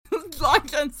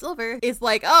John Silver is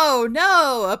like, oh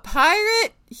no, a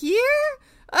pirate here?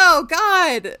 Oh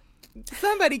God,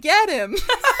 somebody get him.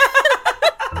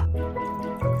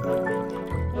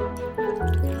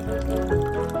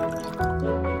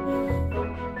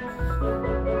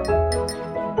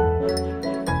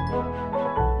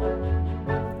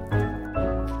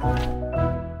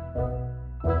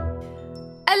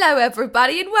 Hello,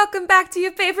 everybody, and welcome back to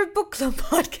your favorite book club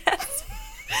podcast,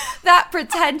 That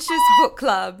Pretentious Book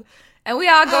Club. And we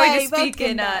are going to speak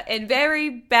in very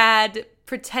bad,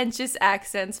 pretentious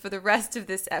accents for the rest of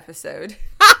this episode.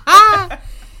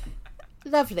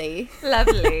 Lovely.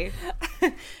 Lovely.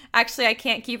 Actually, I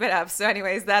can't keep it up. So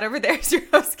anyways, that over there is your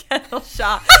host, Kendall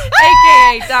Shaw,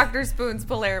 a.k.a. Dr. Spoons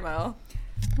Palermo.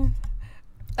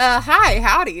 Hi,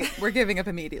 howdy. We're giving up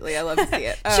immediately. I love to see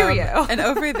it. Cheerio. And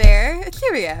over there,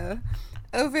 cheerio.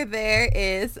 Over there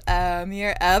is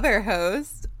your other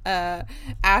host,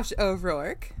 Ash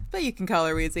O'Rourke, but you can call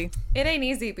her Wheezy. It ain't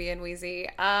easy being Wheezy.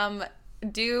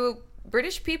 Do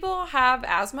British people have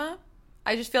asthma?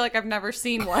 I just feel like I've never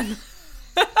seen one.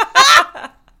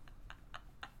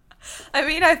 I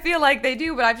mean, I feel like they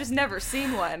do, but I've just never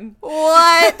seen one.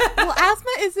 What? Well,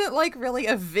 asthma isn't like really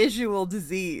a visual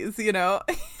disease, you know?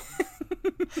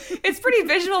 It's pretty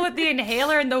visual with the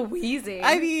inhaler and the wheezing.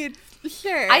 I mean,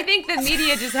 sure. I think the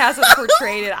media just hasn't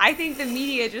portrayed it. I think the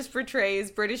media just portrays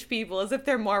British people as if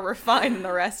they're more refined than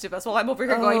the rest of us, while I'm over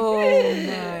here going, oh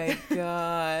my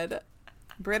God.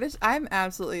 British, I'm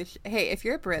absolutely, hey, if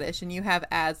you're British and you have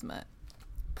asthma,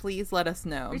 please let us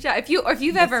know. Yeah, if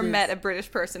you've ever met a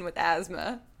British person with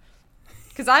asthma,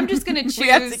 because I'm just going to choose we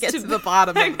have to get to the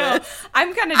bottom of this.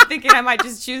 I'm kind of thinking I might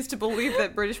just choose to believe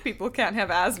that British people can't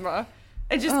have asthma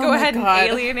and just go ahead and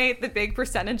alienate the big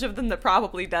percentage of them that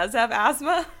probably does have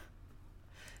asthma.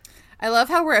 I love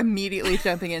how we're immediately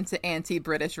jumping into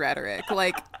anti-British rhetoric.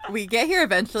 Like, we get here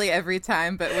eventually every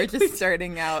time, but we're just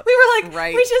starting out. We were like,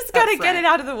 right, we just got to get it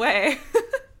out of the way.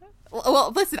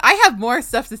 Well, listen, I have more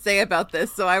stuff to say about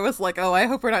this, so I was like, oh, I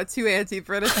hope we're not too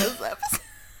anti-British this episode.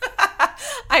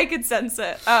 I could sense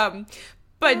it.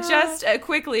 But just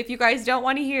quickly, if you guys don't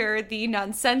want to hear the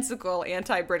nonsensical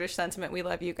anti-British sentiment, we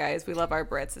love you guys. We love our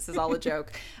Brits. This is all a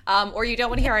joke. Or you don't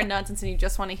want to hear our nonsense and you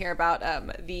just want to hear about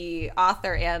the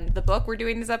author and the book we're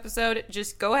doing this episode,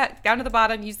 just go ahead, down to the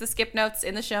bottom, use the skip notes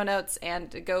in the show notes,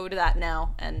 and go to that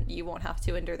now, and you won't have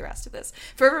to endure the rest of this.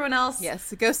 For everyone else,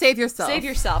 yes, go save yourself. Save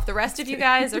yourself. The rest of you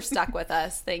guys are stuck with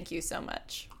us. Thank you so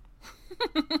much.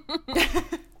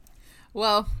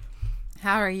 Well,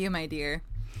 how are you, my dear?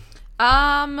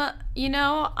 You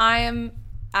know, I'm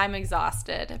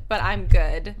exhausted, but I'm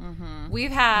good. Mm-hmm.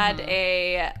 We've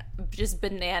had just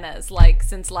bananas, like,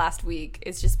 since last week.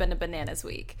 It's just been a bananas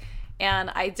week. And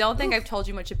I don't think I've told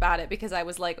you much about it because I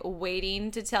was, like,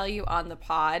 waiting to tell you on the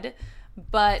pod,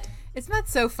 but... It's not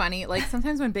so funny. Like,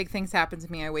 sometimes when big things happen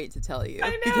to me, I wait to tell you.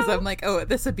 I know. Because I'm like, oh,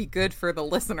 this would be good for the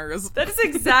listeners. That is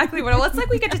exactly what it's like.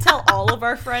 We get to tell all of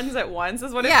our friends at once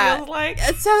is what it feels like.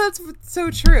 So that's so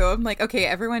true. I'm like, okay,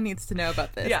 everyone needs to know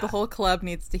about this. Yeah. The whole club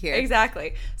needs to hear.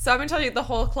 Exactly. So I'm going to tell you the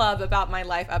whole club about my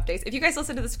life updates. If you guys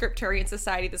listen to the Scripturian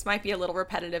Society, this might be a little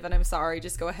repetitive, and I'm sorry.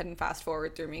 Just go ahead and fast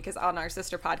forward through me, because on our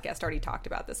sister podcast already talked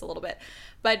about this a little bit.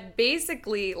 But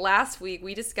basically, last week,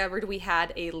 we discovered we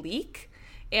had a leak,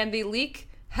 and the leak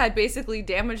had basically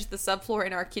damaged the subfloor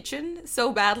in our kitchen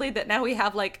so badly that now we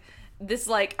have like this,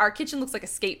 like, our kitchen looks like a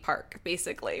skate park,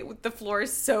 basically, with the floor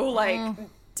so like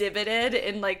divoted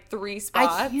in like 3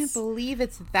 spots. I can't believe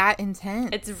it's that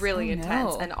intense. It's really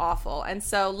intense and awful. And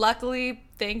so luckily,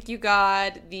 thank you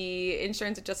God, the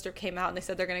insurance adjuster came out and they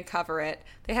said they're going to cover it.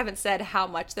 They haven't said how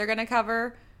much they're going to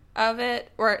cover of it,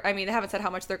 or I mean, they haven't said how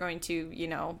much they're going to, you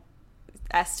know,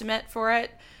 estimate for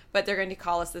it. But they're going to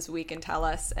call us this week and tell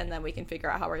us, and then we can figure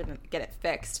out how we're going to get it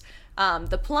fixed.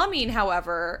 The plumbing,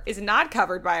 however, is not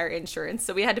covered by our insurance,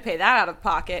 so we had to pay that out of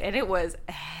pocket, and it was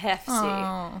hefty.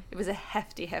 Oh. It was a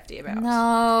hefty amount. No.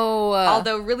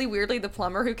 Although, really weirdly, the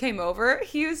plumber who came over,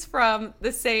 he was from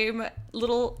the same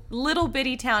little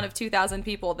bitty town of 2,000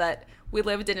 people that we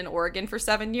lived in Oregon for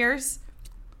 7 years.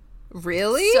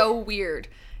 Really? So weird.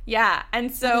 Yeah,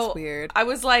 and so that is weird. I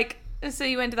was like, so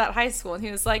you went to that high school? And he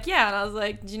was like, yeah. And I was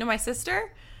like, do you know my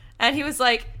sister? And he was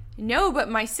like, no, but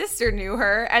my sister knew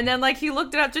her. And then, like, he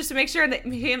looked it up just to make sure that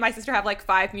he and my sister have, like,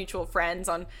 5 mutual friends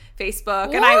on Facebook.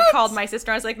 What? And I called my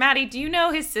sister. I was like, Maddie, do you know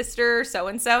his sister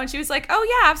so-and-so? And she was like,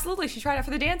 oh, yeah, absolutely. She tried out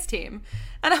for the dance team.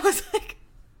 And I was like,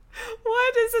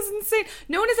 what? This is insane.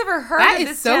 No one has ever heard of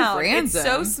this town. Random. It's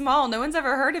so small. No one's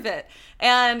ever heard of it.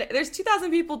 And there's 2,000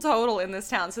 people total in this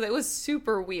town. So it was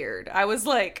super weird. I was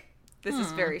like, This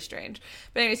is very strange.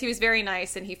 But anyways, he was very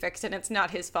nice and he fixed it. And it's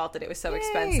not his fault that it was so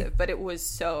expensive, but it was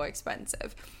so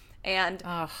expensive. And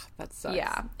that sucks.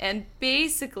 Yeah. And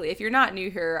basically, if you're not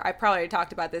new here, I probably already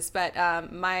talked about this, but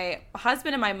my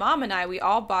husband and my mom and I, we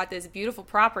all bought this beautiful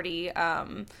property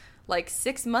like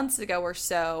 6 months ago or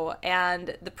so,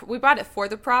 and we bought it for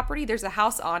the property. There's a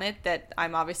house on it that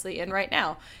I'm obviously in right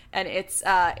now, and it's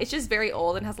just very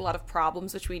old and has a lot of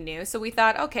problems, which we knew. So we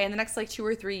thought, okay, in the next like 2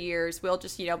 or 3 years, we'll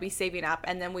just be saving up,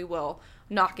 and then we will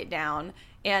knock it down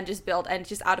and just build, and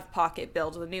just out of pocket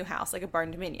build a new house, like a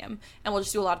barn dominium, and we'll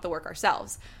just do a lot of the work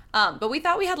ourselves. But we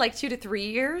thought we had like 2 to 3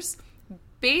 years.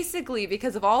 Basically,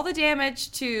 because of all the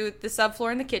damage to the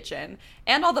subfloor in the kitchen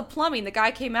and all the plumbing, the guy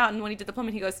came out, and when he did the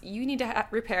plumbing, he goes, you need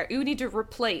to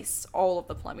replace all of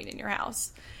the plumbing in your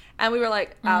house. And we were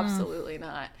like, absolutely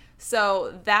not.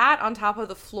 So that on top of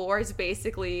the floor is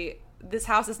basically, this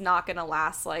house is not going to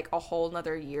last like a whole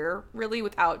nother year, really,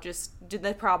 without just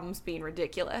the problems being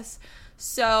ridiculous.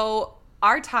 So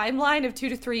our timeline of 2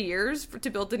 to 3 years to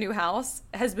build the new house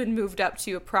has been moved up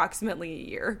to approximately a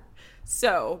year.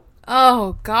 So...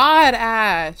 Oh, God,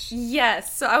 Ash.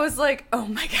 Yes. So I was like, oh,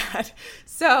 my God.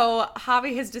 So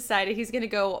Javi has decided he's going to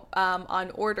go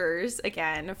on orders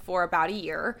again for about a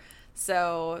year.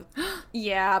 So,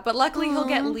 yeah. But luckily, he'll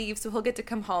get leave, so he'll get to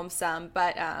come home some.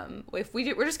 But if we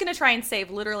do, we're just going to try and save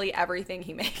literally everything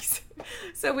he makes.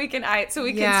 So we can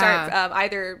start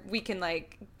either we can,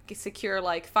 like, secure,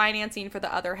 like, financing for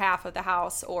the other half of the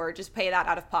house, or just pay that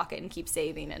out of pocket and keep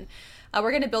saving. And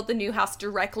we're going to build the new house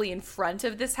directly in front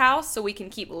of this house, so we can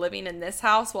keep living in this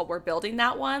house while we're building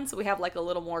that one, so we have like a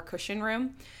little more cushion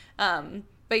room.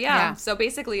 But yeah, so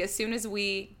basically as soon as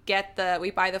we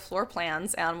we buy the floor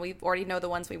plans, and we already know the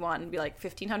ones we want, it'd be like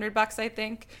 $1,500 I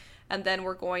think, and then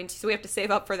so we have to save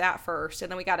up for that first,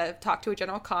 and then we got to talk to a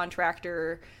general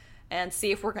contractor and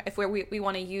see if we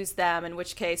want to use them, in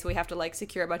which case we have to like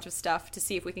secure a bunch of stuff to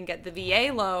see if we can get the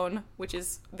VA loan, which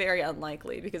is very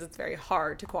unlikely because it's very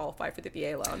hard to qualify for the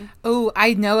VA loan. Oh,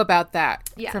 I know about that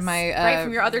from my right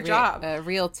from your other job,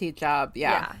 realty job.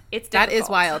 Yeah, it's difficult. That is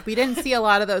wild. We didn't see a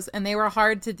lot of those, and they were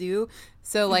hard to do.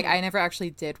 So like I never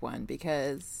actually did one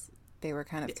because they were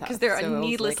kind of tough. Because they're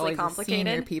needlessly complicated.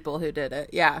 Senior people who did it.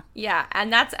 Yeah. Yeah,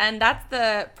 and that's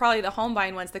probably the home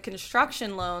buying ones. The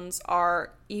construction loans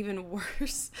are even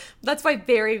worse. That's why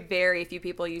very, very few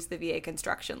people use the VA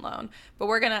construction loan. But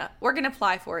we're gonna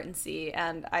apply for it and see.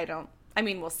 And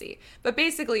we'll see. But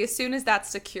basically, as soon as that's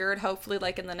secured, hopefully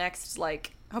in the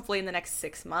next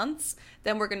 6 months,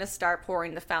 then we're gonna start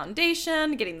pouring the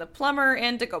foundation, getting the plumber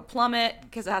in to go plumb it,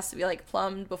 because it has to be like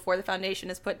plumbed before the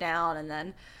foundation is put down, and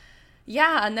then.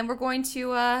 Yeah, and then we're going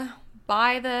to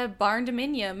buy the barn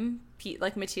dominium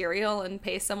material and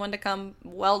pay someone to come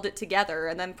weld it together,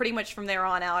 and then pretty much from there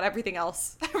on out, everything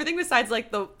besides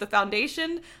like the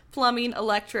foundation, plumbing,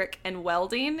 electric, and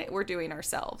welding, we're doing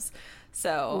ourselves.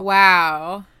 So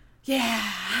wow,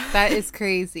 yeah, that is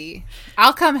crazy.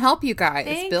 I'll come help you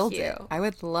guys build it. I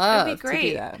would love It'd be great. to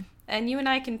do that. And you and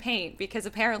I can paint, because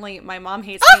apparently my mom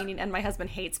hates painting and my husband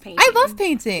hates painting. I love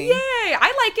painting. Yay!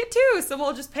 I like it too, so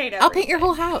we'll just paint everything. I'll paint your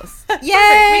whole house. Yay!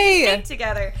 We can paint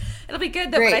together. It'll be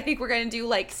good though, Great. But I think we're going to do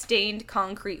like stained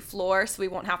concrete floor, so we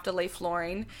won't have to lay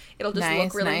flooring. It'll just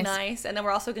look really nice. And then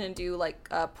we're also going to do like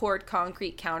poured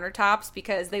concrete countertops,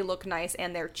 because they look nice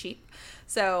and they're cheap.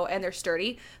 And they're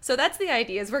sturdy. So that's the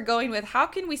idea, is we're going with how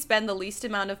can we spend the least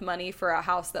amount of money for a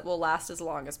house that will last as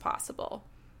long as possible.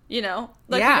 We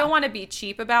don't want to be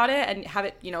cheap about it and have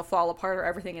it, fall apart, or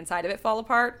everything inside of it fall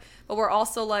apart. But we're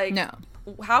also like, no,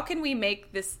 how can we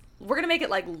make this? We're going to make it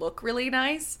like look really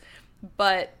nice,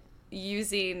 but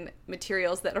using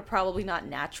materials that are probably not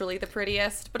naturally the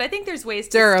prettiest. But I think there's ways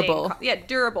to durable.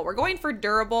 Durable. We're going for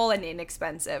durable and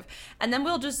inexpensive, and then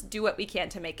we'll just do what we can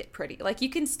to make it pretty. Like you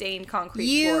can stain concrete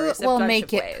floors. You will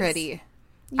make it pretty.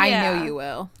 Yeah. I know you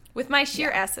will. With my sheer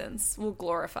essence, we'll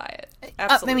glorify it.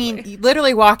 Absolutely.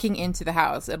 Literally walking into the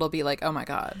house, it'll be like, oh my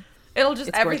God.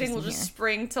 Everything will just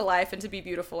spring to life and to be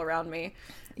beautiful around me.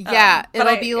 Yeah,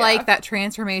 it'll be like that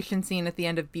transformation scene at the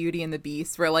end of Beauty and the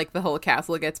Beast, where like the whole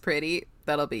castle gets pretty.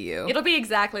 That'll be you. It'll be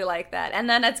exactly like that. And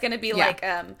then it's going to be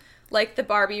like the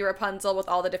Barbie Rapunzel with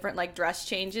all the different like dress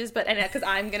changes, because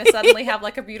I'm going to suddenly have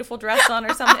like a beautiful dress on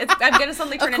or something. I'm going to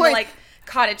suddenly turn into like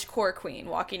cottage core queen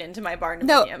walking into my barn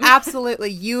dominium. No,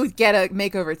 absolutely. You get a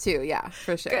makeover too. Yeah,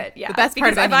 for sure. Good. Yeah. The best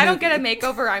because part of if I don't get a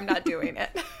makeover, I'm not doing it.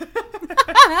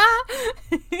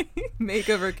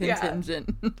 Makeover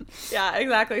contingent. Yeah,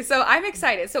 exactly. So I'm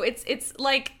excited. So it's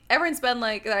like everyone's been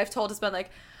like, that I've told has been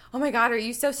like, oh my God, are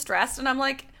you so stressed? And I'm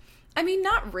like, I mean,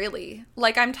 not really.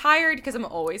 Like, I'm tired because I'm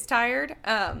always tired.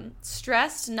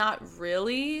 Stressed, not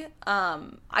really.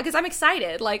 Because I'm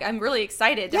excited. Like, I'm really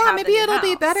excited to have maybe the new it'll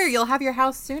be house. better. You'll have your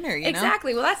house sooner, you know?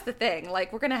 Exactly. Well, that's the thing.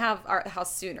 Like, we're going to have our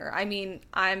house sooner. I mean,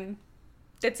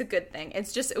 it's a good thing.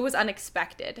 It's just, it was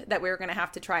unexpected that we were going to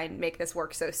have to try and make this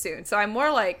work so soon. So I'm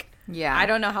more like, I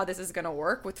don't know how this is going to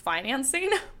work with financing,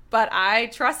 but I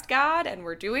trust God and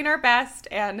we're doing our best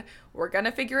and we're going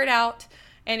to figure it out.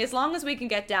 And as long as we can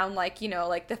get down, like, you know,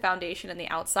 like the foundation and the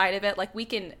outside of it, like we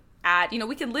can add, you know,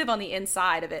 we can live on the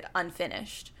inside of it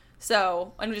unfinished.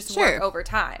 So, and just work over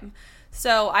time.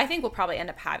 So I think we'll probably end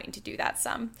up having to do that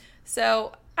some.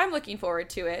 So I'm looking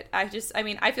forward to it. I'm just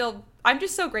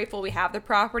so grateful we have the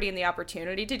property and the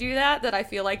opportunity to do that I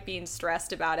feel like being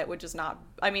stressed about it would just not,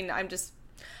 I'm just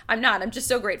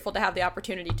so grateful to have the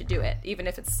opportunity to do it. Even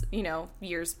if it's, you know,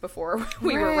 years before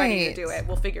we were ready to do it,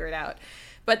 we'll figure it out.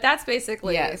 But that's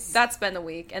basically, that's been the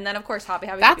week. And then, of course, Hobby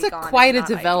having to be gone. That's quite a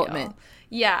development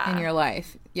in your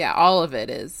life. Yeah, all of it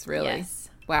is, really. Yes.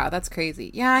 Wow, that's crazy.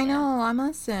 Yeah, I know. I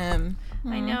miss him.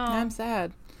 I know. I'm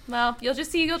sad. Well, you'll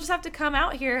just have to come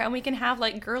out here and we can have,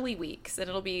 like, girly weeks and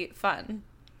it'll be fun.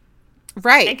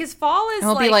 Right. Because fall is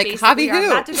it'll be like Hobby who? I'm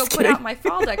about to go put out my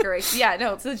fall decoration. Yeah,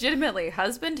 no, it's legitimately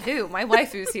husband who? My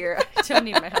wife who's here. I don't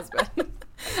need my husband.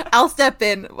 I'll step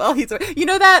in while he's, you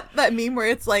know, that meme where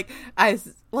it's like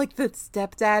like the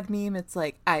stepdad meme, it's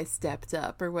like I stepped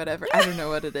up or whatever. I don't know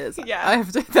what it is. Yeah,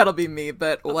 that'll be me,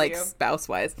 but like spouse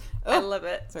wise. I love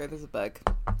it. Sorry, there's a bug.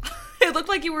 It looked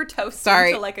like you were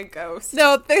toasting to like a ghost.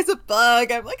 No, there's a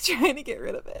bug. I'm like trying to get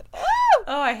rid of it.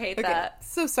 Oh, I hate that.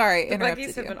 So sorry. The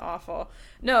buggies have been awful.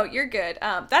 No, you're good.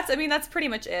 That's pretty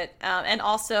much it. And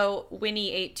also,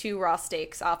 Winnie ate 2 raw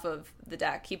steaks off of the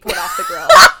deck. He pulled off the grill.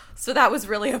 So that was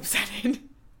really upsetting.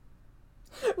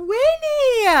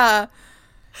 Winnie!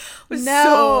 Was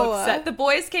so upset. The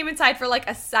boys came inside for like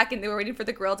a second. They were waiting for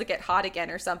the grill to get hot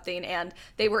again or something. And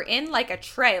they were in like a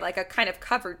tray, like a kind of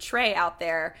covered tray out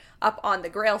there up on the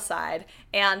grill side.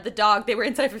 And the dog, they were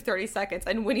inside for 30 seconds.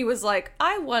 And Winnie was like,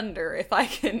 I wonder if I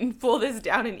can pull this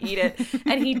down and eat it.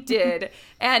 And he did.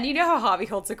 And you know how Hobby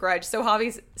holds a grudge. So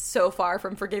Hobby's so far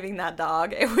from forgiving that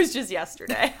dog. It was just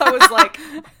yesterday. I was like...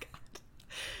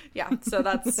 Yeah, so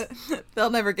that's... They'll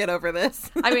never get over this.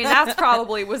 I mean, that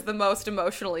probably was the most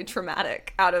emotionally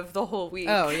traumatic out of the whole week.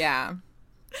 Oh, yeah.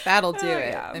 That'll do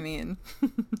it. Yeah. I mean...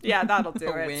 Yeah, that'll do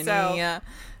it. Winnie, so,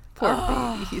 poor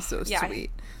baby. He's so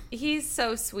sweet. He's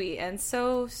so sweet and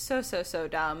so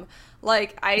dumb.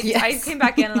 Like, I came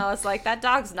back in and I was like, that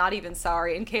dog's not even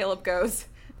sorry. And Caleb goes,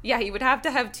 yeah, he would have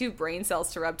to have 2 brain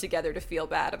cells to rub together to feel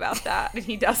bad about that. And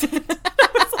he doesn't.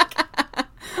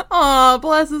 Oh,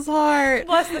 bless his heart.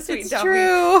 Bless the sweet dummy.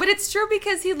 True. But it's true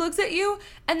because he looks at you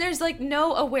and there's like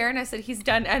no awareness that he's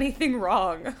done anything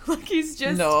wrong. Like he's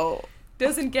just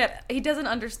he doesn't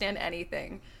understand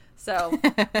anything. So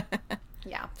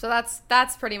yeah. So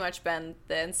that's pretty much been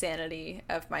the insanity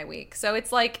of my week. So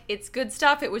it's like it's good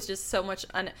stuff. It was just so much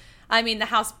I mean, the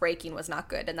house breaking was not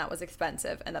good and that was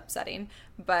expensive and upsetting.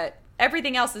 But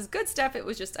everything else is good stuff. It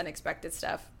was just unexpected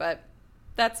stuff. But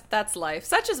that's life.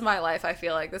 Such is my life, I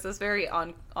feel like. This is very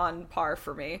on par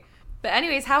for me. But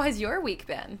anyways, how has your week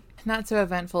been? Not so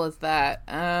eventful as that.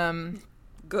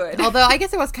 Good. Although I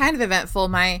guess it was kind of eventful.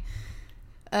 I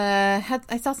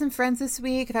saw some friends this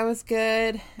week. That was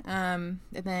good. And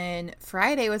then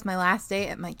Friday was my last day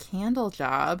at my candle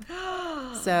job.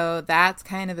 So that's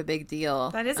kind of a big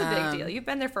deal. That is a big deal. You've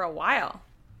been there for a while.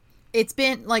 It's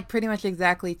been like pretty much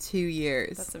exactly 2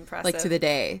 years. That's impressive. Like to the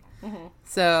day. Mm-hmm.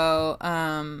 So,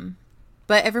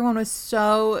 but everyone was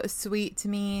so sweet to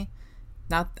me.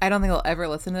 I don't think they'll ever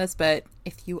listen to this, but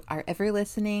if you are ever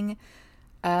listening,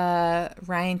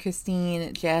 Ryan,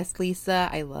 Christine, Jess, Lisa,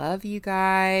 I love you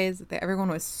guys. Everyone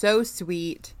was so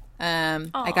sweet.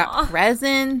 I got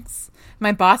presents.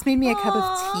 My boss made me a cup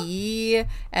of tea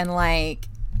and like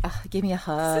gave me a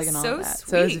hug and all so that.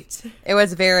 Sweet. So it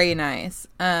was very nice.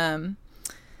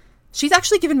 She's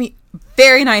actually given me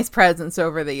very nice presents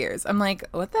over the years. I'm like,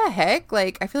 what the heck?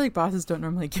 Like, I feel like bosses don't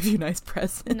normally give you nice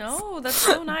presents. No, that's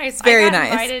so nice. It's very I got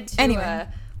nice. Invited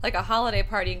to a holiday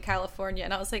party in California,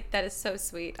 and I was like, that is so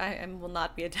sweet. I will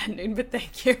not be attending, but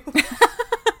thank you.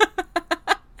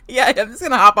 Yeah, I'm just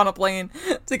going to hop on a plane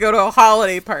to go to a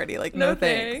holiday party. Like, no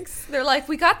thanks. They're like,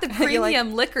 we got the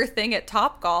premium liquor thing at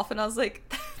Topgolf. And I was like,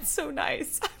 that's so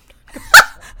nice. They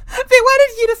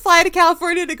wanted you to fly to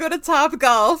California to go to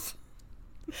Topgolf.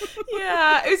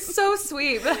 Yeah, it was so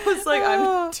sweet. But I was like,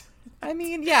 I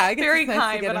mean, yeah, I guess very it's nice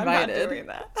kind, to get but invited. I'm not doing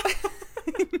that.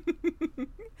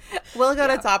 We'll go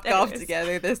to Topgolf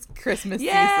together this Christmas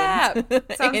season.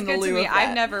 Sounds good to me.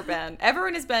 I've never been.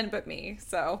 Everyone has been but me,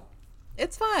 so...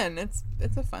 It's fun. It's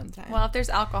a fun time. Well, if there's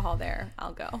alcohol there,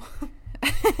 I'll go.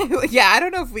 Yeah, I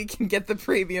don't know if we can get the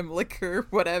premium liquor,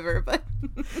 whatever, but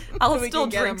I'll still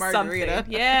drink something.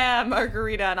 Yeah,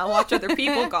 margarita, and I'll watch other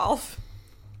people golf.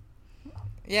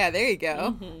 Yeah, there you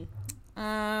go.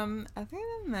 Other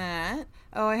than that,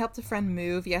 I helped a friend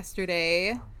move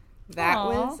yesterday. That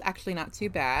was actually not too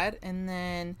bad. And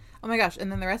then, oh my gosh,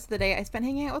 and then the rest of the day I spent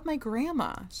hanging out with my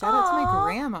grandma. Shout out to my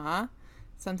grandma.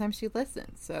 Sometimes she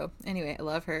listens. So anyway, I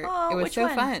love her. It was so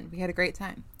fun. We had a great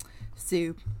time.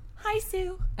 Sue. Hi,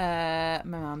 Sue. My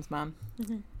mom's mom.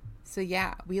 So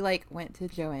yeah, we went to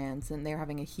Joann's and they were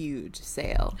having a huge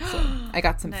sale. So I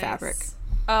got some fabric.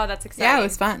 Oh, that's exciting. Yeah, it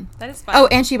was fun. That is fun. Oh,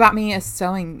 and she bought me a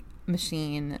sewing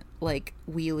machine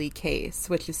wheelie case,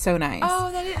 which is so nice.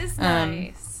 Oh, that is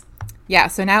nice. Yeah,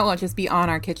 so now it won't just be on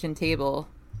our kitchen table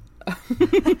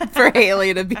for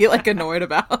Haley to be annoyed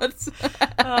about.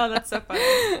 Oh, that's so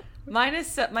funny. My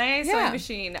sewing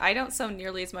machine, I don't sew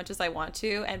nearly as much as I want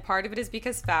to, and part of it is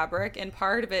because fabric, and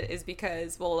part of it is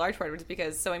because, a large part of it is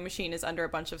because sewing machine is under a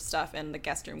bunch of stuff in the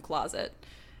guest room closet,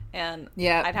 and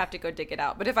I'd have to go dig it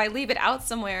out. But if I leave it out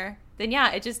somewhere, then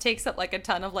it just takes up a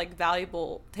ton of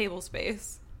valuable table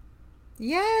space.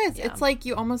 Yes, it's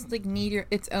you almost need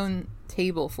its own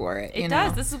table for it. It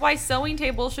does. This is why sewing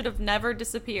tables should have never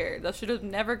disappeared. Those should have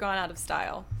never gone out of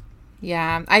style.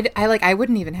 Yeah, I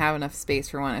wouldn't even have enough space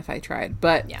for one if I tried,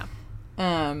 but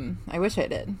I wish I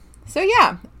did. So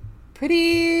yeah,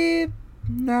 pretty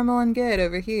normal and good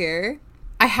over here.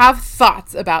 I have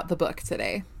thoughts about the book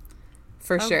today,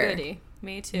 for sure. Goody.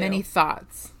 Me too. Many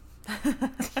thoughts.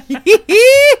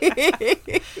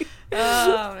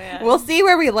 Oh man, we'll see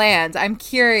where we land. I'm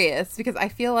curious because I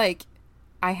feel like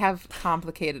I have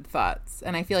complicated thoughts,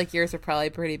 and I feel like yours are probably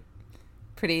pretty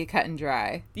cut and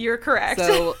dry. You're correct.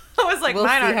 So I was like,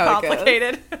 mine aren't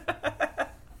complicated.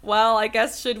 Well, I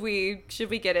guess should we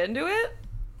get into it?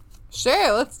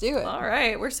 Sure, let's do it. All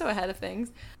right, we're so ahead of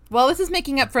things. Well, this is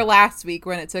making up for last week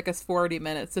when it took us 40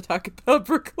 minutes to talk about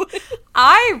Brooklyn.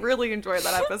 I really enjoyed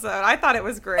that episode. I thought it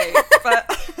was great,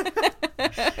 but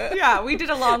yeah, we did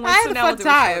a long one, so now we'll do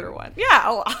a shorter one.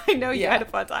 Yeah, I know you had a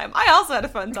fun time. I also had a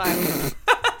fun time.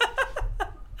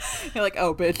 You're like,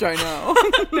 oh, bitch, I know.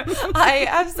 I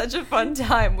have such a fun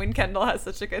time when Kendall has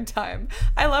such a good time.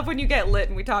 I love when you get lit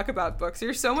and we talk about books.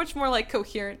 You're so much more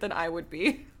coherent than I would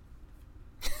be.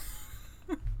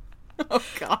 Oh,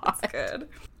 God. That's good.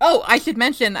 Oh, I should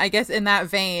mention, I guess, in that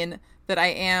vein, that I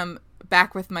am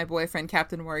back with my boyfriend,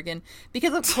 Captain Morgan,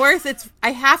 because, of course,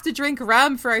 I have to drink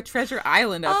rum for our Treasure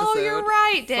Island episode. Oh, you're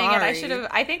right. Dang it.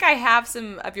 I think I have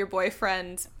some of your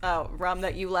boyfriend's rum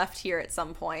that you left here at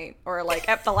some point, or,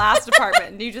 at the last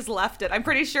apartment, and you just left it. I'm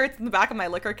pretty sure it's in the back of my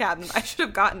liquor cabinet. I should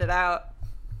have gotten it out.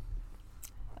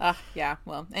 Yeah.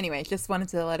 Well, anyway, just wanted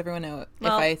to let everyone know if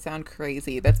I sound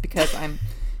crazy. That's because I'm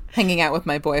hanging out with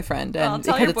my boyfriend, and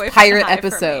because it's pirate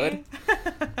episode.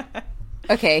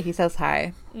 Okay, he says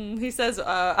hi. He says,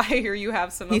 I hear you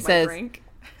have some of my drink.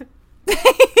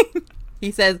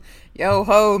 He says, yo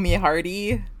ho, me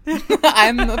hearty.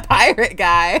 I'm a pirate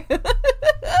guy.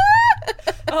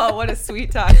 Oh, what a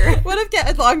sweet talker. What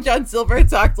if Long John Silver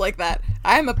talked like that?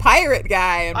 I'm a pirate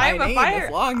guy, and my name is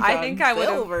Long John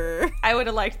Silver. I would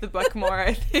have liked the book more,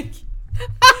 I think.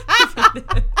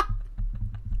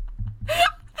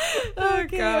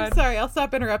 Okay, God. I'm sorry. I'll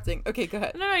stop interrupting. Okay, go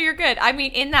ahead. No, you're good. I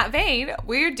mean, in that vein,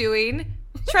 we're doing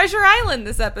Treasure Island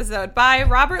this episode by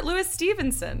Robert Louis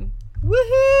Stevenson.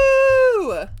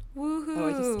 Woohoo! Woohoo! Oh,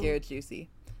 I just scared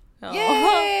Juicy. Oh.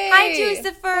 Yay! Hi,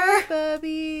 Jucifer! Hi,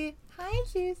 Bubby. Hi,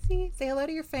 Juicy. Say hello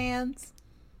to your fans.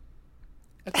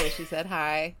 Okay, she said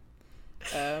hi.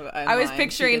 I was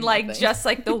picturing just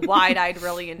the wide-eyed,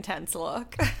 really intense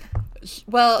look.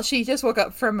 Well, she just woke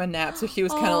up from a nap, so she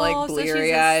was kind of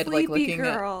bleary-eyed, looking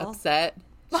upset.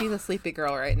 She's a sleepy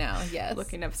girl right now, yes.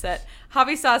 Looking upset.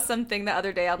 Javi saw something the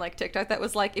other day on TikTok that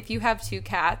was if you have two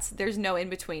cats, there's no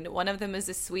in-between. One of them is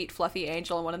a sweet, fluffy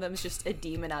angel, and one of them is just a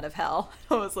demon out of hell.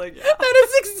 I was like, yeah. That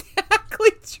is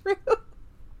exactly true.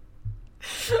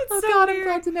 It's God, weird. I'm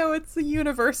glad to know it's a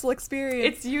universal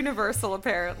experience. It's universal,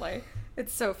 apparently.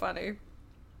 It's so funny.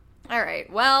 All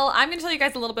right. Well, I'm going to tell you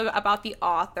guys a little bit about the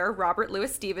author, Robert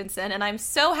Louis Stevenson, and I'm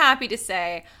so happy to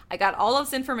say I got all of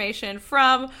this information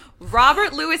from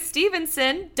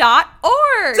robertlouisstevenson.org.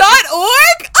 .org?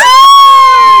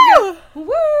 Oh!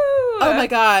 Woo! Oh my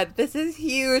God, this is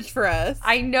huge for us.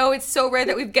 I know it's so rare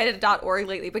that we've get a .org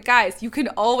lately, but guys, you can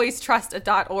always trust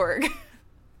a .org.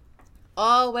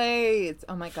 Always.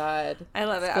 Oh my God. I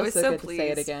love it. I was so pleased. To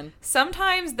say it again.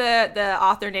 Sometimes the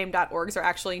author name .orgs are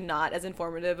actually not as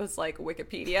informative as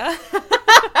Wikipedia.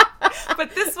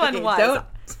 But this one was.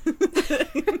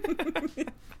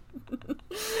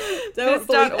 Don't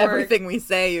believe everything we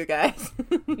say, you guys.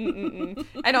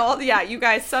 I know, yeah, you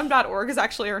guys, some.orgs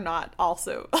actually are not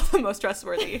also the most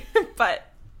trustworthy, but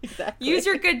Exactly. use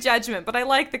your good judgment. But I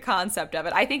like the concept of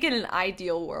it. I think in an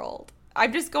ideal world,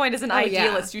 I'm just going as an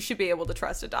idealist, you should be able to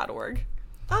trust a .org.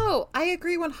 Oh, I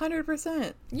agree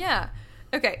 100%. Yeah.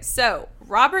 Okay, so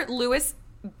Robert Louis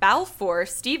Balfour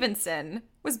Stevenson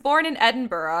was born in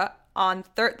Edinburgh on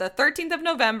the 13th of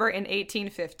November in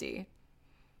 1850.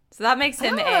 So that makes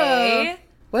him a...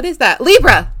 What is that?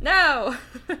 Libra! No!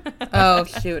 Oh,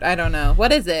 shoot. I don't know.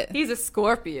 What is it? He's a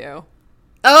Scorpio.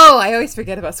 Oh, I always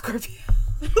forget about Scorpio.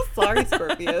 Sorry,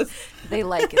 Scorpios. They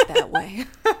like it that way.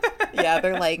 Yeah,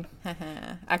 they're like,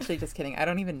 haha. Actually, just kidding. I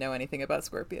don't even know anything about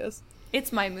Scorpios.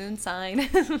 It's my moon sign.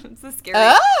 It's the scary.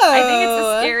 I think it's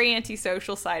the scary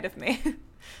antisocial side of me.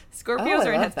 Scorpios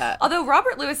are intense. That. Although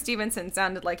Robert Louis Stevenson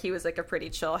sounded like he was like a pretty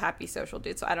chill, happy social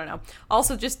dude, so I don't know.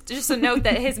 Also, just a note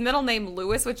that his middle name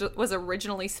Lewis, which was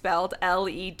originally spelled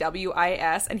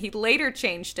Lewis, and he later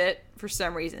changed it for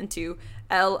some reason to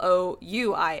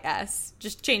Louis.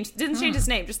 Didn't change his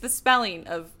name, just the spelling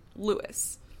of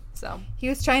Lewis. So he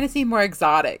was trying to seem more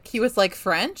exotic. He was like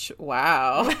French.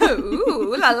 Wow.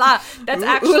 Ooh la la. That's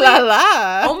actually. Ooh la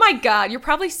la. Oh my God, you're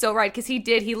probably so right because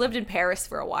he lived in Paris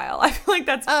for a while. I feel like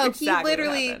that's exactly he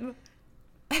literally. What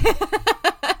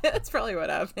happened. That's probably what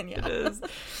happened. Yeah. It is.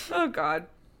 Oh God.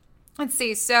 Let's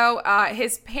see. So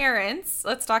his parents.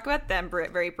 Let's talk about them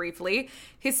very briefly.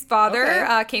 His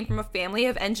father came from a family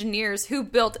of engineers who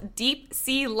built deep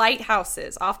sea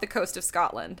lighthouses off the coast of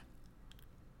Scotland.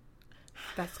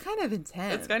 That's kind of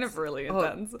intense. It's kind of really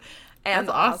intense. And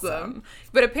that's awesome.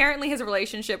 But apparently his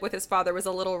relationship with his father was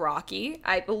a little rocky,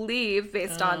 I believe,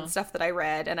 based on stuff that I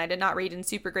read. And I did not read in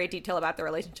super great detail about the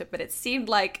relationship, but it seemed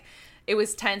like it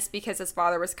was tense because his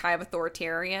father was kind of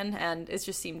authoritarian, and it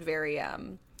just seemed very,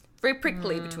 very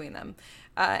prickly between them.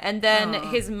 And then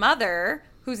his mother,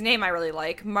 whose name I really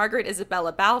like, Margaret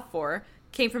Isabella Balfour,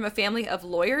 came from a family of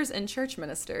lawyers and church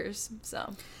ministers.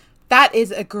 So... That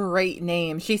is a great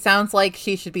name. She sounds like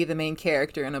she should be the main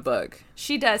character in a book.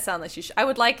 She does sound like she should. I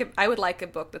would like a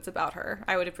book that's about her.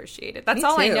 I would appreciate it. That's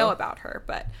all I know about her.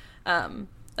 But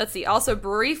let's see. Also,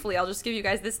 briefly, I'll just give you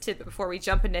guys this tidbit before we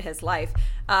jump into his life.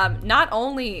 Not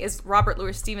only is Robert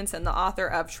Louis Stevenson the author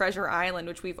of Treasure Island,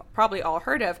 which we've probably all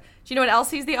heard of. Do you know what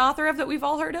else he's the author of that we've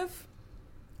all heard of?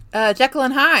 Jekyll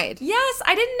and Hyde. Yes,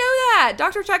 I didn't know that.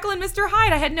 Dr. Jekyll and Mr.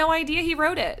 Hyde. I had no idea he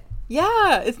wrote it.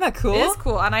 Yeah, isn't that cool? It is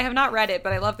cool, and I have not read it,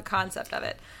 but I love the concept of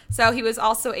it. So he was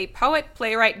also a poet,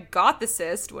 playwright,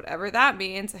 gothicist, whatever that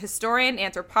means, a historian,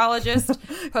 anthropologist,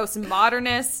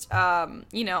 postmodernist,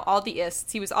 all the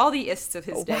ists. He was all the ists of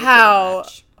his day. Wow.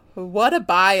 What a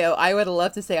bio. I would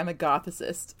love to say I'm a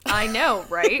gothicist. I know,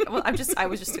 right? Well, I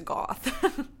was just a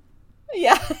goth.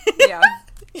 Yeah. Yeah.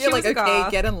 You're like, okay,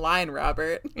 get in line,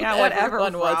 Robert. Yeah, whatever,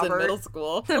 Everyone was Robert. in middle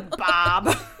school.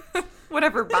 Bob.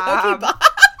 Whatever, Bob. Okay, Bob.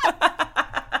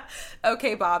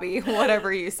 Okay, Bobby.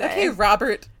 Whatever you say. Okay,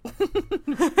 Robert.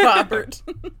 Bobbert.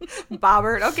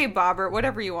 Bobbert. Okay, Bobbert.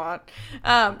 Whatever you want.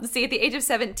 See, at the age of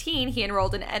 17, he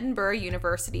enrolled in Edinburgh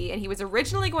University, and he was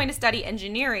originally going to study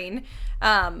engineering,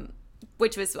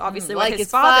 which was obviously like what his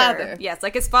father. father. Yes,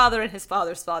 like his father and his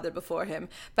father's father before him.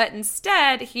 But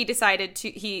instead, he decided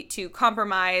to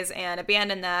compromise and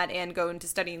abandon that and go into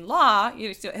studying law,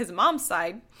 his mom's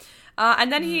side.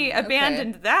 And then he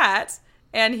abandoned that,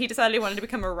 and he decided he wanted to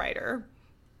become a writer.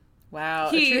 Wow, a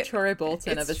true Troy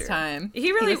Bolton of his time.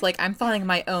 He was like, I'm following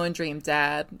my own dream,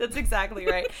 Dad. That's exactly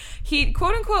right. He,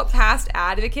 quote-unquote, passed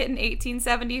advocate in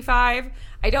 1875.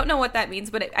 I don't know what that means,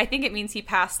 but I think it means he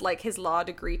passed, like, his law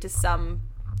degree to some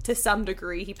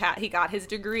degree. He got his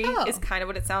degree, is kind of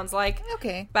what it sounds like.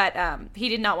 Okay. But he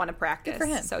did not want to practice. Good for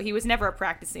him. So he was never a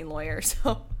practicing lawyer,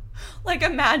 so... Like,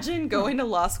 imagine going to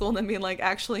law school and then being like,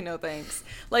 actually, no thanks.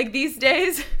 Like, these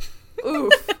days,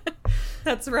 oof,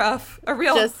 that's rough. A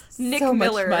real Just Nick so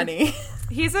Miller. Much money.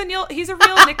 He's a real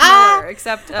Nick Miller,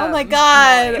 except... oh my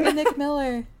God, Nick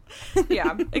Miller.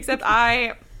 Yeah, except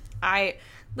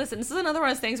listen, this is another one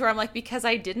of those things where I'm like, because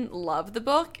I didn't love the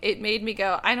book, it made me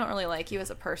go, I don't really like you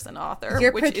as a person, author.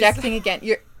 You're projecting again.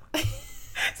 You're...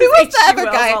 Who was the other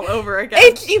guy? All over again.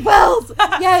 H.G. Wells.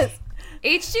 Yes.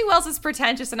 H.G. Wells is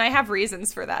pretentious, and I have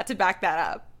reasons for that, to back that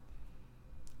up.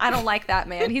 I don't like that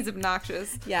man. He's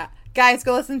obnoxious. Yeah. Guys,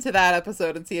 go listen to that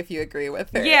episode and see if you agree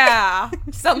with her. Yeah.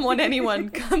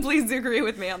 Anyone, please agree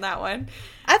with me on that one.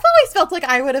 I've always felt like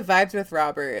I would have vibed with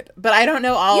Robert, but I don't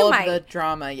know all of the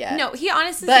drama yet. No, he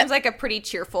honestly seems like a pretty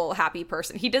cheerful, happy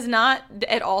person. He does not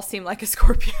at all seem like a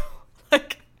Scorpio.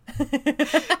 Like...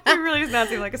 He really does not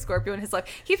seem like a Scorpio in his life.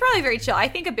 He's probably very chill. I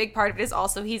think a big part of it is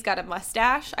also he's got a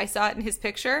mustache. I saw it in his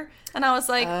picture, and I was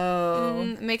like,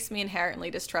 it makes me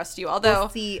inherently distrust you. Although, well,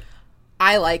 see,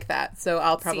 I like that, so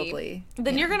I'll probably...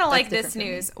 Then you're going to like this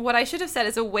news. What I should have said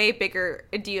is a way bigger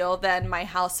deal than my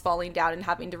house falling down and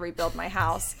having to rebuild my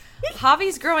house.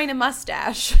 Javi's growing a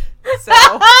mustache.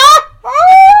 So...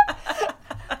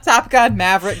 Top Gun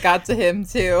Maverick got to him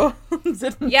too.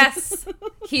 Yes,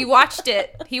 he watched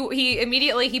it. He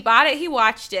immediately, he bought it, he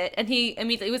watched it, and he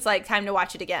immediately was like, time to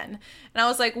watch it again. And I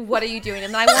was like, what are you doing?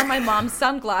 And then I wore my mom's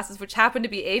sunglasses, which happened to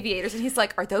be aviators, and he's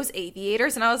like, are those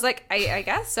aviators? And I was like, I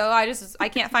guess so. I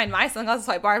can't find my sunglasses,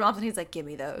 so I borrowed mom's, and he's like, give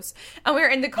me those. And we were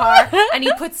in the car, and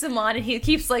he puts them on, and he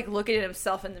keeps like looking at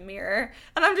himself in the mirror,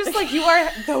 and I'm just like, you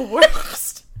are the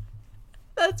worst.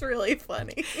 That's really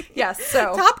funny. Yes,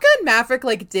 so Top Gun Maverick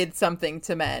like did something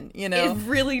to men, you know? It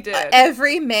really did.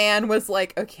 Every man was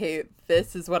like, okay,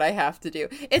 this is what I have to do.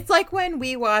 It's like when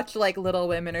we watch like Little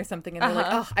Women or something and they're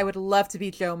like, oh, I would love to be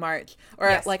Jo March.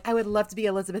 Or like, I would love to be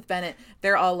Elizabeth Bennet.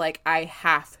 They're all like, I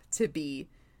have to be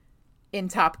in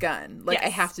Top Gun. Like, I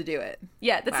have to do it.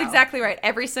 Yeah, that's exactly right.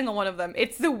 Every single one of them.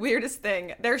 It's the weirdest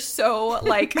thing. They're so,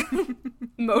 like,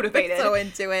 motivated. They're so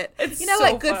into it. It's you know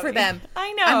so what? Good funny. for them.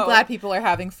 I know. I'm glad people are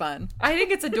having fun. I think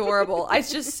it's adorable.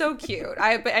 It's just so cute.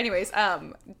 But anyways,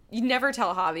 you never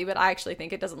tell Javi, but I actually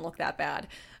think it doesn't look that bad.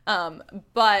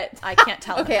 But I can't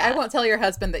tell him Okay, that. I won't tell your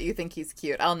husband that you think he's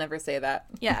cute. I'll never say that.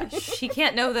 Yeah, he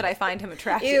can't know that I find him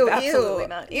attractive. Ew, Absolutely ew.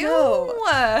 not. Ew.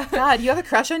 No. God, you have a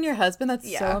crush on your husband?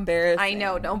 That's so embarrassing. I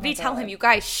know. Nobody tell him, you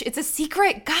guys. It's a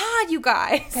secret. God, you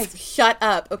guys. Guys, shut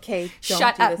up. Okay, don't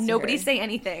shut do up. this to Nobody her. say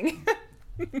anything.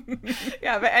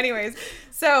 Yeah, but anyways,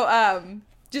 so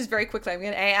just very quickly,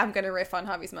 I'm gonna riff on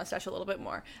Javi's mustache a little bit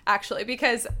more, actually,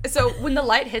 because so when the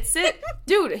light hits it,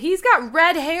 dude, he's got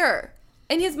red hair.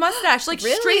 And his mustache, like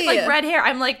Really? straight, like red hair.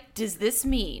 I'm like, does this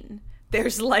mean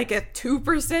there's like a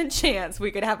 2% chance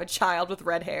we could have a child with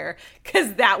red hair?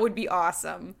 Because that would be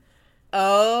awesome.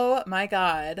 Oh my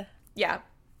God. Yeah.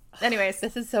 Anyways.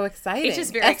 This is so exciting. It's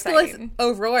just very exciting.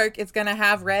 O'Rourke is going to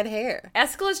have red hair.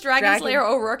 Aeschylus Dragonslayer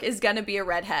O'Rourke is going to be a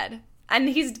redhead. And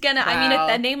he's going to,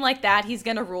 a name like that, he's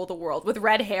going to rule the world. With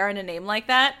red hair and a name like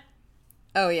that.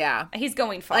 Oh, yeah. He's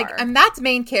going far. Like, and that's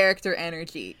main character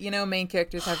energy. You know, main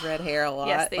characters have red hair a lot.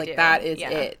 Yes, they like, do. That is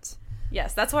it.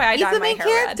 Yes, that's why I He's dye the my main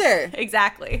hair red. character.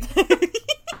 Exactly.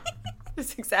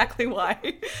 That's exactly why.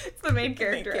 It's the main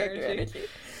character energy.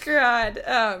 God.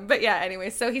 But yeah, anyway,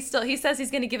 so he says he's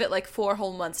going to give it like 4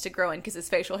 whole months to grow in because his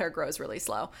facial hair grows really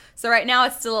slow. So right now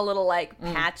it's still a little like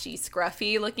patchy,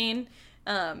 scruffy looking.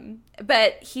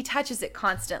 But he touches it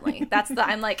constantly.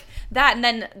 I'm like that. And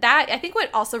then that, I think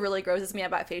what also really grosses me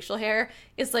about facial hair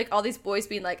is like all these boys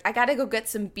being like, I gotta go get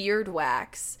some beard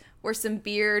wax or some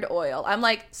beard oil. I'm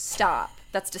like, stop.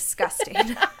 That's disgusting.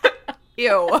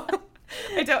 Ew.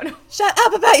 I don't know. Shut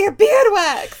up about your beard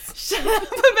wax. Shut up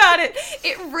about it.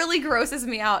 It really grosses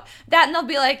me out. That, and they'll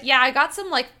be like, yeah, I got some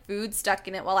like food stuck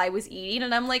in it while I was eating.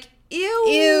 And I'm like, ew.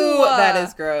 Ew. That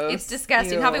is gross. It's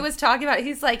disgusting. Ew. Javi was talking about it.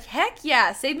 He's like, heck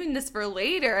yeah, saving this for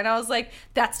later. And I was like,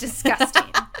 that's disgusting.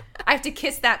 I have to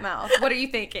kiss that mouth. What are you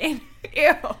thinking?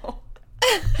 Ew.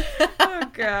 Oh,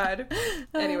 God.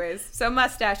 Anyways, so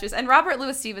mustaches. And Robert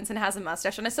Louis Stevenson has a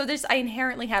mustache. And so I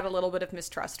inherently have a little bit of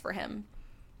mistrust for him.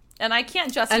 And I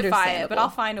can't justify it, but I'll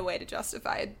find a way to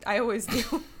justify it. I always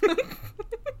do.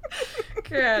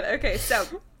 Good. Okay, so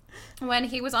when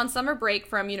he was on summer break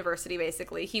from university,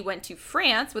 basically, he went to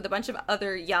France with a bunch of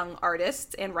other young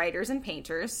artists and writers and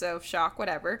painters. So, shock,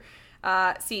 whatever.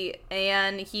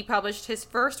 And he published his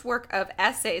first work of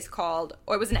essays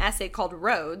it was an essay called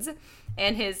Roads.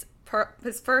 And his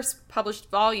first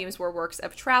published volumes were works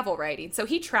of travel writing. So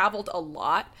he traveled a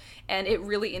lot, and it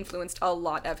really influenced a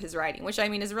lot of his writing, which I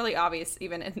mean is really obvious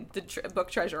even in the book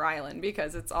Treasure Island,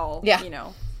 because it's all, So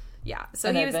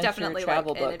he was definitely like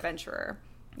an adventurer.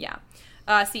 Yeah.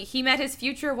 He met his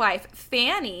future wife,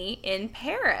 Fanny, in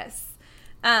Paris.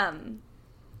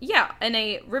 Yeah, in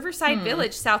a riverside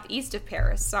village southeast of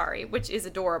Paris, which is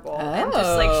adorable. And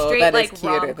just like straight like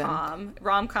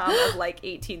rom-com of like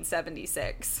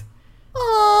 1876.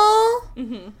 Aww.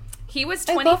 Mm-hmm. He was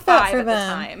 25 at the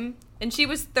time, and she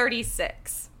was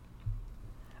 36.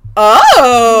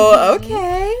 Oh,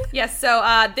 okay. Yes,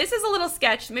 so this is a little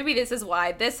sketch. Maybe this is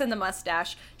why. This and the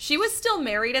mustache. She was still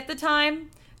married at the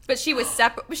time, but she was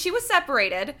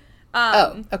separated.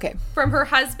 Okay. From her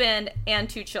husband and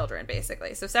 2 children,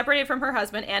 basically. So separated from her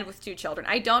husband and with 2 children.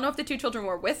 I don't know if the 2 children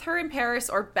were with her in Paris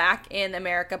or back in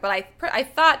America, but I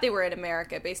thought they were in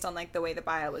America based on like the way the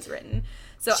bio was written.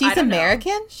 So she's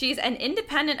American? She's an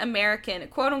independent American,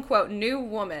 quote unquote, new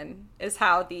woman is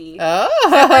how the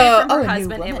separated from her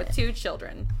husband and with 2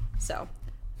 children. So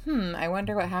I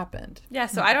wonder what happened. Yeah,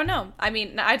 so I don't know. I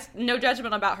mean, no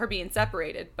judgment about her being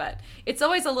separated, but it's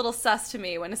always a little sus to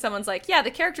me when someone's like, yeah, the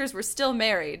characters were still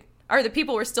married, or the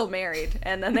people were still married,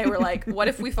 and then they were like, what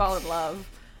if we fall in love?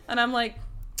 And I'm like,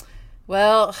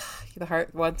 well, the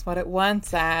heart wants what it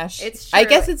wants, Ash. It's true. I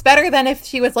guess it's better than if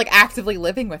she was like actively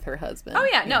living with her husband. Oh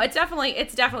yeah, no, it's definitely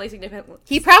significant.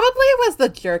 He probably was the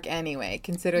jerk anyway,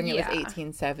 considering it was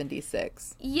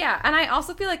 1876. Yeah, and I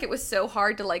also feel like it was so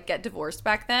hard to like get divorced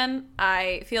back then.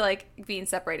 I feel like being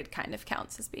separated kind of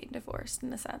counts as being divorced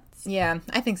in a sense. Yeah,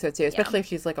 I think so too, especially if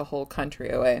she's like a whole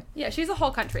country away. Yeah, she's a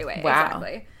whole country away. Wow.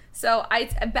 Exactly. So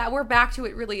we're back to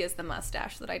it. Really is the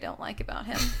mustache that I don't like about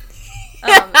him.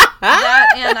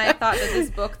 That, and I thought that this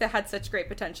book that had such great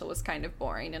potential was kind of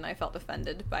boring, and I felt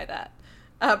offended by that.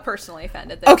 Personally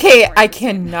offended. Okay, I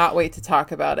cannot wait to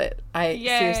talk about it. I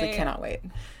seriously cannot wait.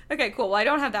 Okay, cool. Well, I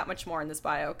don't have that much more in this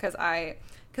bio because I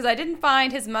didn't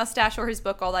find his mustache or his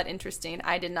book all that interesting.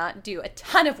 I did not do a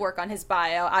ton of work on his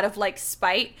bio out of like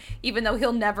spite, even though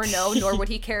he'll never know, nor would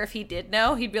he care if he did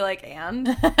know. He'd be like,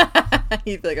 and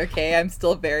he'd be like, okay, I'm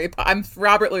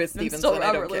Robert Louis Stevenson. I'm still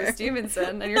Robert Louis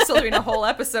Stevenson, and you're still doing a whole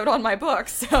episode on my book.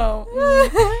 So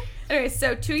anyway,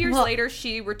 so 2 years later,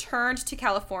 she returned to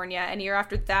California, and a year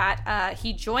after that,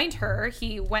 he joined her.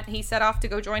 He set off to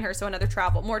go join her, so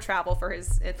more travel for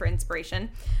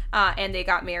inspiration, and they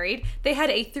got married. They had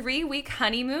a 3-week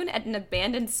honeymoon at an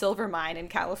abandoned silver mine in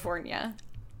California.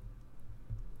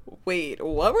 Wait,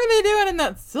 what were they doing in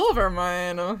that silver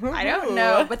mine? I don't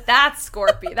know, but that's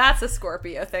Scorpio. That's a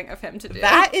Scorpio thing of him to do.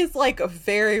 That is like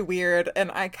very weird,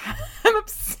 and I'm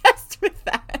obsessed with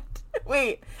that.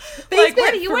 Wait, like,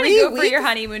 where do you want to go for your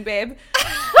honeymoon, babe?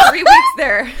 3 weeks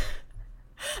there.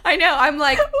 I know. I'm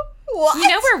like, what? You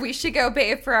know where we should go,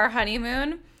 babe, for our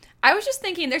honeymoon? I was just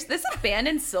thinking, there's this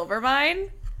abandoned silver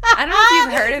mine. I don't know if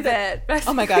you've heard of it. But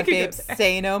oh my god, babe,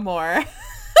 say no more.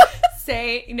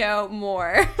 Say no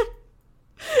more.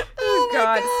 Oh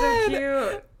god, so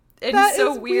cute. And that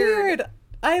so weird.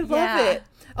 I love it.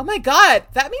 Oh my god,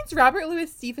 that means Robert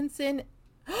Louis Stevenson.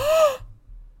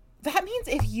 That means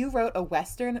if you wrote a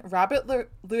Western, Robert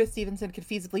Louis Stevenson could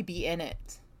feasibly be in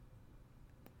it.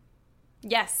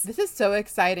 Yes. This is so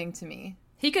exciting to me.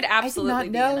 He could absolutely be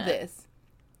in it. I did not know this.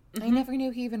 Mm-hmm. I never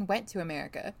knew he even went to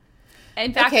America.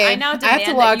 In fact, I now demand I have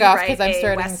to log off because I'm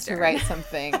starting to write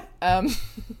something.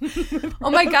 Oh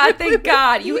my god, thank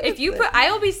God. I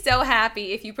will be so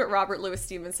happy if you put Robert Louis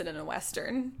Stevenson in a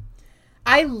Western.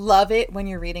 I love it when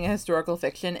you're reading a historical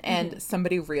fiction and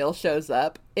somebody real shows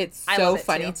up. It's so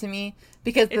funny to me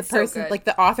because the person, like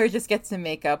the author, just gets to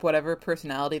make up whatever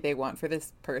personality they want for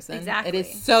this person. Exactly. It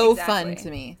is so fun to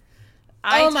me.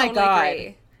 I totally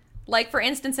agree. Like, for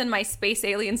instance, in my Space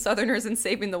Alien Southerners and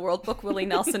Saving the World book, Willie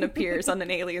Nelson appears on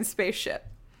an alien spaceship.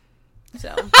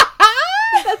 So...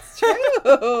 That's true.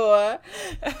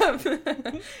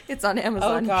 It's on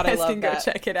Amazon. Oh God, you I guys love can that.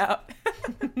 Go check it out.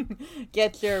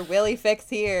 Get your Willie fix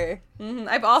here. Mm-hmm.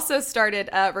 I've also started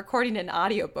recording an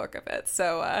audiobook of it,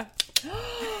 so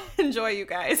enjoy, you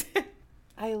guys.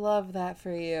 I love that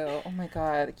for you. Oh my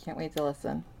God, I can't wait to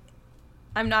listen.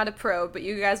 I'm not a pro, but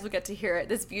you guys will get to hear it.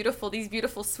 These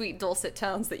beautiful, sweet, dulcet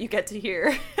tones that you get to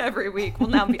hear every week will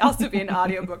now also be an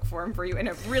audiobook form for you in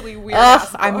a really weird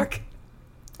ass book.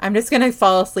 I'm just going to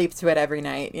fall asleep to it every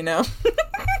night, you know?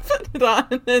 Put it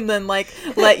on and then, like,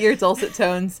 let your dulcet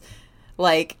tones,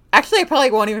 like... Actually, I probably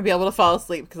won't even be able to fall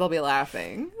asleep because I'll be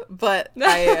laughing. But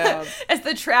I... As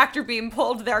the tractor beam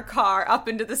pulled their car up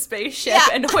into the spaceship. Yeah.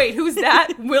 And wait, who's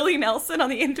that? Willie Nelson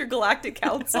on the Intergalactic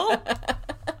Council?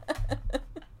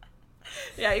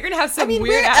 Yeah, you're going to have some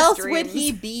weird-ass dreams. Where else would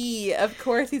he be? Of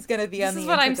course he's going to be on the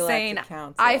Intergalactic Council. This is what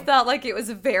I'm saying. I felt like it was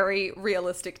a very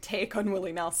realistic take on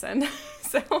Willie Nelson.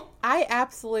 So I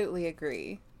absolutely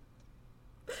agree.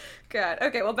 Good.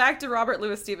 Okay, well, back to Robert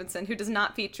Louis Stevenson, who does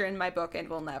not feature in my book and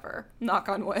will never. Knock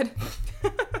on wood.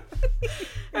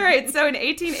 All right, so in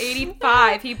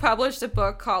 1885, he published a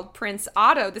book called Prince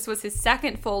Otto. This was his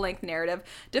second full-length narrative,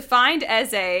 defined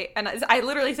as and I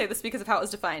literally say this because of how it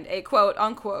was defined, a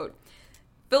quote-unquote,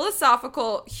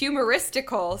 philosophical,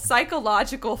 humoristical,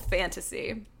 psychological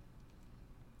fantasy.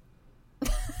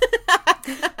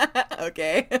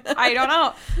 Okay. I don't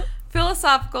know.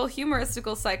 Philosophical,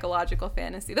 humoristical, psychological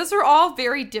fantasy. Those are all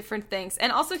very different things.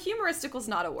 And also, humoristical is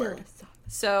not a word.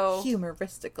 So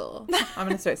humoristical. I'm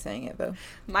gonna start saying it though.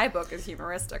 My book is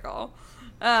humoristical.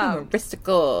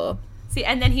 Humoristical. See,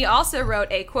 and then he also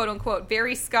wrote a quote-unquote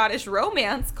very Scottish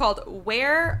romance called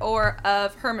Ware or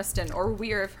of Hermiston, or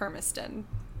Weir of Hermiston.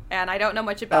 And I don't know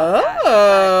much about that.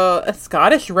 Oh, a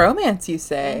Scottish romance, you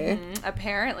say? Mm-hmm,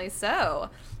 apparently so.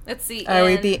 Let's see.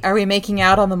 Are we making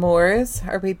out on the moors?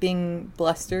 Are we being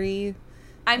blustery?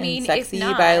 I mean, and sexy if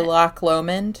not, by Loch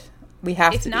Lomond? We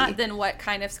have to. If not, then what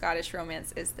kind of Scottish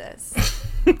romance is this?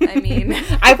 I mean,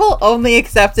 I will only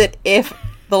accept it if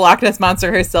the Loch Ness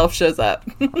Monster herself shows up.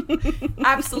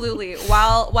 Absolutely.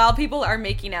 While people are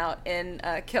making out in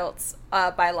kilts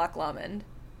by Loch Lomond,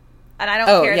 and I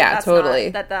don't care. Yeah, totally.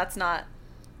 That's not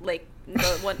Lake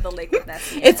the Lake with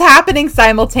Nessie. It's happening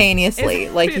simultaneously,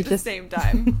 like at the same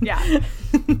time. Yeah.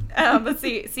 Let's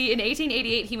see. In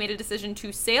 1888, he made a decision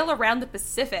to sail around the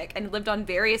Pacific and lived on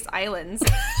various islands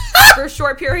for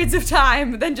short periods of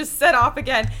time, then just set off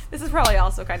again. This is probably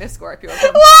also kind of Scorpio. That's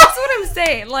what I'm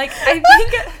saying. Like, I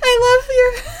think I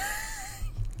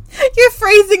love your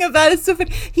phrasing of that is so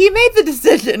funny. He made the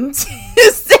decision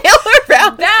to sail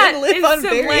around and live on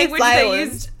various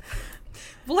islands.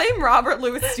 Blame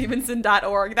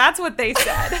RobertLouisStevenson.org. That's what they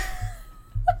said.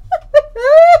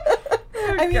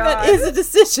 I mean, that is a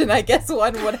decision I guess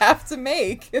one would have to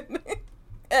make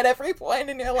at every point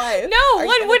in your life. No,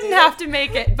 one wouldn't have to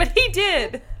make it, but he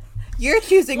did. You're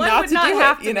choosing not to do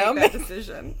it, you know? Make that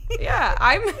decision. Yeah,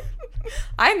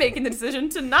 I'm making the decision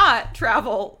to not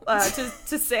travel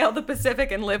to sail the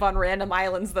Pacific and live on random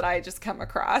islands that I just come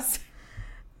across.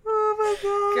 Oh my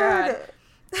god.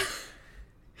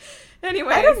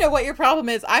 Anyway, I don't know what your problem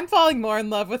is. I'm falling more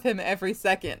in love with him every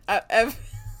second. I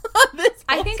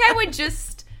think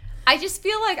I just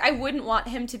feel like I wouldn't want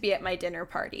him to be at my dinner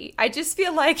party. I just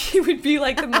feel like he would be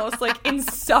like the most like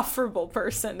insufferable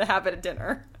person to have at a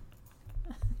dinner.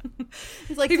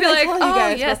 He's like, he'd be like, "Oh, you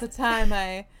guys, yes, about the time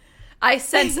I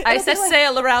set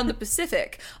sail around the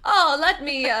Pacific. Oh, let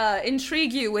me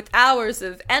intrigue you with hours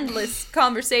of endless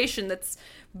conversation that's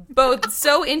both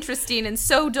so interesting and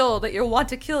so dull that you'll want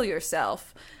to kill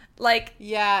yourself." Like,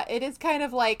 yeah, it is kind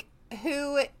of like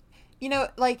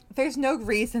there's no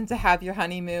reason to have your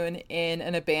honeymoon in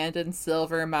an abandoned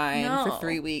silver mine for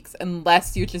 3 weeks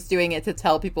unless you're just doing it to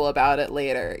tell people about it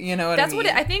later. You know what I mean?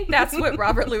 I think that's what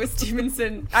Robert Louis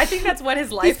Stevenson, I think that's what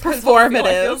his life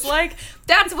feels like.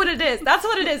 That's what it is. That's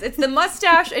what it is. It's the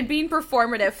mustache and being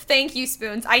performative. Thank you,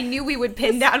 Spoons. I knew we would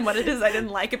pin down what it is I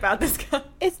didn't like about this guy.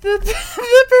 It's the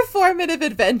performative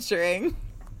adventuring.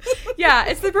 Yeah,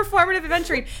 it's the performative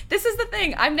adventuring. This is the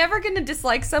thing. I'm never going to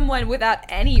dislike someone without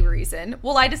any reason.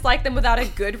 Will I dislike them without a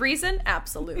good reason?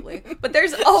 Absolutely. But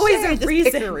there's always a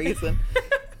reason. Pick a reason.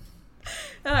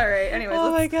 All right.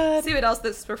 Anyways, let's see what else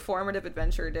this performative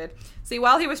adventurer did. See,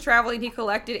 while he was traveling, he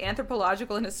collected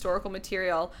anthropological and historical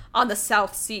material on the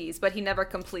South Seas, but he never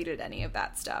completed any of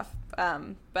that stuff.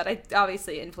 But it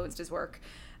obviously influenced his work.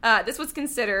 This was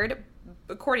considered,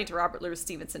 according to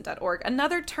RobertLouisStevenson.org,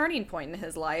 another turning point in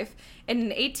his life. And in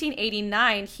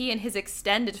 1889, he and his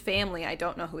extended family, I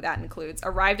don't know who that includes,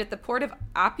 arrived at the port of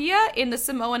Apia in the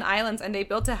Samoan Islands, and they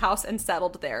built a house and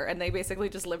settled there. And they basically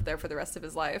just lived there for the rest of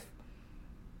his life.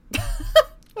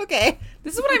 Okay.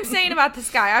 This is what I'm saying about this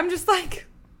guy. I'm just like,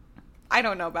 I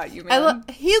don't know about you, man.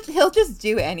 He'll just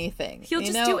do anything. He'll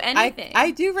just do anything.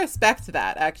 I do respect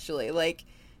that, actually. Like,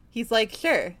 he's like,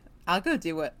 sure, I'll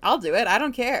do it. I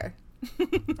don't care.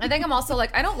 I think I'm also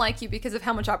like, I don't like you because of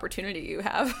how much opportunity you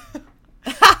have.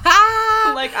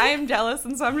 Like, I am jealous,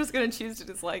 and so I'm just going to choose to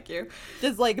dislike you.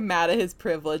 Just, like, mad at his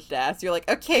privileged ass. You're like,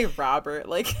 okay, Robert,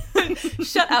 like...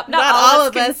 Shut up. Not all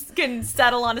of us can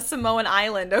settle on a Samoan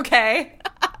island, okay?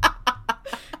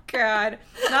 God.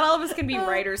 Not all of us can be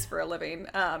writers for a living.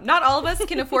 Not all of us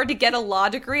can afford to get a law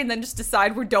degree and then just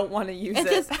decide we don't want to use it.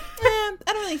 Just, I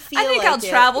don't really feel like I think I'll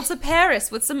travel to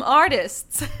Paris with some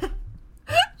artists.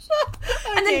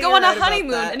 And then go on a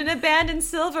honeymoon in an abandoned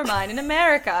silver mine in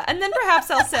America. And then perhaps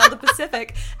I'll sail the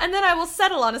Pacific. And then I will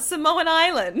settle on a Samoan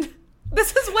island.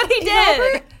 This is what he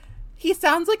did. He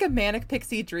sounds like a manic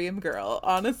pixie dream girl,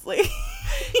 honestly.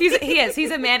 He is.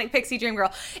 He's a manic pixie dream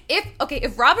girl.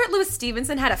 If Robert Louis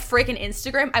Stevenson had a freaking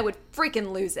Instagram, I would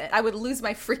freaking lose it. I would lose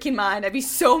my freaking mind. I'd be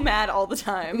so mad all the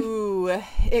time. Ooh,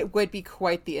 it would be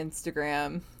quite the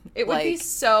Instagram. It would be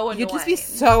so annoying. You'd just be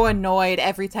so annoyed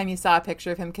every time you saw a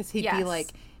picture of him because he'd be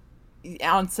like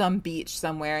on some beach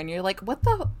somewhere and you're like, what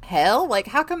the hell? Like,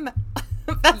 how come...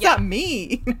 That's not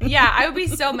me. Yeah, I would be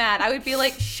so mad. I would be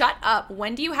like, shut up.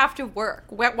 When do you have to work?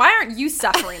 Why aren't you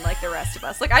suffering like the rest of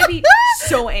us? Like, I'd be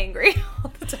so angry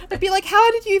all the time. I'd be like,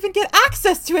 how did you even get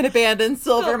access to an abandoned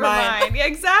silver mine? Yeah,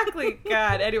 exactly.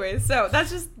 God. Anyway, so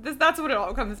that's what it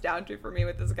all comes down to for me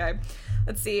with this guy.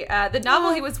 Let's see. The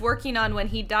novel he was working on when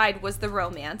he died was the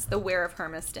romance, The Weir of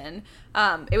Hermiston.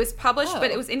 It was published,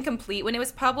 but it was incomplete when it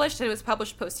was published, and it was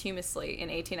published posthumously in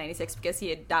 1896 because he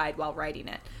had died while writing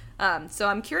it. So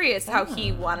I'm curious how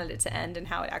he wanted it to end and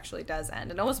how it actually does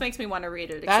end. It almost makes me want to read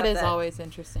it. That is always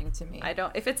interesting to me.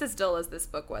 If it's as dull as this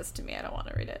book was to me, I don't want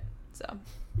to read it. So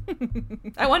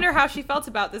I wonder how she felt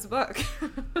about this book.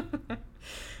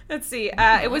 Let's see.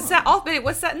 It was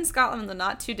set in Scotland in the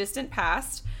not too distant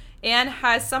past, and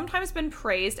has sometimes been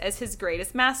praised as his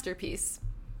greatest masterpiece.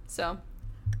 So,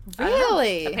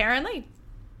 really? Apparently.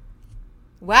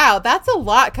 Wow, that's a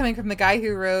lot coming from the guy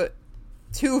who wrote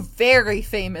 2 very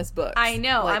famous books. I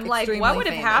know. I'm like, what would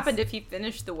have happened if he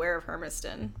finished The Weir of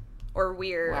Hermiston? Or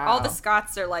Weir. Wow. All the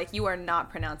Scots are like, you are not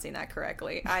pronouncing that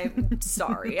correctly. I'm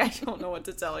sorry. I don't know what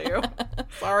to tell you.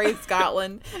 Sorry,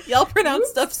 Scotland. Y'all pronounce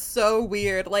stuff so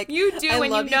weird. Like, you do, I and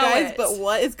love you know guys, it. But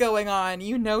what is going on?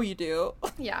 You know you do.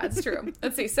 Yeah, it's true.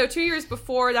 Let's see. So 2 years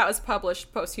before that was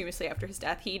published posthumously after his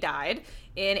death, he died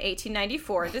in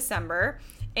 1894 in December.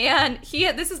 And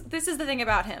this is the thing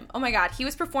about him. Oh my God, he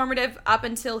was performative up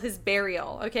until his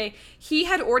burial. Okay, he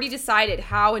had already decided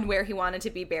how and where he wanted to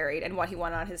be buried and what he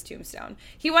wanted on his tombstone.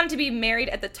 He wanted to be buried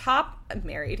at the top of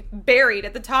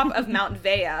Mount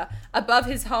Vea, above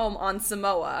his home on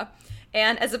Samoa.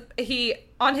 And he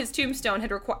on his tombstone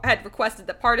had requested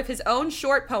that part of his own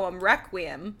short poem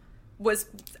Requiem was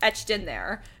etched in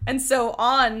there. And so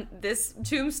on this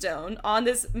tombstone, on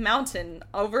this mountain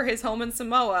over his home in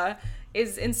Samoa,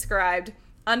 is inscribed,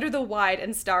 "Under the wide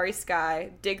and starry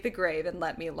sky, dig the grave and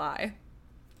let me lie."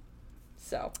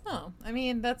 So. Oh, I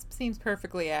mean, that seems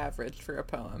perfectly average for a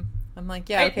poem. I'm like,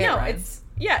 yeah, okay,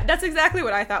 that's exactly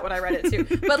what I thought when I read it too.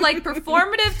 But like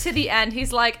performative to the end,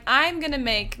 he's like, I'm gonna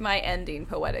make my ending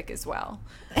poetic as well.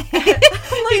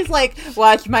 He's like,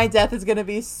 watch, my death is gonna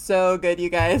be so good, you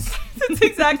guys. That's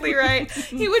exactly right.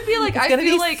 He would be like, it's gonna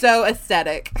be so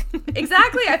aesthetic.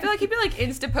 Exactly. I feel like he'd be like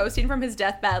Insta posting from his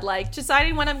deathbed, like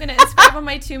deciding when I'm gonna inscribe on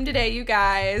my tomb today, you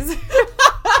guys.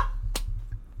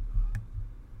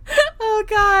 Oh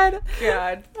God.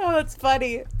 Oh, that's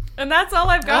funny. And that's all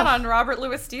I've got on Robert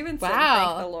Louis Stevenson.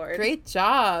 Wow. Thank the Lord. Great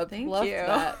job. Thank Loved you.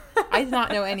 That. I did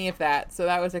not know any of that, so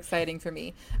that was exciting for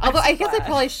me. Although I guess I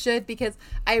probably should, because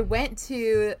I went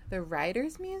to the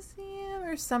Writers' Museum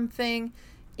or something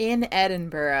in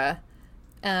Edinburgh,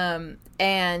 and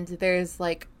there's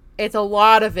like, it's a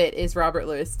lot of it is Robert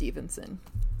Louis Stevenson.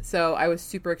 So I was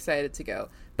super excited to go.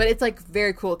 But it's like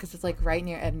very cool because it's like right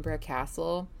near Edinburgh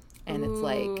Castle, and it's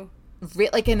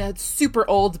like in a super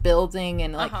old building,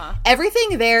 and like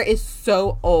everything there is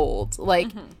so old. Like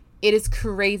it is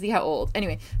crazy how old.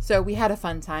 Anyway, so we had a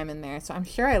fun time in there. So I'm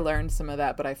sure I learned some of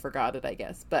that, but I forgot it, I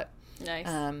guess. But nice.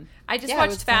 I just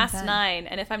watched Fast 9,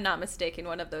 and if I'm not mistaken,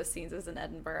 one of those scenes is in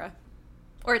Edinburgh,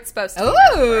 or it's supposed to be.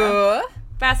 Edinburgh.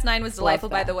 Fast 9 was delightful,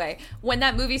 by the way. When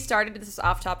that movie started, this is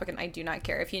off topic, and I do not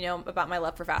care if you know about my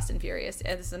love for Fast and Furious.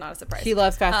 This is not a surprise. She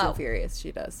loves Fast and Furious.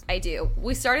 She does. I do.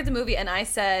 We started the movie, and I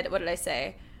said, what did I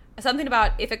say? Something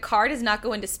about, if a car does not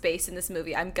go into space in this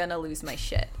movie, I'm gonna lose my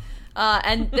shit.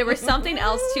 And there was something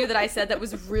else, too, that I said that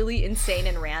was really insane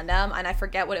and random, and I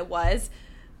forget what it was.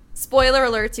 Spoiler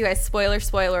alert, you guys. Spoiler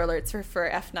alerts for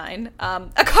F9.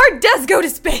 A car does go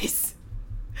to space.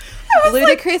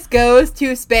 Ludacris goes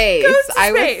to space.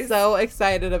 I was so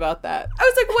excited about that. I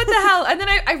was like, what the hell? And then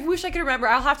I wish I could remember.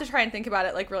 I'll have to try and think about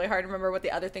it like really hard to remember what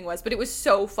the other thing was. But it was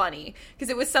so funny because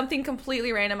it was something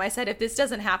completely random. I said, if this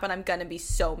doesn't happen, I'm going to be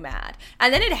so mad.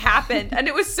 And then it happened. And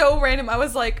it was so random. I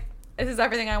was like, this is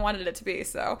everything I wanted it to be.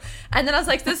 So, and then I was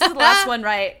like, this is the last one,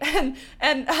 right?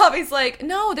 And Javi's like,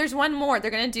 no, there's one more. They're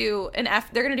going to do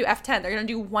they're going to do F10. They're going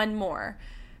to do one more.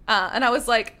 And I was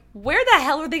like, where the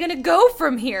hell are they going to go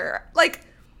from here? Like,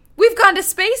 we've gone to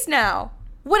space now.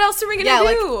 What else are we going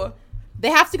to do? Like, they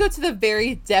have to go to the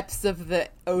very depths of the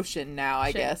ocean now,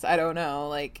 I guess. I don't know.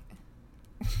 Like,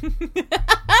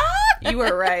 you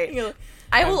were right.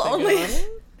 I will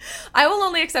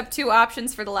only accept 2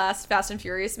 options for the last Fast and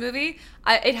Furious movie.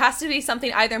 It has to be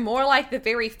something either more like the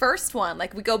very first one,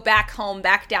 like we go back home,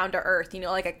 back down to Earth,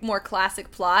 like a more classic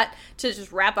plot to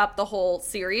just wrap up the whole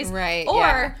series. Right.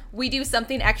 Or we do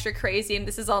something extra crazy, and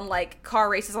this is on like car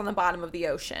races on the bottom of the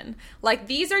ocean. Like,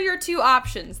 these are your 2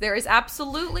 options. There is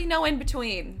absolutely no in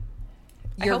between.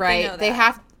 You're right. They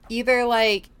have either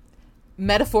like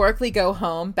metaphorically go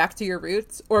home, back to your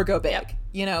roots, or go big.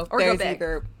 Yep. Or go big.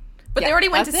 But they already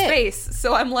went to space,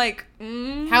 so I'm like,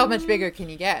 how much bigger can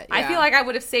you get? Yeah. I feel like I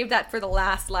would have saved that for the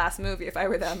last movie if I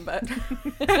were them, but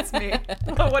that's me.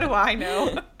 What do I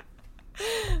know?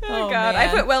 God, I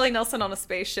man. put Willie Nelson on a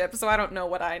spaceship, so I don't know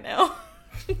what I know.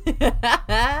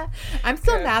 I'm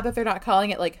still Okay. mad that they're not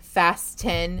calling it like Fast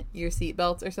 10 your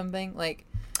seatbelts or something. Like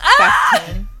Fast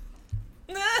 10.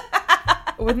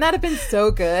 Wouldn't that have been so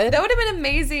good? That would have been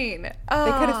amazing. Oh.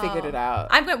 They could have figured it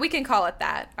out. We can call it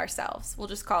that ourselves. We'll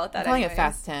just call it that. I'm calling it anyways.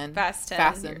 Fast 10. Fast 10.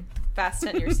 Fasten.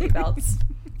 Fasten your seatbelts.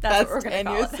 That's Fast what we're gonna 10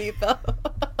 call your it.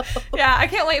 seatbelt. Yeah, I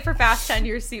can't wait for Fast 10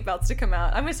 your seatbelts to come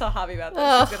out. I'm gonna tell Javi about this.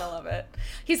 Ugh. He's gonna love it.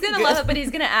 He's gonna Good. love it, but he's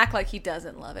gonna act like he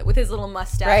doesn't love it with his little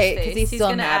mustache Right, face. because he's still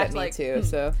gonna mad act at me like, too.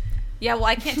 So Yeah, well,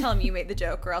 I can't tell him you made the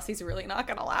joke, or else he's really not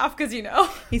gonna laugh because he's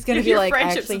gonna be your like, I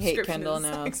friendship actually hate subscription Kendall is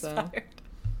now. So expired.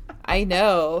 I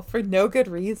know, for no good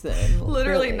reason.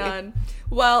 Literally really. none.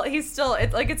 Well, he's still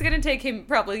it's gonna take him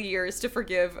probably years to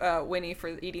forgive Winnie for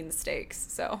eating the steaks.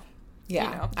 So Yeah,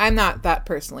 you know. I'm not that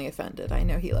personally offended. I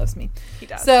know he loves me. He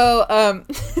does. So,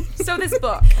 So this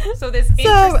book. So this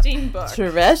interesting book.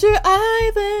 Treasure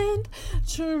Island,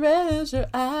 Treasure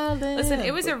Island. Listen,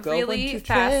 it was We're a really going to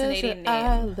fascinating Treasure name.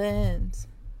 Island.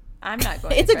 I'm not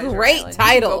going. It's to a Treasure great Island. You can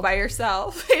title. Go by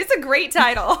yourself. It's a great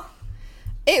title.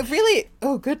 It really,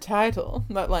 good title.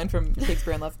 That line from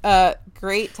Shakespeare in Love.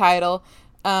 Great title.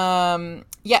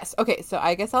 Yes. Okay. So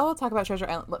I guess I'll talk about Treasure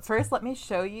Island. First, let me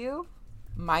show you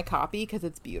my copy because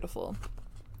it's beautiful.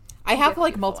 I have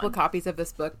like beautiful multiple one. copies of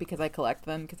this book because I collect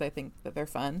them because I think that they're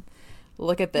fun.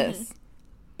 Look at this.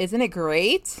 Isn't it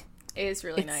great? It is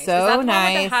really It's nice. so is that the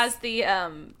nice. one that has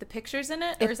the pictures in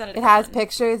it, or is that a It different has one?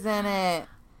 pictures in it.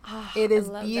 Oh, It I is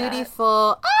love that.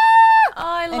 beautiful. Ah! Oh,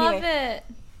 I love Anyway.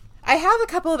 it. I have a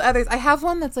couple of others. I have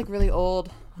one that's like really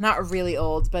old. Not really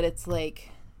old, but it's like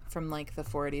from like the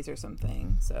 40s or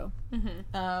something. So,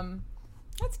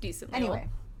 That's decent. anyway.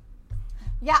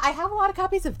 Yeah, I have a lot of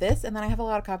copies of this, and then I have a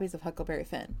lot of copies of Huckleberry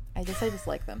Finn. I just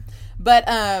like them. But,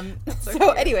 so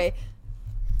cute. anyway.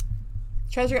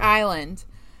 Treasure Island.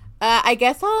 I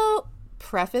guess I'll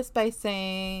preface by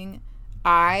saying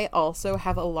I also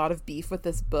have a lot of beef with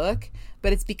this book,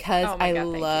 but it's because Oh my I God,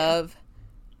 thank you. love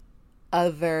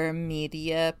other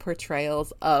media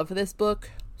portrayals of this book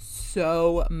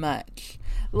so much.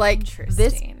 Like this,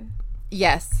 Interesting.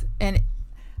 yes, and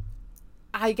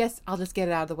I guess I'll just get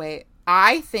it out of the way.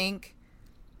 I think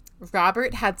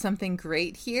Robert had something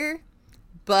great here,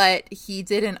 but he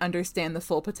didn't understand the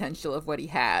full potential of what he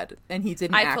had, and he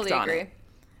didn't I act fully on agree. it.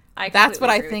 I That's what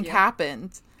I completely agree think with you.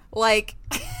 happened. Like,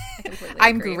 completely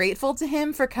I'm agree. grateful to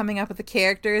him for coming up with the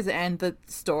characters and the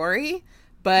story,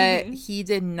 but Mm-hmm. he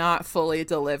did not fully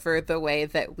deliver the way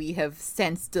that we have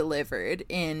since delivered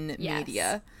in Yes.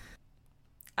 media.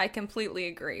 I completely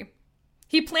agree.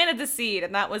 He planted the seed,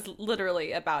 and that was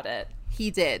literally about it.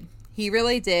 He did. He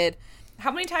really did.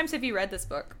 How many times have you read this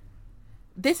book?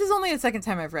 This is only the second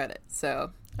time I've read it,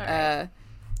 so. All right.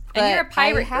 And And you're a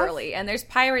pirate girly, and there's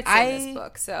pirates in this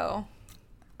book, so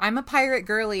I'm a pirate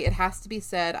girly. It has to be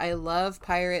said. I love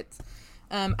pirates.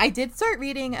 I did start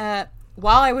reading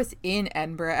while I was in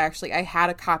Edinburgh. Actually, I had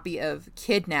a copy of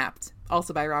Kidnapped,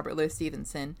 also by Robert Louis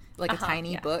Stevenson, like a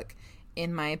tiny book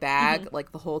in my bag,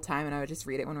 like the whole time, and I would just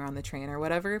read it when we were on the train or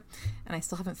whatever. And I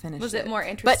still haven't finished. was it more But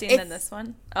interesting it's- than this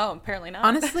one? Oh, apparently not.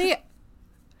 Honestly,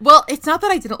 well, it's not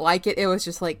that I didn't like it. It was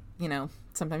just like,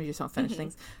 sometimes you just don't finish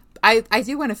things. I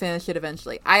do want to finish it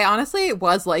eventually. I honestly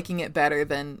was liking it better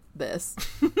than this,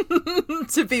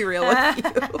 to be real with you.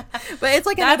 But it's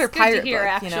like another That's good pirate to hear,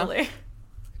 book, actually.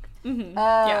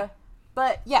 Yeah.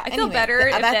 But yeah, I feel anyway,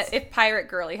 better that's if Pirate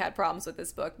Girly had problems with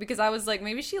this book, because I was like,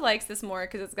 maybe she likes this more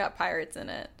because it's got pirates in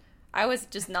it. I was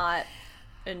just not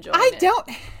enjoying it.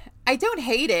 I don't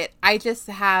hate it. I just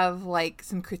have like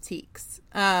some critiques.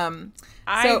 I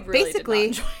So really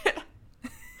basically, did not enjoy it.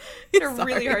 I had a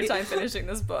really hard Sorry. time finishing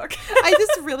this book. I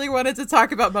just really wanted to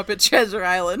talk about Muppet Treasure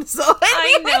Island. So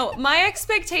I anyway. know. My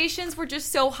expectations were just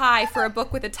so high for a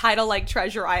book with a title like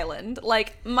Treasure Island.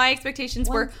 Like, my expectations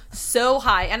were so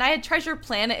high. And I had Treasure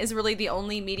Planet is really the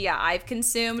only media I've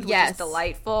consumed, which Yes. is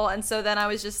delightful. And so then I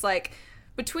was just like,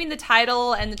 between the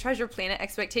title and the Treasure Planet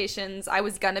expectations, I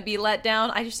was going to be let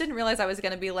down. I just didn't realize I was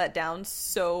going to be let down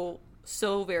so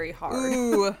very hard.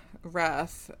 Ooh,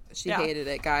 rough. She Yeah. hated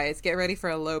it, guys. Get ready for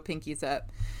a low pinkies up.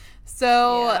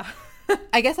 So, Yeah.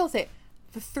 I guess I'll say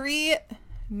the 3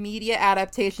 media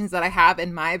adaptations that I have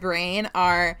in my brain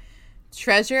are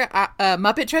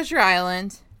Muppet Treasure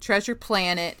Island, Treasure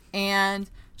Planet, and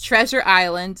Treasure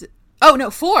Island. Oh,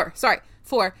 no, 4. Sorry,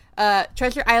 4.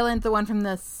 Treasure Island, the one from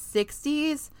the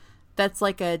 60s. That's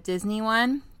like a Disney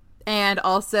one. And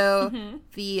also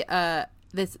the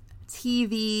this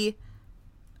TV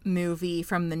movie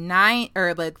from the late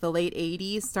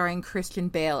 80s starring Christian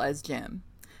Bale as Jim.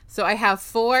 So I have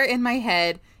 4 in my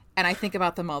head, and I think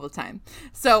about them all the time.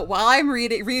 So while I'm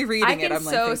rereading it, I'm like thinking about them.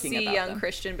 I can so see young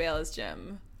Christian Bale as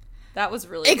Jim. That was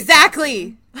really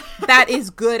exactly. That is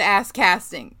good ass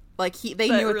casting. Like they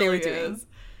knew what they were doing.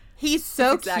 He's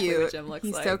so cute.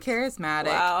 He's so charismatic.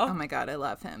 Wow. Oh my god, I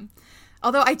love him.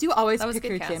 Although I do always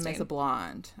picture Jim as a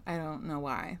blonde. I don't know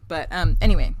why, but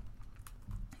anyway.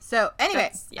 So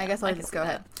anyway, I guess I'll just go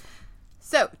ahead.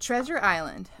 So Treasure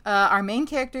Island. Our main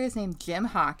character is named Jim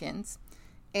Hawkins,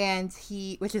 and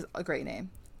which is a great name,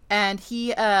 and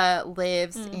he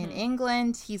lives in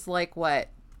England. He's like what?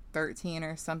 13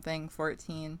 or something,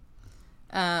 14.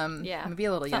 Maybe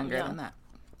a little younger than that.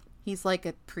 He's like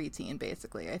a preteen,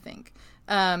 basically, I think.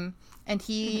 And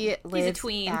he lives he's a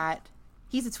tween.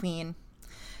 He's a tween.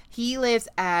 He lives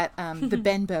at the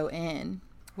Benbow Inn,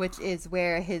 which is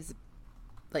where his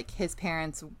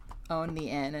parents own the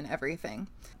inn and everything.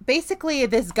 Basically,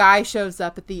 this guy shows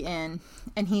up at the inn,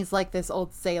 and he's like this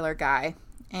old sailor guy,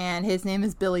 and his name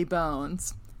is Billy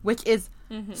Bones, which is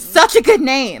such a good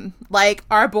name. Like,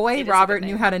 our boy Robert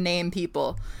knew how to name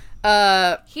people.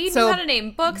 He knew how to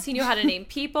name books. He knew how to name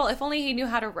people. If only he knew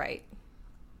how to write.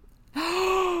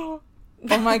 Oh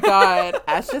my god.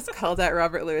 Ash just called out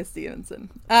Robert Louis Stevenson.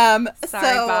 Sorry,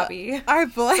 Bobby. Our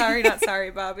boy. Sorry, not sorry,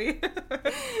 Bobby.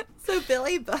 So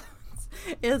Billy Bones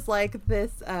is like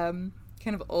this kind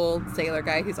of old sailor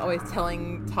guy who's always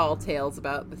telling tall tales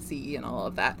about the sea and all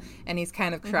of that. And he's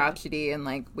kind of crotchety and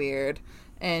like weird.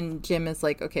 And Jim is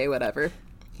like, okay, whatever.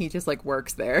 He just like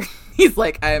works there. He's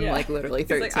like, I'm like literally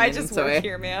 13. Like, I just work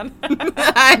here, man.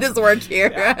 I just work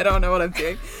here. Yeah. I don't know what I'm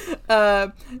doing.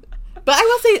 But I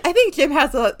will say, I think Jim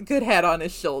has a good head on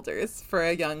his shoulders for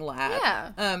a young lad.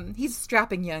 Yeah. He's a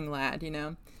strapping young lad, you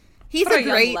know. He's a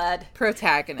great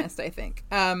protagonist, I think.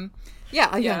 A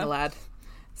young lad.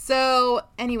 So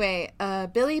anyway,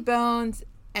 Billy Bones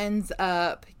ends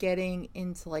up getting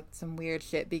into like some weird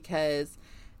shit because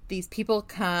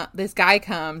this guy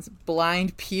comes,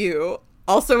 Blind Pew,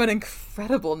 also an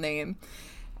incredible name.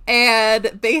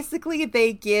 And basically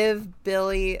they give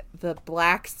Billy the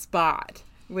black spot,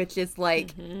 which is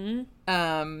like, for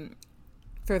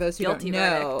those who don't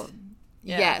know,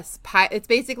 yes, it's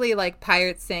basically like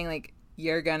pirates saying like,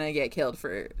 you're gonna get killed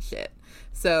for shit.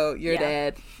 So you're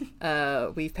dead.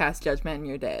 We've passed judgment and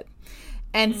you're dead.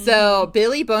 And so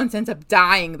Billy Bones ends up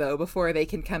dying though before they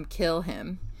can come kill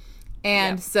him.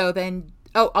 And so then,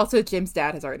 also Jim's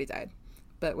dad has already died,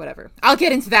 but whatever. I'll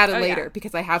get into that later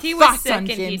because I have thoughts on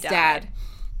Jim's dad.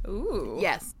 Ooh.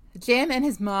 Yes. Jim and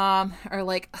his mom are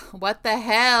like, what the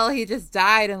hell? He just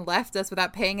died and left us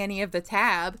without paying any of the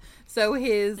tab. So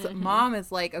his mom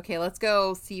is like, okay, let's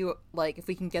go see like if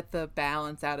we can get the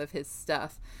balance out of his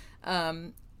stuff.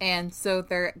 And so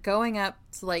they're going up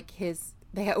to like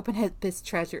they open his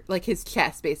treasure, like his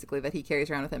chest, basically, that he carries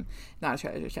around with him. Not a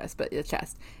treasure chest, but a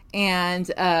chest. And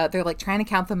they're, like, trying to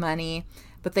count the money,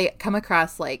 but they come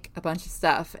across, like, a bunch of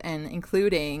stuff, and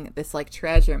including this, like,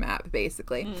 treasure map,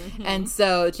 basically. And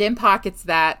so Jim pockets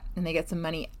that, and they get some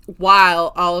money,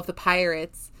 while all of the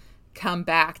pirates come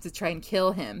back to try and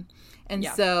kill him. And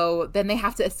so then they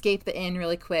have to escape the inn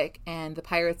really quick, and the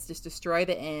pirates just destroy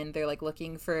the inn. They're, like,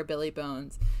 looking for Billy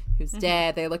Bones, who's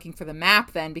dead. They're looking for the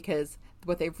map then, because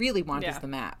what they really want is the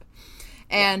map.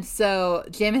 And so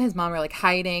Jim and his mom are like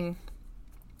hiding,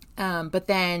 but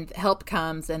then help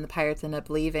comes and the pirates end up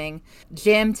leaving.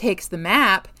 Jim takes the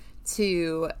map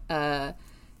to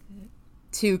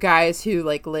two guys who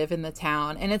like live in the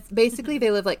town, and it's basically they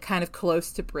live like kind of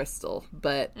close to Bristol,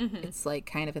 but it's like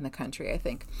kind of in the country, I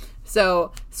think.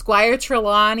 So Squire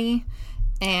Trelawney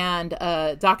and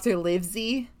Dr.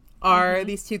 Livesey are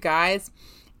these two guys.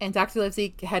 And Dr.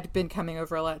 Livesey had been coming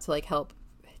over a lot to, like, help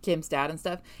Jim's dad and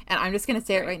stuff. And I'm just going to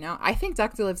say it right now. I think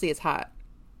Dr. Livesey is hot.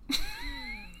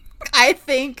 I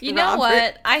think you know Robert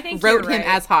what? I think wrote him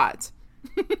as hot.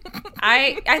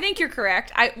 I think you're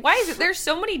correct. Why is it there's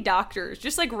so many doctors,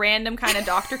 just like random kind of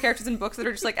doctor characters in books that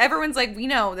are just like everyone's like, we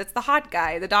know that's the hot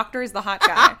guy. The doctor is the hot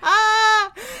guy.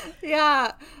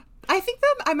 Yeah. I think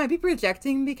that I might be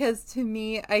projecting because to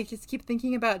me, I just keep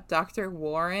thinking about Dr.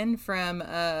 Warren from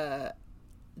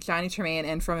Johnny Tremaine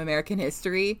and from American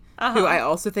History, who I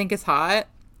also think is hot.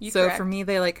 Correct. For me,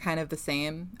 they like kind of the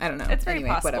same. I don't know. It's very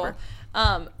possible.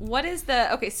 Whatever. What is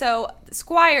so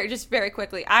Squire, just very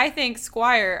quickly, I think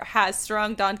Squire has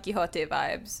strong Don Quixote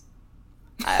vibes.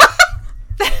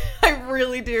 I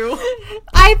really do.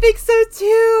 I think so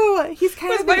too. He's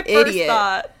kind of an idiot.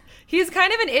 Thought. He's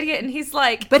kind of an idiot, and he's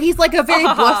like... But he's like a very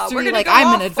blustery, like,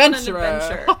 I'm an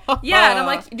adventurer. Yeah, and I'm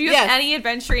like, do you have any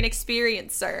adventuring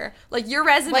experience, sir? Like, your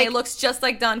resume looks just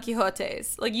like Don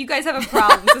Quixote's. Like, you guys have a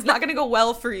problem. This is not going to go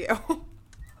well for you.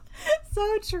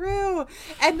 So true.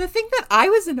 And the thing that I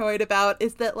was annoyed about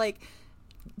is that, like,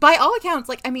 by all accounts,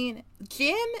 like, I mean,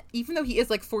 Jim, even though he is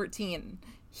like 14,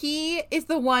 he is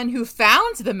the one who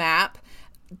found the map.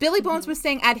 Billy Bones was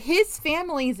staying at his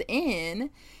family's inn.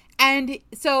 And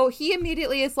so he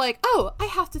immediately is like, oh, I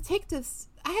have to take this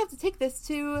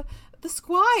to the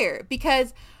squire,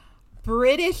 because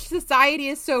British society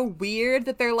is so weird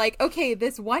that they're like, okay,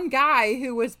 this one guy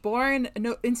who was born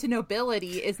into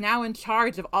nobility is now in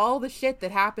charge of all the shit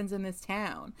that happens in this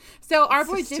town. So our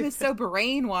boy Jim is so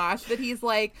brainwashed that he's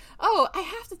like, oh, I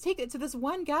have to take it to this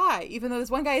one guy, even though this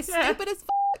one guy is stupid as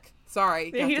fuck.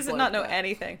 Sorry. Yeah, he does not know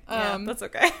anything. That's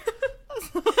okay.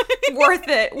 Worth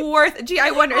it. Gee,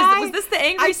 I wonder, was this the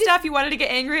angry stuff you wanted to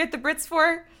get angry at the Brits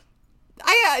for?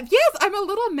 Yes, I'm a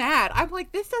little mad. I'm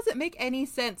like, this doesn't make any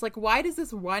sense. Like, why does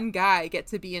this one guy get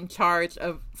to be in charge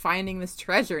of finding this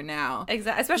treasure now?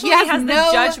 Exactly. Especially when he has the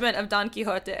judgment of Don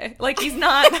Quixote. Like, he's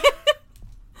not...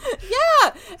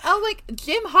 Yeah. Like,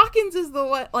 Jim Hawkins is the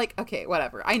one... Like, okay,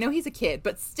 whatever. I know he's a kid,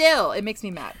 but still, it makes me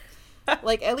mad.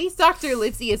 Like, at least Dr.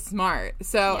 Livesey is smart.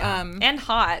 So, and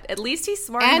hot. At least he's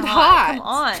smart and hot. Come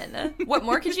on. What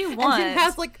more could you want? And Jim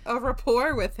has, like, a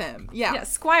rapport with him. Yeah.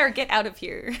 Squire, get out of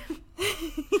here.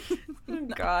 Oh,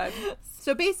 God.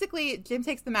 So basically, Jim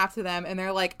takes the map to them, and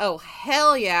they're like, oh,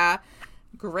 hell yeah.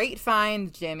 Great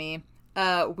find, Jimmy.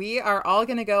 We are all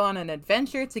going to go on an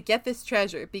adventure to get this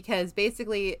treasure, because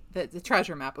basically, the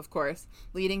treasure map, of course,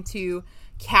 leading to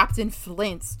Captain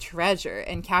Flint's treasure.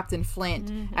 And Captain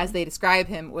Flint, as they describe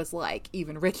him, was like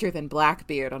even richer than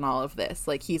Blackbeard on all of this.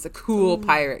 Like, he's a cool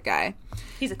pirate guy.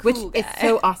 He's a cool guy. Which is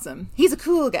so awesome. He's a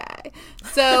cool guy.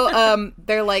 So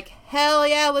they're like, hell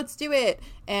yeah, let's do it.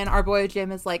 And our boy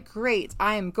Jim is like, great,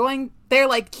 I am going. They're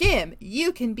like, Jim,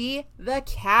 you can be the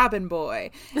cabin boy.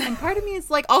 And part of me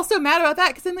is like also mad about that,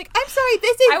 because I'm like, I'm sorry,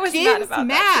 this is Jim's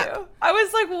map. I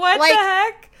was like, what the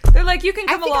heck? They're like, you can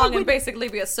come along and basically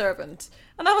be a servant.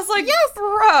 And I was like, yes,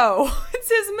 bro, it's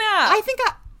his map.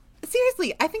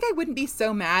 Seriously, I think I wouldn't be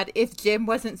so mad if Jim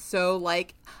wasn't so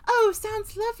like, oh,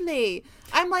 sounds lovely.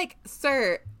 I'm like,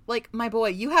 sir, like, my boy,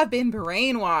 you have been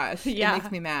brainwashed. Yeah. It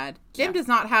makes me mad. Jim does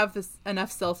not have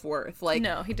enough self-worth. Like,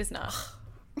 no, he does not.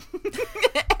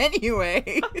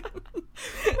 Anyway.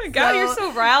 Oh my God, you're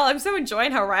so riled. I'm so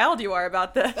enjoying how riled you are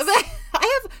about this.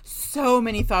 I have so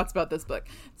many thoughts about this book.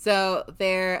 So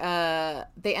they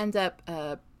end up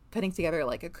putting together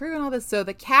like a crew and all this. So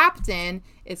the captain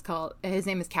is his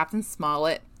name is Captain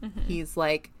Smollett. Mm-hmm. He's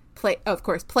like played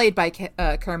by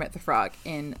Kermit the Frog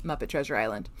in Muppet Treasure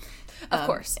Island. Of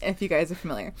course. If you guys are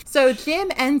familiar. So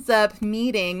Jim ends up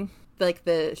meeting like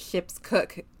the ship's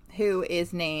cook, who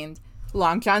is named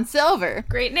Long John Silver.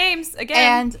 Great names again.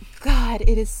 And God,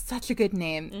 it is such a good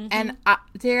name. Mm-hmm. And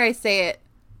dare I say it,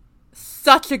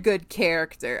 such a good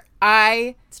character.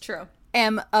 It's true.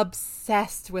 Am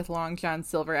obsessed with Long John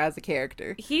Silver as a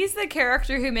character. He's the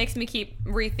character who makes me keep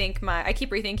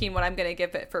rethinking what I'm going to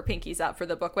give it for Pinkies Up for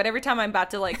the book. But every time I'm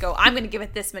about to like go, I'm going to give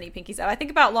it this many Pinkies Up, I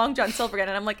think about Long John Silver again,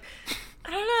 and I'm like,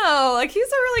 I don't know, like, he's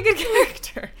a really good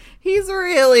character. He's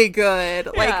really good.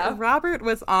 Yeah. Like, Robert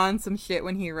was on some shit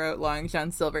when he wrote Long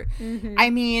John Silver. Mm-hmm. I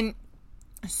mean,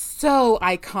 so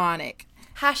iconic.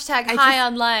 Hashtag high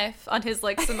on life on his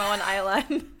like Samoan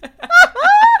island.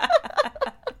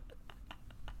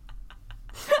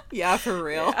 Yeah, for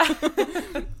real.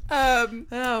 Yeah.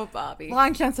 Oh, Bobby.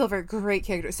 Long John Silver, great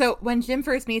character. So when Jim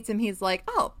first meets him, he's like,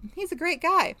 oh, he's a great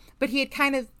guy. But he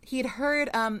had heard,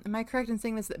 am I correct in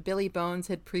saying this, that Billy Bones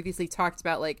had previously talked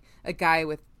about like a guy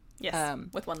with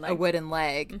with one leg. A wooden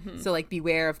leg. Mm-hmm. So like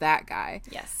beware of that guy.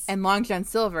 Yes. And Long John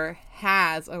Silver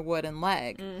has a wooden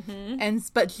leg. Mm-hmm.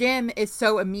 But Jim is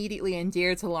so immediately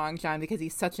endeared to Long John because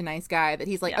he's such a nice guy that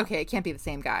he's like, okay, it can't be the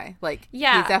same guy. Like, he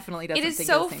definitely doesn't think it's the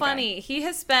same guy. It is so funny. He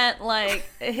has spent like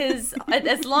as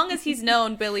long as he's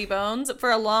known Billy Bones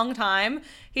for a long time,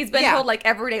 he's been told like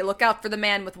every day, look out for the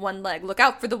man with one leg, look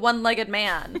out for the one-legged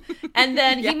man. And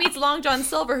then he meets Long John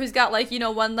Silver, who's got like,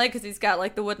 one leg because he's got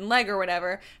like the wooden leg or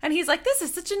whatever. And he's like, this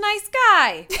is such a nice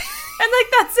guy. And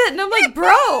like, that's it. And I'm like,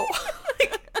 bro.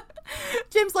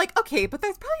 Jim's like, okay, but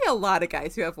there's probably a lot of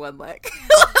guys who have one leg.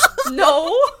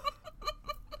 No.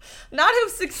 Not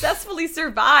who've successfully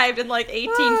survived in like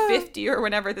 1850 or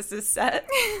whenever this is set.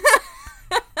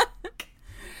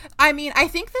 I mean, I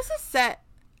think this is set.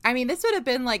 I mean, this would have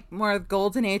been like more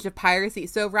golden age of piracy.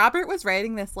 So Robert was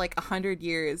writing this like 100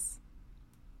 years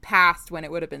past when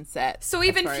it would have been set. So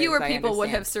even fewer people would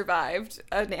have survived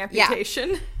an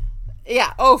amputation.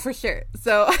 Yeah. Oh, for sure.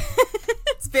 So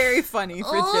it's very funny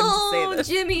for Jim to say this.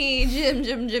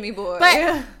 Jimmy boy.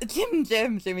 But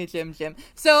Jim.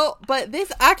 So, but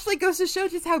this actually goes to show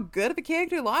just how good of a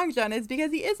character Long John is,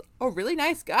 because he is a really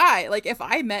nice guy. Like, if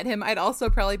I met him, I'd also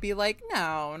probably be like,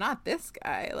 no, not this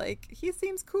guy. Like, he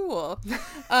seems cool.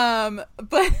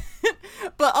 But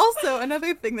also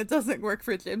another thing that doesn't work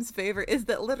for Jim's favor is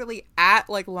that literally at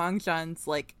like Long John's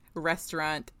like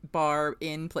restaurant, bar,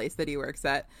 inn place that he works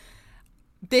at,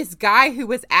 this guy who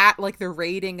was at like the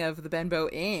raiding of the Benbow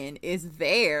Inn is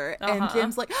there, and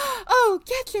Jim's like, oh,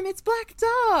 catch him, it's Black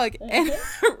Dog. And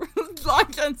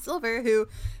Long John Silver, who,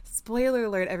 spoiler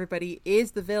alert everybody,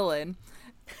 is the villain,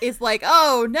 is like,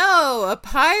 oh no, a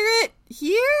pirate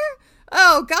here?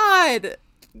 Oh god,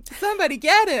 somebody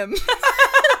get him.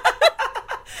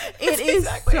 It is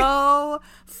so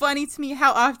funny to me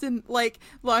how often like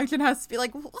Long John has to be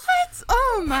like, what?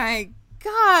 Oh my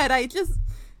god,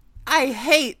 I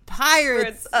hate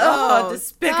pirates.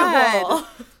 Despicable. God.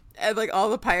 And like all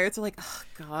the pirates are like, oh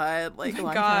god, like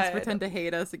Long John's pretend to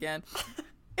hate us again.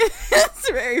 It's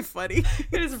very funny.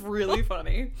 It is really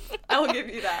funny. I'll give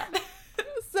you that.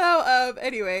 So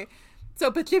anyway,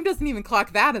 but Jim doesn't even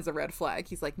clock that as a red flag.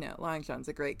 He's like, no, Long John's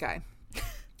a great guy.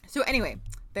 So anyway,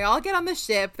 they all get on the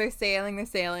ship. They're sailing.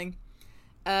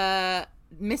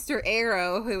 Mr.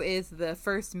 Arrow, who is the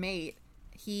first mate,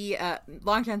 he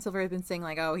Long John Silver has been saying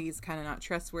like, oh, he's kind of not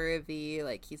trustworthy,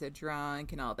 like he's a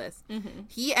drunk and all this.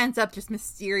 He ends up just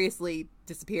mysteriously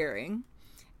disappearing,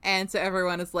 and so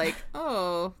everyone is like,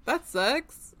 oh, that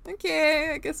sucks.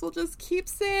 Okay, I guess we'll just keep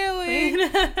sailing. So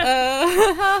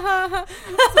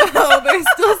they're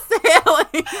still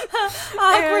sailing.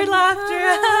 Awkward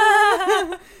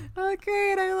laughter. Oh,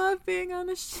 great. I love being on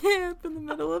a ship in the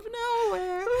middle of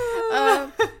nowhere.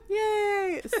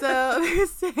 Yay. So they're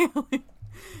sailing.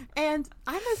 And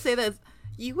I'm going to say this.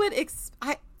 You would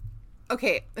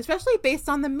okay, especially based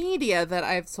on the media that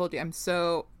I've told you I'm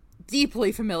so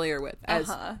deeply familiar with, as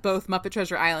both Muppet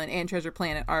Treasure Island and Treasure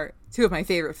Planet are two of my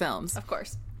favorite films. Of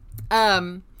course.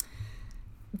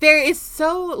 There is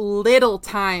so little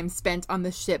time spent on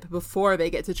the ship before they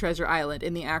get to Treasure Island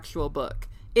in the actual book.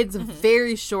 It's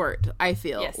very short, I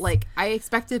feel. Yes. Like, I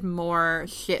expected more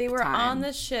ship time. They were on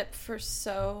the ship for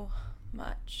so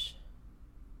much.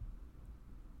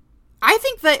 I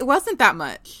think that it wasn't that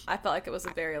much. I felt like it was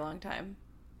a very long time.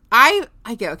 I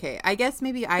get okay. I guess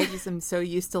maybe I just am so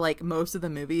used to like most of the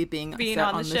movie being set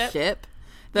on the ship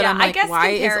that I'm like,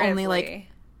 why is only like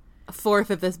a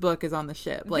fourth of this book is on the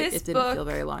ship? Like, it didn't feel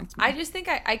very long to me. I just think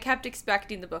I kept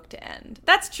expecting the book to end.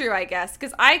 That's true, I guess,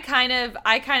 because I kind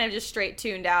of just straight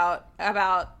tuned out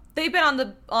about they've been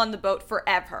on the boat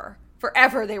forever.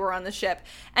 Forever they were on the ship,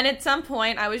 and at some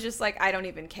point I was just like, I don't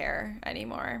even care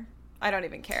anymore. I don't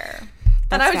even care.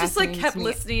 And I was just like kept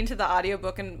listening to the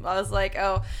audiobook, and I was like,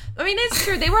 oh, I mean, it's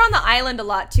true. They were on the island a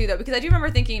lot too, though, because I do remember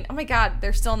thinking, oh my god,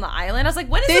 they're still on the island. I was like,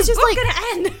 when is this book like, gonna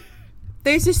end?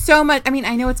 There's just so much. I mean,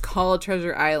 I know it's called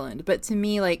Treasure Island, but to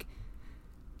me, like,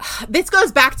 this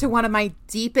goes back to one of my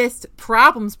deepest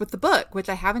problems with the book, which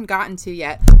I haven't gotten to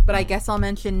yet, but I guess I'll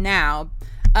mention now.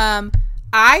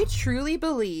 I truly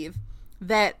believe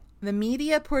that the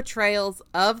media portrayals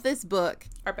of this book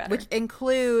are better, which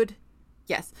include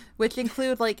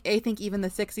like, I think even the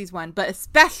 60s one, but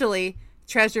especially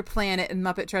Treasure Planet and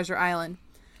Muppet Treasure Island,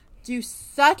 do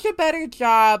such a better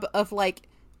job of like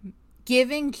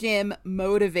giving Jim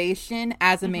motivation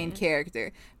as a main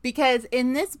character. Because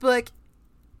in this book,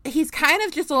 he's kind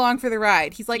of just along for the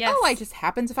ride. He's like, oh, I just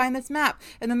happened to find this map.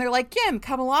 And then they're like, Jim,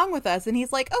 come along with us. And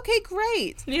he's like, okay,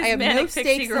 great. I have no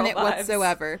stakes in it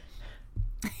whatsoever.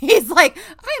 He's like,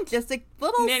 I'm just a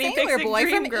little sailor boy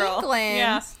from England.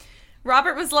 Yeah.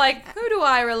 Robert was like, who do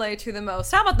I relate to the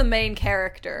most? How about the main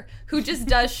character who just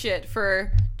does shit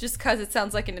for just because it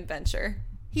sounds like an adventure?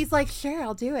 He's like, sure,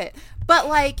 I'll do it. But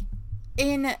like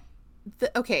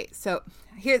so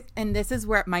here's, and this is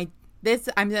where I'm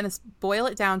going to boil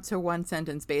it down to one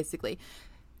sentence, basically.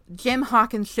 Jim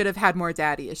Hawkins should have had more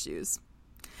daddy issues.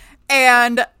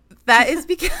 And that is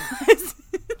because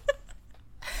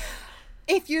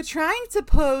if you're trying to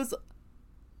pose,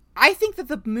 I think that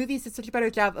the movies did such a better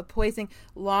job of posing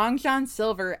Long John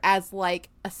Silver as like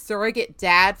a surrogate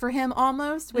dad for him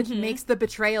almost, which makes the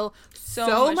betrayal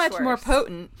so much more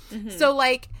potent. So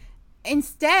like,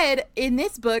 instead, in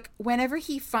this book, whenever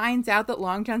he finds out that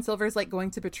Long John Silver is like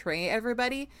going to betray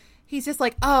everybody, he's just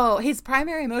like, oh, his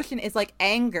primary emotion is like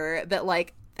anger that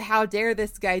like, how dare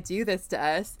this guy do this to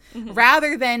us,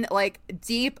 rather than like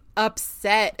deep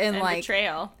upset and like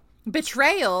betrayal.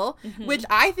 betrayal, which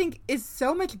I think is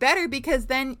so much better because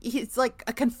then he's like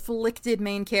a conflicted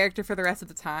main character for the rest of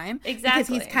the time. Exactly. Because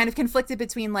he's kind of conflicted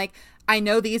between like, I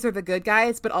know these are the good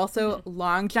guys, but also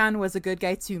Long John was a good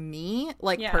guy to me,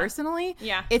 like personally.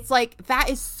 Yeah. It's like, that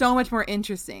is so much more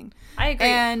interesting. I agree.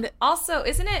 And also,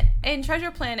 isn't it in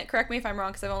Treasure Planet, correct me if I'm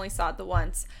wrong because I've only saw it the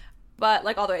once, but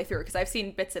like all the way through because I've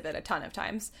seen bits of it a ton of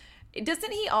times.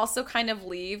 Doesn't he also kind of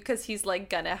leave because he's like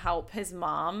gonna help his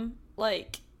mom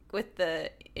like with the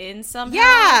inn somehow?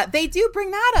 Yeah, they do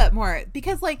bring that up more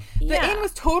because like the inn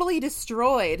was totally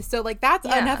destroyed, so like that's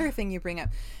another thing you bring up.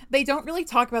 They don't really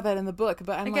talk about that in the book,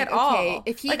 but I'm like, okay,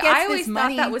 if he gets I always this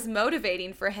money, thought that was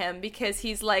motivating for him because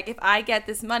he's like, if I get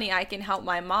this money, I can help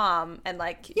my mom and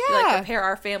like prepare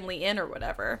our family inn or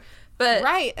whatever. But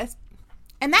right,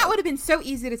 and that would have been so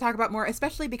easy to talk about more,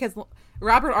 especially because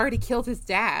Robert already killed his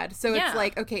dad. So it's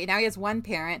like, okay, now he has one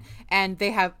parent and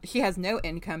he has no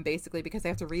income basically because they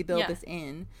have to rebuild this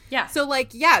inn. Yeah. So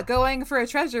like, going for a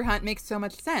treasure hunt makes so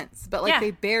much sense, but like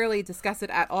they barely discuss it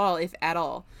at all, if at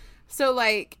all. So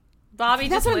like, Bobby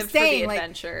just lived for the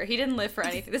adventure. Like, he didn't live for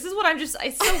anything. This is what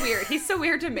it's so weird. He's so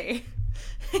weird to me.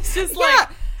 It's just like,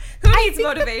 who needs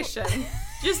motivation?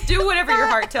 Just do whatever your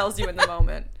heart tells you in the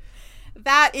moment.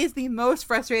 That is the most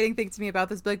frustrating thing to me about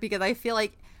this book because I feel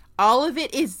like all of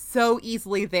it is so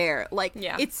easily there. Like,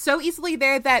 it's so easily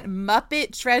there that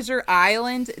Muppet Treasure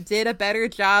Island did a better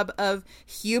job of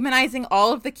humanizing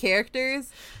all of the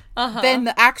characters than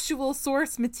the actual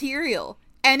source material.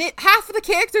 And half of the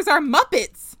characters are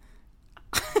Muppets.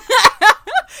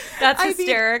 That's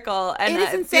hysterical. And it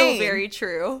is insane. Feel very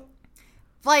true.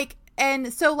 Like,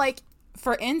 and so like,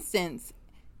 for instance,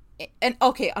 and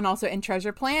also in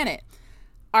Treasure Planet,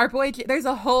 our boy, there's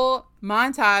a whole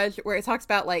montage where it talks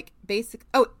about like basic.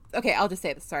 Oh, okay. I'll just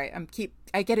say this. Sorry, I'm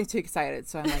getting too excited,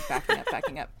 so I'm like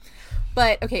backing up.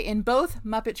 But okay, in both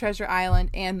Muppet Treasure Island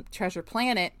and Treasure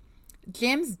Planet,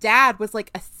 Jim's dad was like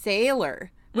a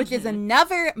sailor, which is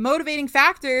another motivating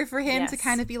factor for him to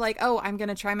kind of be like, oh, I'm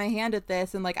gonna try my hand at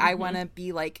this, and like I want to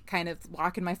be like kind of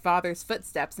walk in my father's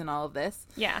footsteps in all of this.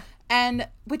 Yeah, and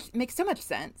which makes so much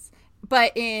sense.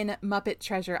 But in Muppet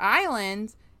Treasure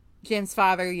Island, Jim's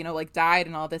father, like died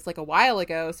and all this like a while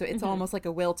ago. So it's almost like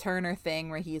a Will Turner thing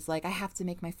where he's like, I have to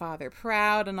make my father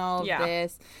proud and all of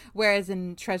this. Whereas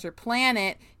in Treasure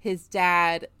Planet, his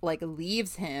dad like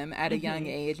leaves him at a young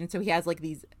age. And so he has like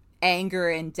these anger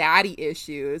and daddy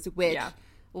issues, which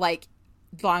like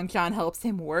Long John helps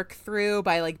him work through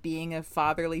by like being a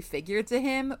fatherly figure to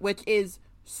him, which is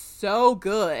so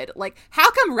good. Like, how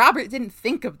come Robert didn't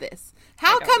think of this?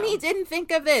 How come he didn't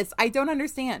think of this? I don't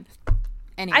understand.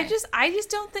 Anyway. I just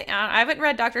don't think I haven't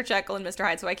read Dr. Jekyll and Mr.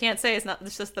 Hyde, so I can't say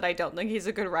it's just that I don't think he's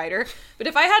a good writer. But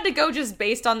if I had to go just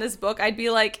based on this book, I'd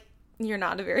be like, you're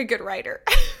not a very good writer.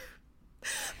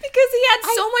 Because he had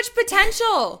so much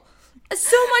potential.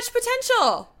 So much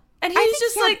potential. And he's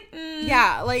just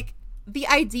like the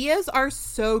ideas are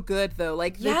so good though.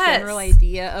 Like the general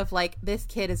idea of like this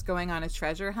kid is going on a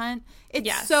treasure hunt.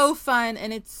 It's so fun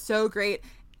and it's so great.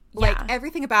 Like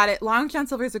everything about it. Long John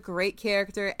Silver is a great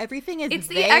character. Everything is it's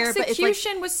there. The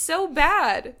execution was so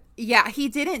bad. Yeah, he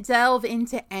didn't delve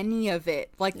into any of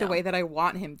it like the way that I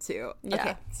want him to. Yeah.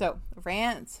 Okay, so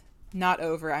rant not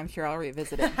over. I'm sure I'll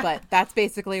revisit it, but that's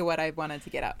basically what I wanted to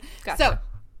get out. Gotcha.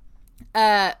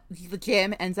 So,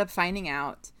 Jim ends up finding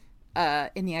out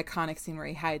in the iconic scene where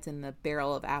he hides in the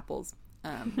barrel of apples,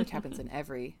 which happens in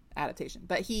every adaptation.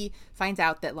 But he finds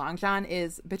out that Long John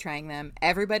is betraying them.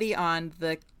 Everybody on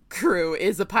the crew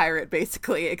is a pirate,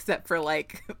 basically, except for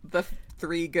like the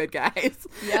 3 good guys.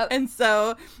 Yep. And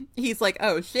so he's like,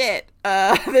 oh shit,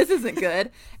 this isn't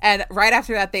good. And right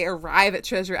after that, they arrive at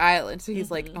Treasure Island. So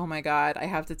he's like, oh my God, I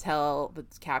have to tell the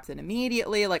captain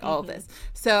immediately, like all of this.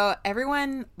 So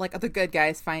everyone, like the good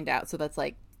guys find out. So that's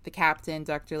like the captain,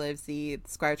 Dr. Livesey,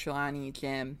 Squire Trelawney,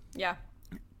 Jim. Yeah.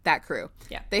 That crew.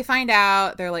 Yeah. They find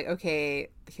out. They're like, okay,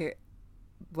 here,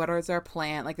 what is our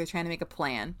plan? Like they're trying to make a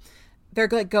plan. They're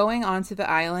like going onto the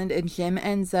island, and Jim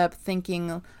ends up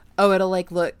thinking, oh, it'll like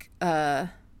look bad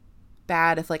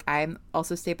if like I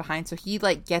also stay behind. So he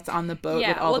like gets on the boat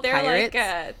with all the pirates.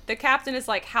 Like, the captain is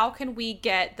like, how can we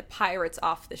get the pirates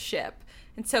off the ship?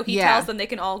 And so he tells them they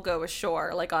can all go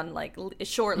ashore, like on like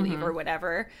shore leave or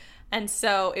whatever. And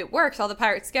so it works. All the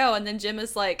pirates go, and then Jim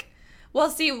is like, well,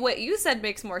 see, what you said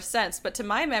makes more sense, but to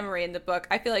my memory in the book,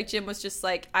 I feel like Jim was just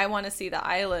like, I want to see the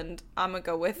island. I'm going to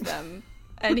go with them.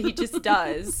 And he just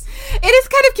does. It is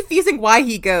kind of confusing why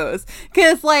he goes.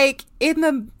 Because, like, in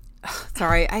the...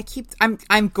 sorry,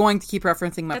 I'm going to keep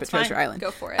referencing Muppet Treasure Island. Go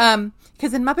for it.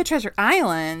 Because in Muppet Treasure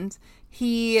Island,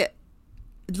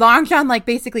 Long John like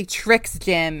basically tricks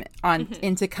Jim on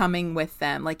into coming with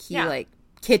them. Like he like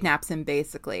kidnaps him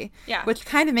basically. Yeah. Which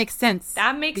kind of makes sense.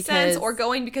 That makes sense. Or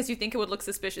going because you think it would look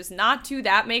suspicious not to.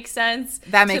 That makes sense.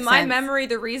 That makes sense. To my memory,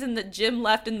 the reason that Jim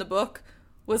left in the book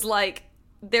was like,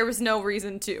 there was no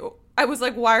reason to. I was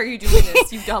like, why are you doing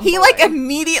this, you dumb boy? He like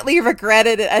immediately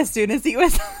regretted it as soon as he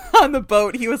was on the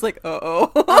boat. He was like,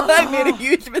 I made a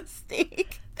huge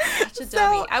mistake. Such a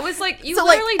dummy. I was like, you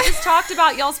literally just talked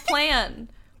about y'all's plan.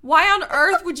 Why on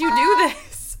earth would you do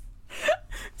this?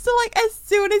 So, like, as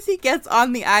soon as he gets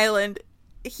on the island,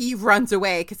 he runs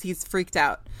away because he's freaked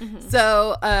out.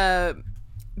 So,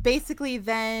 basically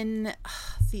then,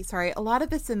 a lot of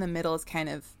this in the middle is kind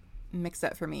of mixed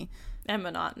up for me. And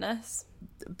monotonous.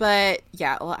 But,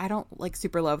 yeah, well, I don't, like,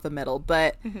 super love the middle.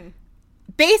 But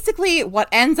basically what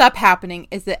ends up happening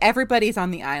is that everybody's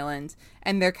on the island,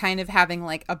 and they're kind of having,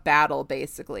 like, a battle,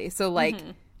 basically. So, like,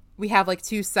 we have, like,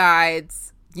 two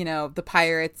sides, you know, the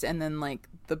pirates and then, like,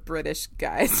 the British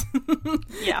guys.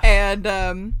 Yeah.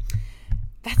 And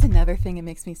that's another thing that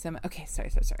makes me so okay, sorry.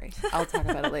 I'll talk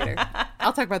about it later.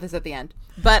 I'll talk about this at the end.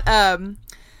 But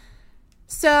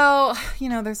so, you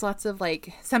know, there's lots of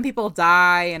like some people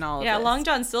die and all of this. Long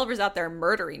John Silver's out there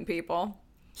murdering people.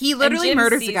 He literally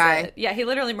murders a guy. It. Yeah, he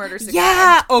literally murders a guy.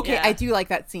 Yeah, okay, I do like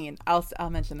that scene. I'll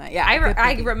mention that. Yeah.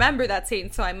 I remember that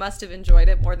scene, so I must have enjoyed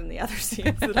it more than the other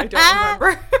scenes that I don't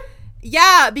remember.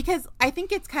 Yeah, because I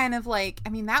think it's kind of like, I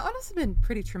mean, that one has been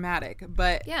pretty traumatic,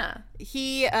 but yeah,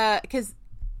 he, because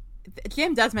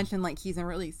Jim does mention, like, he's never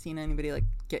really seen anybody, like,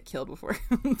 get killed before.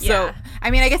 So, I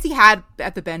mean, I guess he had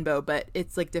at the Benbow, but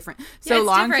it's, like, different. So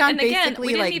Long John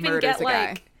basically, like, murders a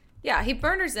guy. Yeah, he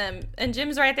murders him, and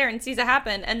Jim's right there and sees it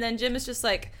happen, and then Jim is just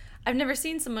like, I've never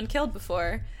seen someone killed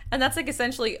before. And that's, like,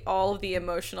 essentially all of the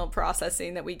emotional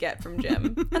processing that we get from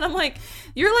Jim. And I'm like,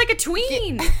 you're like a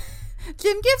tween!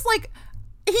 Jim gives, like,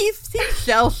 he seems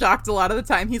shell-shocked a lot of the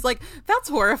time. He's like, that's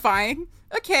horrifying.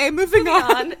 Okay, moving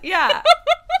on. Yeah.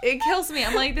 It kills me.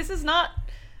 I'm like, this is not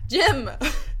Jim.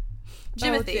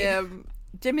 Jimothy.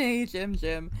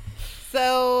 Jim.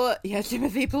 So, yeah,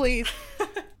 Jimothy, please.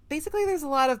 Basically, there's a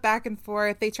lot of back and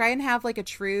forth. They try and have, like, a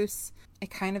truce.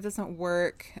 It kind of doesn't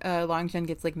work. Long John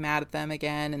gets, like, mad at them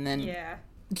again. And then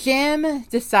Jim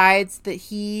decides that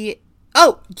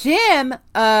Jim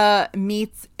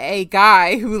meets a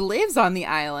guy who lives on the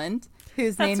island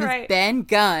whose name is Ben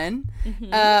Gunn.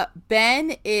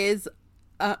 Ben is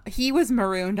he was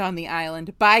marooned on the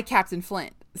island by Captain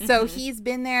Flint. So he's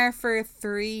been there for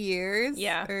 3 years.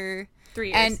 Yeah. 3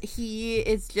 years. And he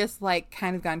is just like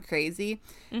kind of gone crazy.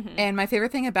 And my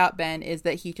favorite thing about Ben is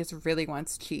that he just really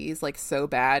wants cheese, like so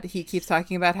bad. He keeps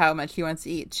talking about how much he wants to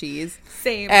eat cheese.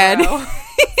 Same, and bro.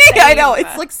 I know,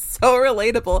 it's like so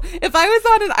relatable. If I was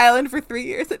on an island for 3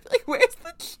 years, I'd be like, where's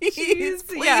the cheese?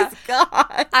 Please,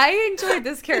 God. I enjoyed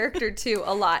this character too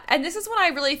a lot. And this is when I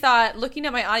really thought, looking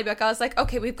at my audiobook, I was like,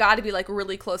 okay, we've got to be like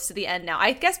really close to the end now.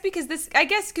 I guess because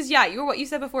what you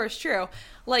said before is true.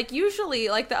 Like usually,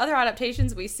 like the other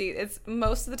adaptations we see, it's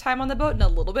most of the time on the boat and a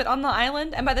little bit on the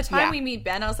island. And by the time we meet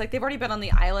Ben, I was like, they've already been on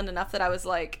the island enough that I was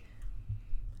like,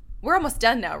 we're almost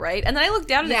done now, right? And then I looked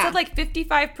down and it said like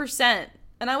 55%.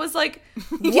 And I was like,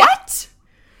 what?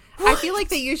 I feel like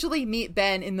they usually meet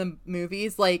Ben in the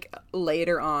movies like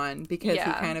later on because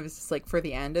he kind of is just like for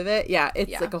the end of it. Yeah,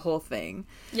 it's like a whole thing.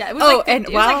 Yeah, it was it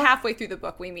was like halfway through the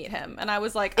book we meet him. And I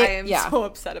was like, I am so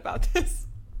upset about this.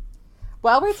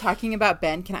 While we're talking about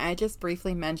Ben, can I just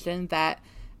briefly mention that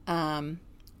I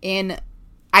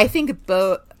think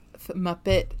both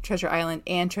Muppet Treasure Island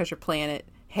and Treasure Planet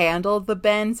handled the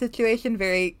Ben situation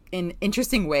in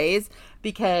interesting ways,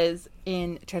 because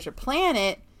in Treasure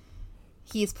Planet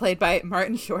he's played by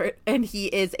Martin Short, and he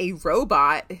is a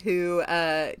robot who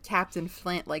Captain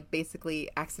Flint like basically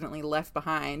accidentally left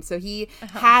behind. So he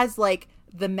has like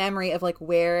the memory of like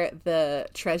where the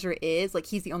treasure is. Like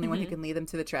he's the only one who can lead them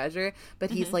to the treasure,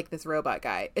 but he's like this robot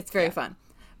guy. It's very fun.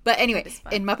 But anyway,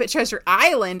 in Muppet Treasure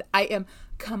Island, I am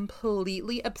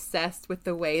completely obsessed with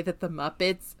the way that the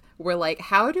Muppets were like,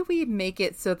 how do we make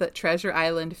it so that Treasure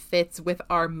Island fits with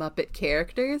our Muppet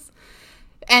characters?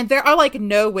 And there are like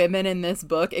no women in this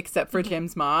book except for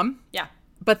Jim's mom. Yeah.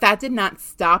 But that did not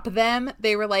stop them.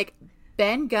 They were like,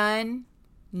 Ben Gunn,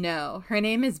 no. Her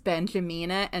name is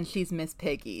Benjamina and she's Miss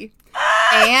Piggy.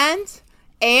 and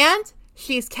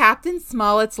she's Captain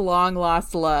Smollett's long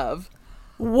lost love.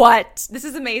 What? This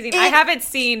is amazing. I haven't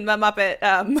seen the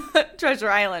Muppet Treasure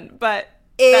Island, but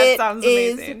that sounds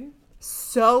amazing.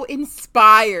 So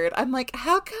inspired. I'm like,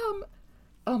 how come?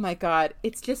 oh my god,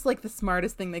 it's just like the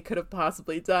smartest thing they could have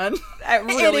possibly done. It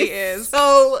really is.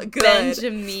 So good.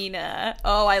 Benjamina.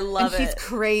 Oh, I love and it. She's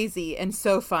crazy and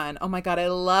so fun. Oh my god, I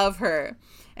love her.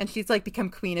 And she's like become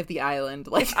queen of the island.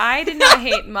 Like, if I did not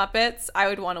hate Muppets, I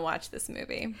would want to watch this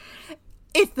movie.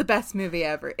 It's the best movie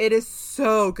ever. It is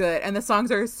so good. And the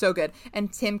songs are so good.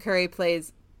 And Tim Curry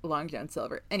plays Long John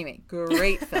Silver. Anyway,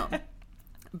 great film.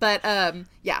 But,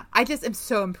 yeah, I just am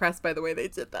so impressed by the way they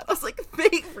did that. I was like,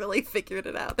 they really figured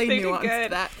it out. They nuanced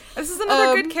that. This is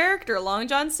another good character. Long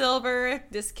John Silver,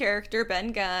 this character,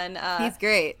 Ben Gunn. He's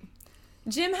great.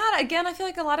 Jim had, again, I feel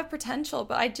like a lot of potential,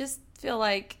 but I just feel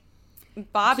like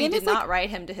Bobby did not write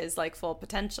him to his, like, full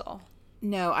potential.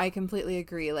 No, I completely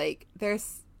agree. Like,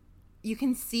 you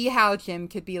can see how Jim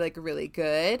could be, like, really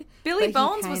good. Billy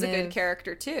Bones was a good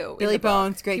character, too. Billy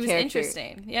Bones, great character. He was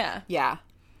interesting, yeah. Yeah.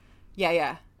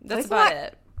 That's about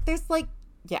it. There's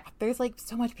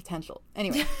so much potential.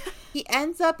 Anyway, he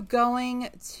ends up going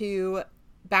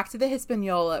back to the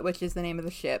Hispaniola, which is the name of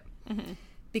the ship,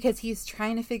 because he's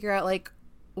trying to figure out, like,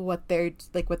 what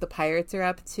the pirates are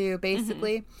up to,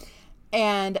 basically.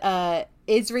 And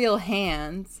Israel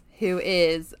Hands, who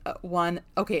is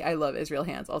I love Israel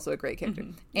Hands, also a great character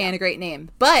and a great name,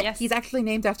 but he's actually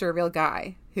named after a real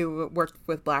guy who worked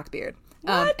with Blackbeard.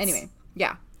 Anyway,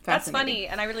 yeah, that's funny,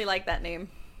 and I really like that name.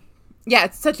 Yeah,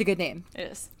 it's such a good name.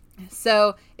 It is.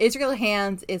 So Israel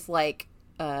Hands is like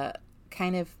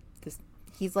kind of this.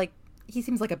 He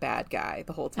seems like a bad guy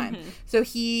the whole time. So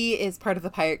he is part of the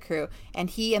pirate crew, and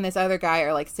he and this other guy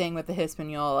are like staying with the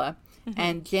Hispaniola.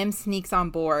 And Jim sneaks on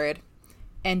board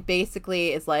and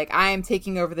basically is like, I'm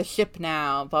taking over the ship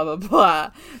now, blah, blah,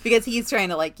 blah. Because he's trying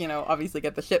to, like, obviously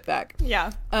get the ship back. Yeah.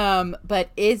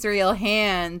 But Israel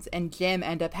Hands and Jim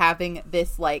end up having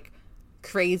this, like,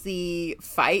 crazy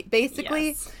fight,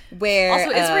 basically. Where also,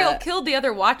 Israel killed the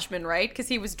other watchman, right? Because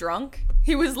he was drunk.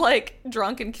 He was, like,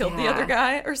 drunk and killed the other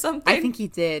guy or something. I think he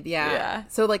did, yeah.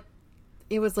 So, like,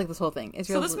 it was like this whole thing.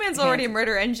 So this man's already a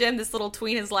murderer, and Jim, this little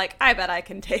tween, is like, I bet I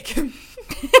can take him.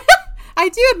 I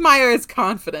do admire his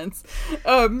confidence.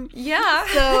 Yeah.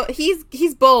 So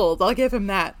he's bold. I'll give him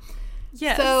that.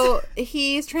 Yes. So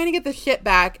he's trying to get the ship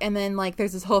back, and then like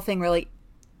there's this whole thing where like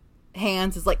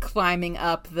Hands is like climbing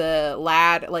up the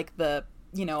ladder, like the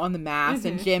on the mast,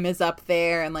 and Jim is up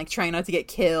there and like trying not to get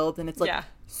killed, and it's like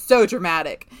so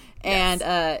dramatic. Yes.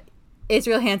 And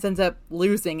Israel Hands ends up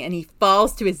losing, and he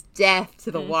falls to his death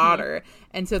to the water.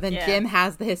 And so then Jim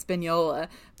has the Hispaniola,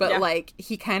 but like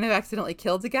he kind of accidentally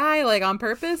killed a guy like on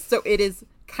purpose. So it is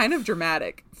kind of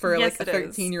dramatic for like a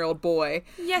 13-year-old boy.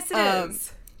 Yes, it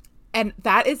is. And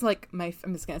that is like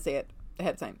I'm just gonna say it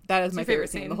ahead of time. That is my favorite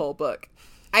scene in the whole book.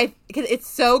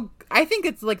 Because I think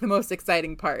it's like the most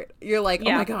exciting part. You're like,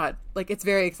 oh my god, like it's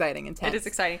very exciting and intense. It is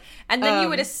exciting. And then you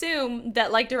would assume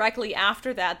that like directly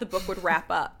after that the book would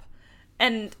wrap up.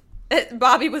 And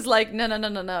Bobby was like,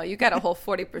 no, you got a whole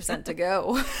 40% to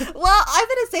go. Well, I'm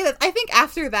going to say that I think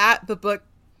after that, the book,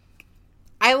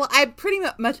 I'm pretty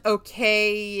much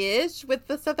okay-ish with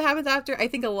the stuff that happens after. I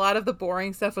think a lot of the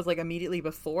boring stuff was like immediately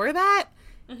before that.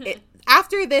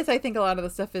 After this, I think a lot of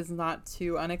the stuff is not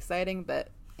too unexciting, but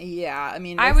yeah, I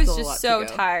mean, I was just so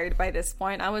tired by this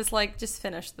point. I was like, just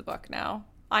finish the book now.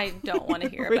 I don't want to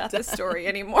hear about this story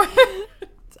anymore.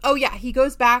 Oh, yeah. He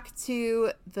goes back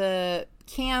to the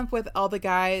camp with all the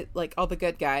guys, like all the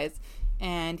good guys.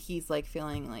 And he's like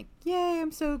feeling like, yay,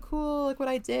 I'm so cool. Like what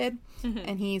I did.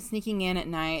 And he's sneaking in at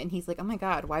night and he's like, oh my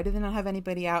God, why do they not have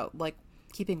anybody out like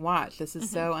keeping watch? This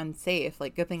is so unsafe.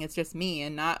 Like good thing it's just me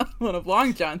and not one of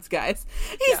Long John's guys.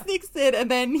 He sneaks in and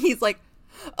then he's like,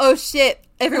 oh shit,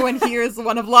 everyone here is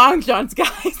one of Long John's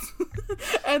guys.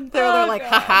 And they're like,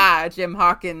 haha, Jim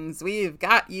Hawkins, we've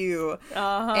got you.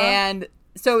 And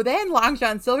so then Long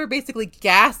John Silver basically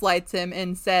gaslights him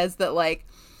and says that, like,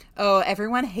 oh,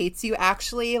 everyone hates you,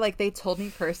 actually. Like, they told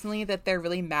me personally that they're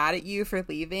really mad at you for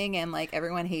leaving, and, like,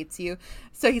 everyone hates you.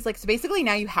 So he's like, so basically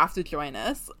now you have to join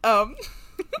us.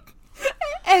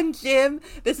 And Jim,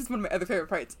 this is one of my other favorite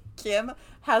parts. Jim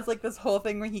has, like, this whole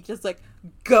thing where he just, like,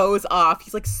 goes off.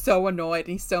 He's, like, so annoyed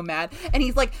and he's so mad. And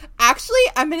he's like, actually,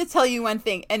 I'm going to tell you one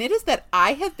thing. And it is that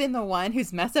I have been the one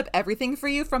who's messed up everything for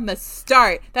you from the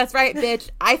start. That's right, bitch.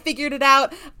 I figured it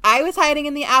out. I was hiding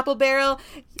in the apple barrel.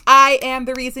 I am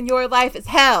the reason your life is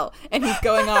hell. And he's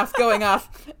going off.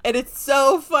 And it's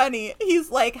so funny. He's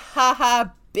like, haha,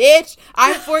 bitch.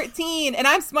 I'm 14 and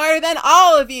I'm smarter than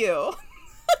all of you.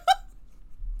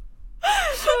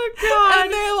 Oh God.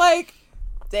 And they're like,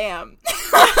 damn.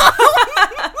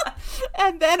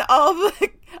 And then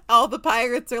all the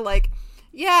pirates are like,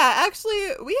 yeah, actually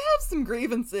we have some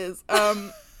grievances.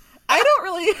 I don't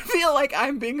really feel like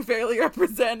I'm being fairly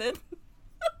represented.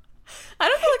 I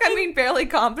don't feel like I'm being barely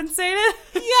compensated.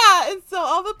 Yeah, and so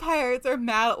all the pirates are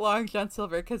mad at Long John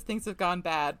Silver because things have gone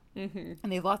bad. And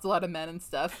they've lost a lot of men and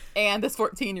stuff. And this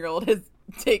 14-year-old has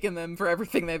taken them for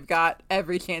everything they've got,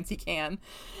 every chance he can.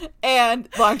 And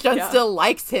Long John still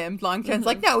likes him. Long John's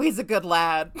like, no, he's a good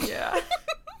lad. Yeah.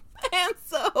 And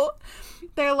so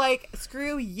they're like,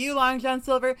 screw you, Long John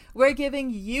Silver. We're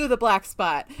giving you the black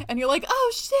spot. And you're like,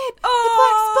 oh, shit, the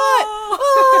black spot.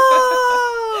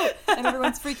 Oh! And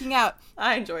everyone's freaking out.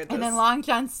 I enjoyed this. And then Long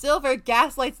John Silver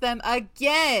gaslights them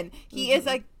again. He is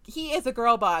a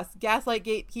girl boss. Gaslight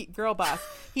gate girl boss.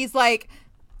 He's like,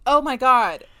 oh, my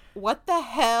God, what the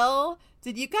hell?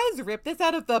 Did you guys rip this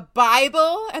out of the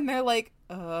Bible? And they're like,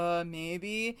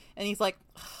 maybe. And he's like,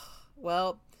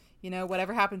 well, you know,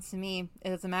 whatever happens to me, it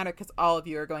doesn't matter because all of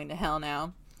you are going to hell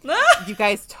now. You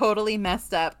guys totally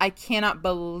messed up. I cannot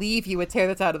believe you would tear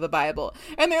this out of the Bible.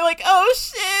 And they're like, oh,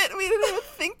 shit, we didn't even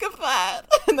think of that.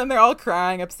 And then they're all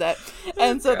crying, upset.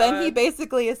 And so then he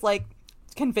basically is like,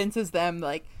 convinces them,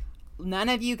 like, none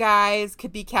of you guys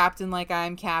could be captain like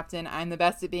I'm captain. I'm the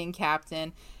best at being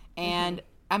captain. And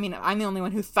I mean, I'm the only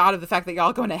one who thought of the fact that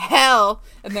y'all going to hell.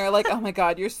 And they're like, oh my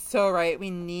God, you're so right. We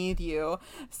need you.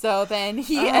 So then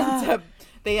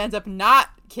they end up not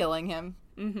killing him.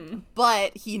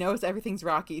 But he knows everything's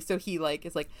rocky. So he like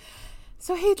is like,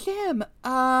 so hey, Jim,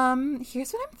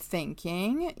 here's what I'm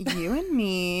thinking. You and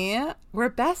me, we're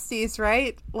besties,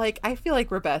 right? Like, I feel like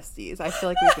we're besties. I feel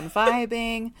like we've been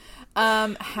vibing.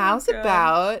 How's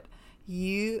about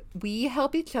we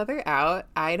help each other out.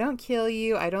 I don't kill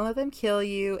you. I don't let them kill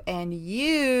you. And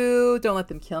you don't let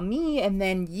them kill me. And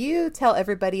then you tell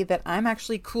everybody that I'm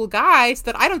actually a cool guy so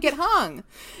that I don't get hung.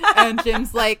 And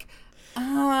Jim's like,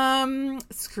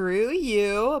 screw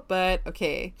you, but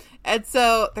okay. And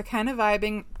so they're kind of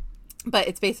vibing, but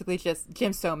it's basically just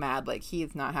Jim's so mad, like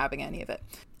he's not having any of it.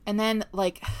 And then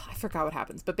like, I forgot what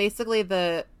happens, but basically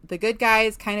the good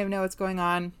guys kind of know what's going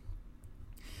on.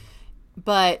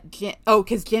 But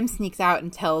because Jim sneaks out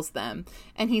and tells them,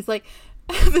 and he's like,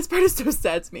 this part is so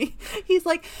sad to me. He's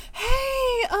like,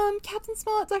 hey, Captain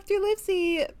Smollett, Dr.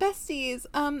 Livesey, besties.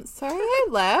 Sorry I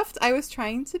left. I was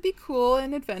trying to be cool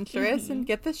and adventurous and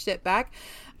get the shit back.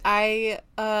 I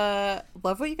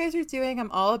love what you guys are doing.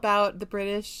 I'm all about the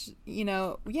British, you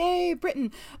know, yay,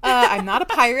 Britain. I'm not a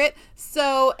pirate.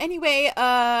 So anyway,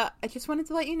 I just wanted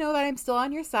to let you know that I'm still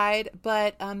on your side.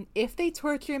 But if they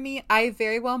torture me, I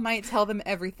very well might tell them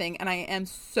everything. And I am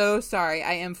so sorry.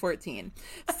 I am 14.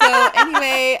 So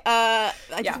anyway, I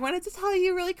just wanted to tell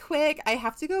you really quick. I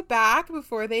have to go back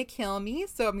before they kill me.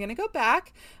 So I'm going to go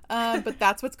back. But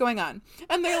that's what's going on.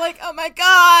 And they're like, oh my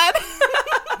God.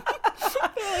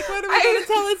 They're like, what are we going to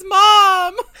tell his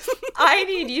mom? I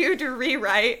need you to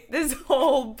rewrite this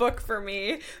whole book for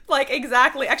me. Like,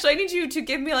 exactly. Actually, I need you to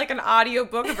give me like an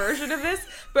audiobook version of this,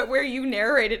 but where you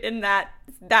narrate it in that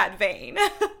vein.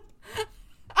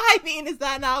 I mean, is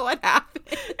that not what happened?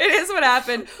 It is what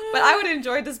happened, but I would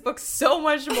enjoy this book so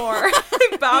much more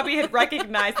if Bobby had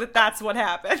recognized that that's what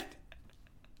happened.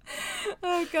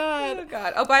 Oh God. Oh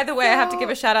God. Oh, by the way, I have to give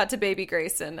a shout out to baby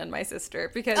Grayson and my sister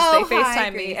because they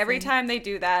FaceTime me. Every time they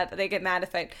do that, they get mad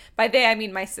if by they, I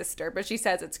mean my sister, but she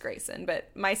says it's Grayson, but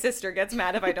my sister gets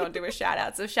mad if I don't do a shout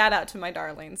out. So shout out to my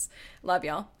darlings. Love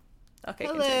y'all. Okay.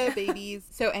 Hello, continue. babies.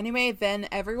 So anyway, then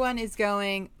everyone is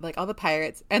going, like all the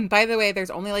pirates. And by the way,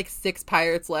 there's only like 6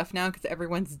 pirates left now because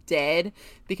everyone's dead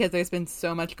because there's been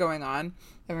so much going on.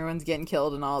 Everyone's getting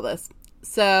killed and all this.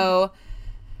 So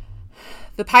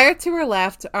the pirates who are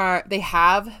left they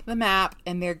have the map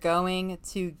and they're going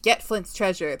to get Flint's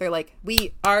treasure. They're like,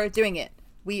 we are doing it.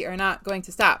 We are not going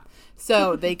to stop.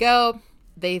 So they go,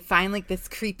 they find like this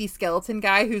creepy skeleton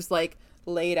guy who's like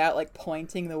laid out, like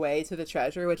pointing the way to the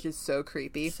treasure, which is so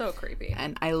creepy. So creepy.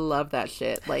 And I love that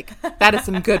shit. Like, that is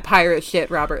some good pirate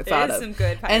shit Robert thought of. It is some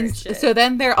good pirate shit. And so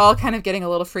then they're all kind of getting a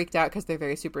little freaked out because they're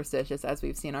very superstitious, as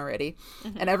we've seen already.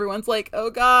 And everyone's like, oh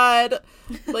God,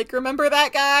 like, remember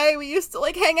that guy? We used to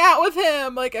like hang out with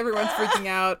him. Like, everyone's freaking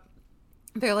out.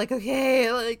 They're like,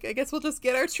 okay, like, I guess we'll just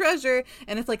get our treasure.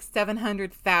 And it's like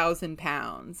 700,000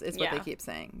 pounds is what they keep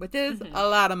saying, which is a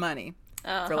lot of money.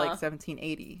 For like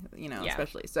 1780, you know,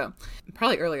 especially. So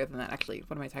probably earlier than that, actually.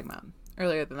 What am I talking about?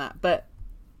 Earlier than that. But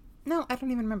no, I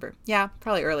don't even remember. Yeah,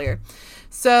 probably earlier.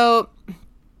 So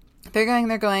they're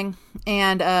going.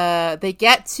 And they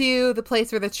get to the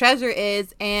place where the treasure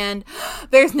is. And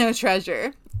there's no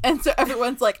treasure. And so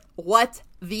everyone's like, what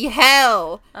the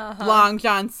hell? Long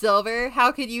John Silver,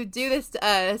 how could you do this to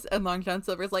us? And Long John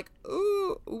Silver's like,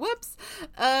 ooh, whoops.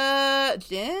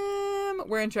 Jim,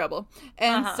 we're in trouble.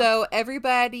 And so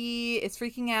everybody is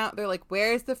freaking out. They're like,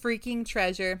 where's the freaking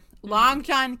treasure? Long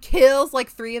John kills like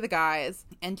 3 of the guys,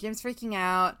 and Jim's freaking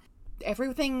out.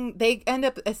 Everything, they end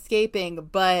up escaping,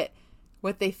 but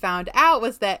what they found out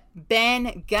was that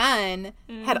Ben Gunn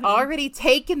had already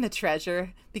taken the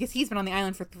treasure because he's been on the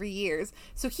island for 3 years.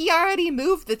 So he already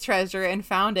moved the treasure and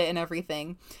found it and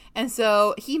everything. And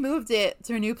so he moved it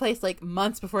to a new place like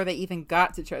months before they even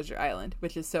got to Treasure Island,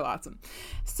 which is so awesome.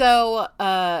 So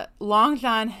Long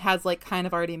John has like kind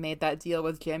of already made that deal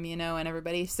with Jim, you know, and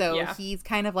everybody. So he's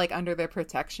kind of like under their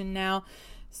protection now.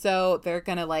 So they're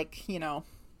going to like, you know,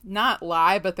 not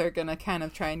lie, but they're going to kind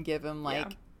of try and give him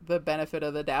like the benefit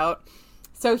of the doubt.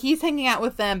 So he's hanging out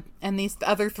with them, and these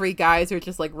other 3 guys are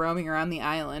just like roaming around the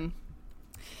island.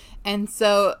 And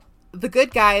so the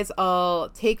good guys all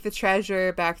take the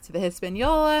treasure back to the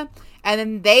Hispaniola, and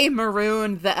then they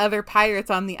maroon the other pirates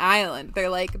on the island. They're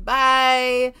like,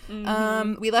 bye.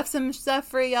 We left some stuff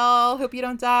for y'all. Hope you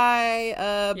don't die.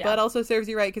 But also serves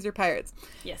you right because you're pirates.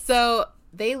 Yes. So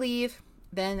they leave.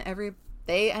 Then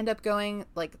they end up going,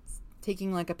 like,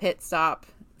 taking like a pit stop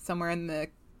somewhere in the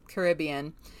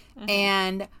Caribbean.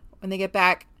 And when they get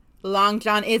back, Long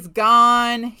John is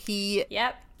gone. He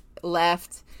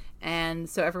left. And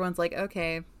so everyone's like,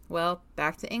 okay, well,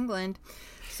 back to England.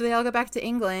 So they all go back to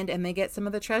England and they get some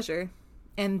of the treasure.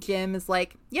 And Jim is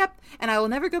like, yep, and I will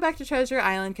never go back to Treasure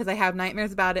Island because I have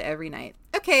nightmares about it every night.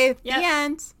 Okay, the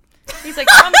end. He's like,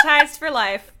 traumatized for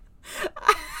life.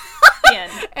 The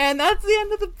end. And that's the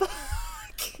end of the book.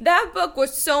 That book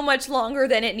was so much longer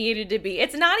than it needed to be.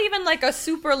 It's not even like a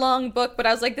super long book, but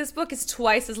I was like, this book is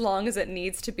twice as long as it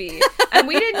needs to be. And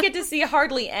we didn't get to see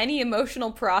hardly any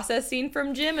emotional processing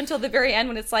from Jim until the very end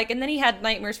when it's like, and then he had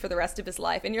nightmares for the rest of his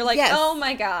life. And you're like, oh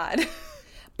my God.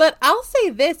 But I'll say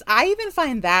this, I even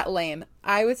find that lame.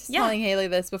 I was just telling Haley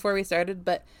this before we started,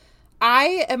 but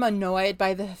I am annoyed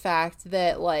by the fact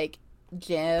that, like,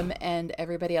 Jim and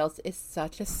everybody else is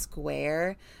such a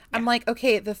square. I'm like,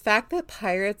 okay, the fact that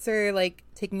pirates are like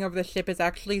taking over the ship is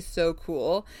actually so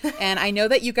cool. And I know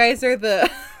that you guys are the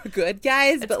good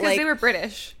guys, but like they were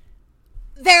British.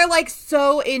 They're like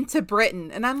so into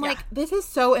Britain. And I'm like, this is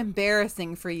so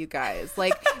embarrassing for you guys.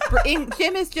 Like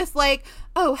Jim is just like,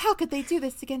 oh, how could they do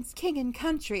this against king and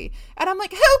country? And I'm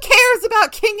like, who cares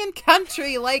about king and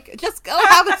country? Like, just go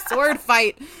have a sword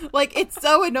fight. Like, it's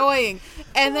so annoying.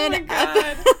 And then, oh my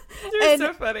God. You're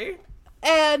so funny.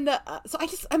 And so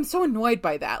I'm so annoyed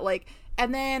by that. Like,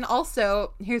 and then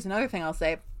also, here's another thing I'll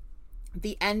say.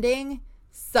 The ending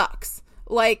sucks.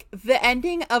 Like, the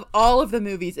ending of all of the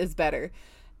movies is better.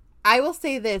 I will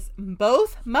say this.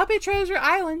 Both Muppet Treasure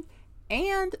Island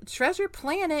and Treasure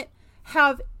Planet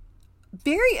have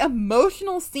very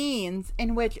emotional scenes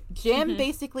in which Jim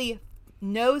basically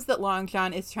knows that Long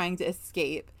John is trying to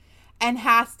escape and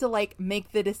has to, like,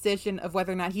 make the decision of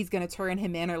whether or not he's going to turn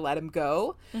him in or let him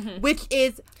go, which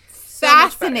is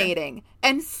fascinating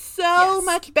and so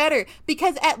much better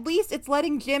because at least it's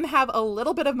letting Jim have a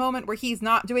little bit of moment where he's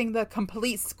not doing the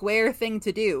complete square thing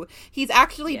to do. He's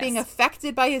actually being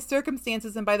affected by his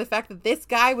circumstances and by the fact that this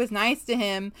guy was nice to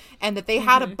him and that they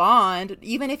had a bond,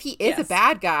 even if he is a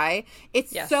bad guy.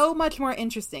 It's so much more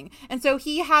interesting. And so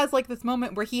he has like this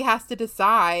moment where he has to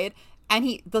decide, and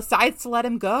he decides to let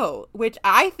him go, which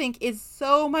I think is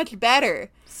so much better.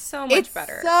 So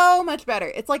much better.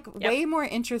 It's like way more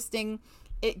interesting.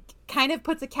 It kind of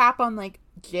puts a cap on like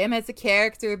Jim as a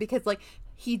character because like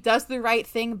he does the right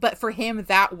thing, but for him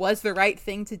that was the right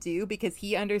thing to do because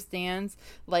he understands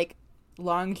like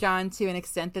Long John to an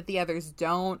extent that the others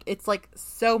don't. It's like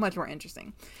so much more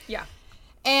interesting. Yeah.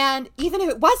 And even if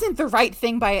it wasn't the right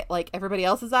thing by like everybody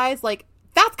else's eyes, like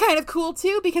that's kind of cool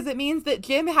too because it means that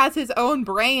Jim has his own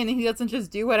brain and he doesn't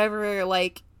just do whatever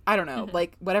like I don't know,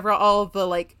 like whatever all the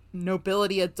like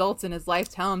nobility adults in his life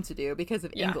tell him to do because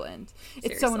of England.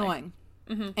 Seriously. It's so annoying.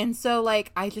 And so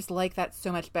like I just like that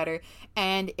so much better,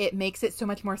 and it makes it so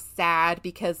much more sad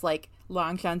because like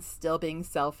Long John's still being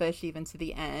selfish even to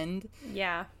the end.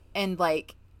 Yeah. And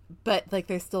like but like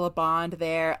there's still a bond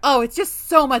there. Oh, it's just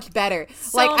so much better.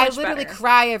 So like I literally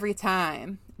cry every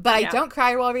time. But I don't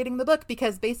cry while reading the book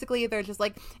because basically they're just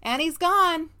like, Annie's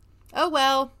gone. Oh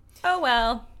well. Oh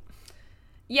well.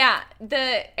 Yeah,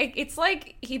 it's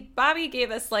like Bobby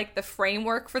gave us like the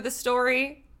framework for the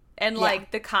story and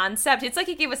like the concept. It's like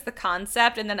he gave us the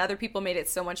concept and then other people made it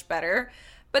so much better.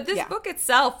 But this book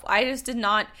itself, I just did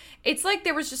not. It's like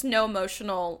there was just no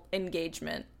emotional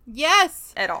engagement.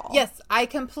 Yes. At all. Yes, I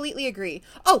completely agree.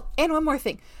 Oh, and one more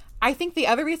thing. I think the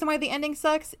other reason why the ending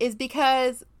sucks is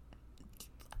because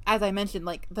as I mentioned,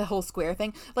 like, the whole square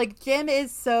thing. Like, Jim is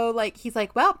so, like, he's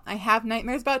like, well, I have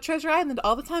nightmares about Treasure Island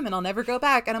all the time, and I'll never go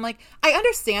back. And I'm like, I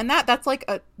understand that. That's, like,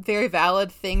 a very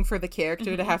valid thing for the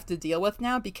character to have to deal with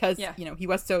now, because, you know, he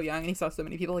was so young, and he saw so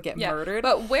many people get murdered.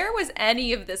 But where was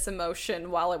any of this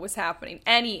emotion while it was happening?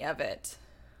 Any of it?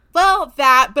 Well,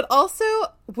 that, but also,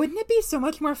 wouldn't it be so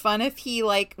much more fun if he,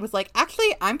 like, was like,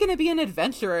 actually, I'm gonna be an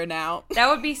adventurer now? That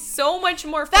would be so much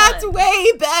more fun. That's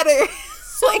way better.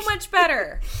 So much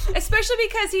better. Especially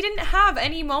because he didn't have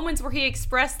any moments where he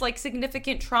expressed, like,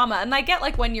 significant trauma. And I get,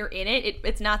 like, when you're in it,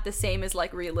 it's not the same as,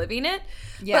 like, reliving it.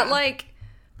 Yeah. But, like,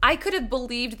 I could have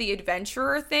believed the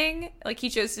adventurer thing. Like, he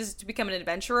chose to become an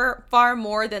adventurer far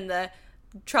more than the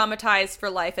traumatized for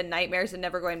life and nightmares and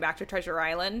never going back to Treasure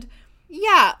Island.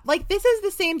 Yeah. Like, this is the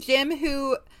same Jim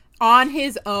who, on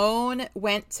his own,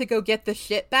 went to go get the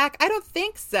shit back. I don't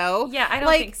think so. Yeah, I don't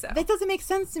think so. That doesn't make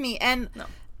sense to me. And no.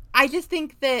 I just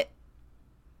think that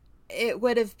it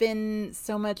would have been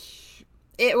so much,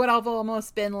 it would have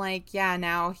almost been like, yeah,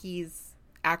 now he's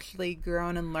actually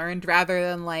grown and learned, rather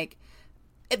than like,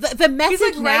 the message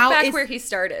he's like now right back is, where he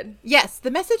started. Yes,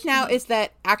 the message now is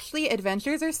that actually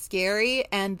adventures are scary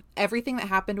and everything that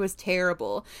happened was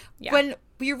terrible. Yeah. When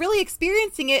you're really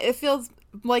experiencing it, it feels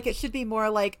like it should be more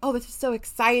like, oh, this is so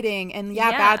exciting, and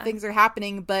bad things are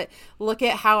happening, but look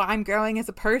at how I'm growing as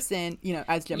a person, you know,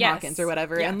 as Jim Hawkins or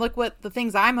whatever, and look what the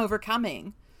things I'm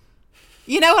overcoming.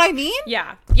 You know what I mean?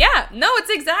 Yeah. No, it's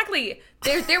exactly.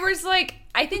 There was, like,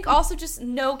 I think also just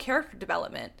no character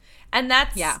development. And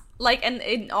that's, like, and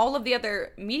in all of the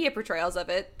other media portrayals of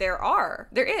it, there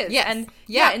is. Yes. And,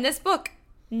 in this book,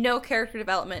 no character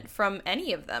development from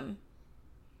any of them.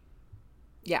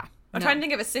 Yeah. I'm trying to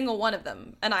think of a single one of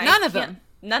them. And None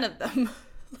of them.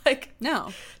 Like,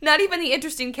 no. Not even the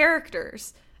interesting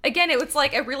characters. Again, it was,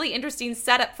 like, a really interesting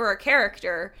setup for a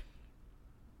character,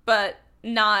 but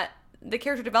not, the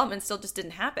character development still just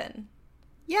didn't happen.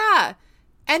 Yeah.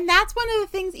 And that's one of the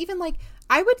things, even, like,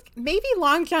 maybe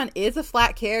Long John is a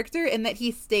flat character in that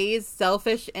he stays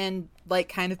selfish and, like,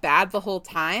 kind of bad the whole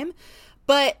time.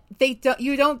 But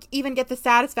you don't even get the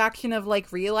satisfaction of,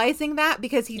 like, realizing that,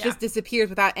 because he just disappears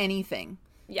without anything.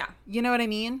 Yeah. You know what I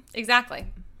mean? Exactly.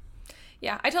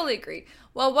 Yeah, I totally agree.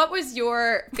 Well, what was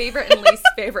your favorite and least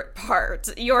favorite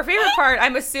part? Your favorite part,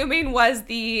 I'm assuming, was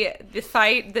the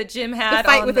fight that Jim had. The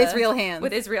fight with his real hands.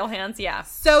 With his real hands, yeah.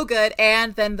 So good.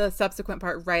 And then the subsequent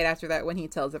part right after that when he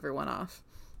tells everyone off.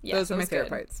 Yeah, those are my favorite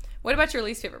parts. What about your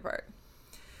least favorite part?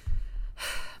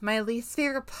 My least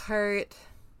favorite part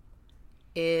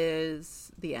is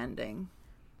the ending.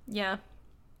 Yeah.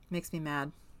 Makes me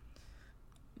mad.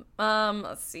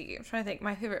 Let's see. I'm trying to think.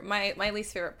 My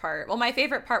least favorite part. Well, my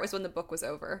favorite part was when the book was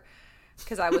over,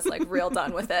 because I was, like, real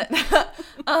done with it.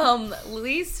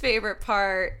 Least favorite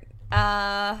part,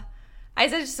 I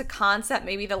said just a concept,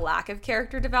 maybe the lack of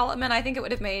character development. I think it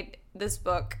would have made this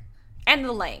book, and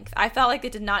the length. I felt like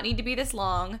it did not need to be this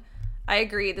long. I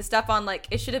agree. The stuff on, like,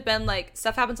 it should have been, like,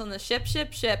 stuff happens on the ship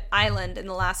island in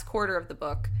the last quarter of the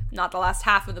book, not the last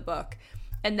half of the book.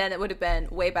 And then it would have been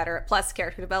way better, plus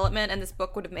character development, and this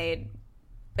book would have made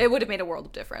a world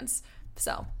of difference.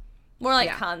 So, more like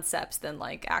concepts than,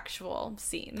 like, actual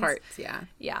scenes. Parts, yeah.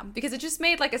 Yeah, because it just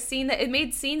made, like, it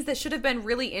made scenes that should have been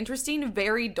really interesting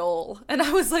very dull. And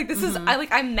I was like,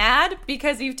 I'm mad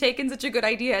because you've taken such a good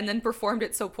idea and then performed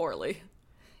it so poorly.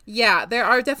 Yeah, there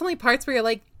are definitely parts where you're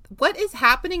like, what is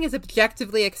happening is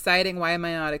objectively exciting. Why am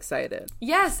I not excited?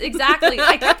 Yes, exactly.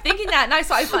 I kept thinking that, and that's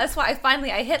why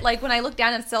I hit, like, when I looked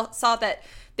down and saw that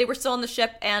they were still on the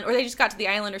ship, or they just got to the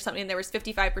island or something, and there was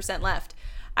 55% left.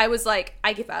 I was like,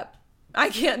 I give up. I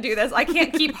can't do this. I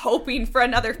can't keep hoping for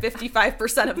another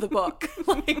 55% of the book.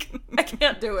 Like, I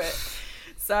can't do it.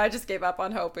 So I just gave up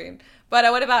on hoping. But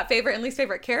what about favorite and least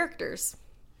favorite characters?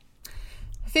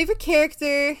 Favorite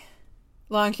character,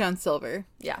 Long John Silver.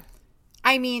 Yeah.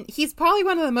 I mean, he's probably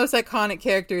one of the most iconic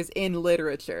characters in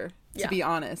literature, to be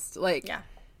honest. Like,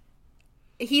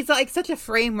 he's, like, such a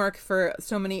framework for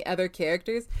so many other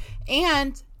characters.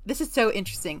 And this is so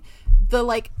interesting. The,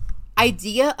 like,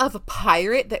 idea of a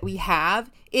pirate that we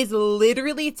have is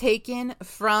literally taken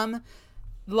from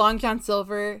Long John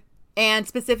Silver, and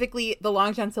specifically the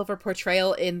Long John Silver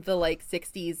portrayal in the, like,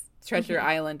 60s Treasure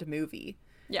Island movie.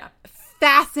 Yeah.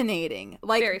 Fascinating.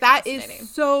 Like, very that fascinating. Is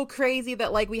so crazy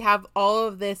that, like, we have all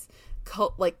of this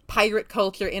like pirate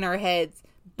culture in our heads,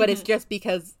 but it's just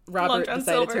because Robert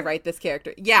decided to write this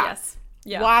character. Yeah. Yes.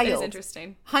 Yeah. Wild. It is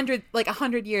interesting.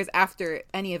 100 years after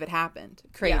any of it happened.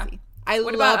 Crazy. Yeah. I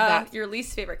what love about, that. Your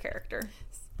least favorite character?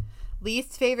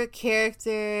 Least favorite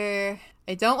character.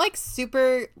 I don't, like,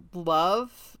 super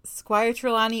love Squire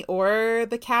Trelawney or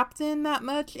the captain that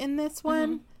much in this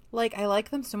one. like I like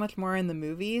them so much more in the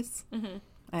movies. Mm-hmm.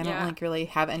 I don't like really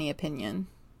have any opinion.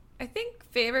 I think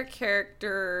favorite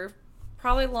character,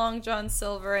 probably Long John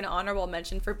Silver, an honorable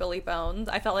mention for Billy Bones.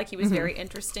 I felt like he was very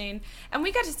interesting. And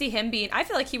we got to see him I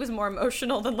feel like he was more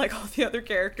emotional than like all the other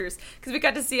characters. Because we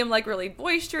got to see him like really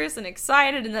boisterous and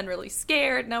excited and then really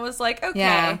scared. And I was like,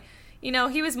 okay. You know,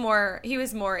 he was more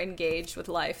engaged with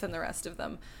life than the rest of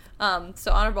them.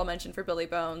 So honorable mention for Billy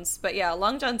Bones. But yeah,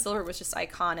 Long John Silver was just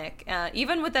iconic.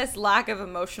 Even with this lack of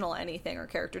emotional anything or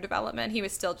character development, he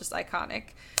was still just iconic.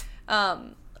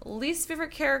 Least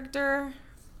favorite character,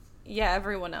 yeah,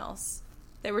 everyone else.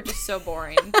 They were just so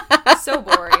boring. So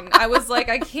boring. I was like,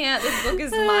 I can't. This book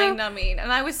is mind-numbing.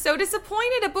 And I was so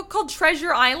disappointed. A book called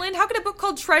Treasure Island? How could a book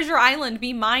called Treasure Island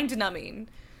be mind-numbing?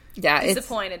 Yeah,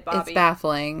 disappointed, Bobby. It's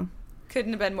baffling.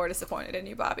 Couldn't have been more disappointed in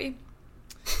you, Bobby.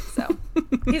 So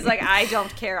he's like, I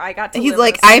don't care. I got to. He's live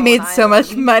like, on a I made island. so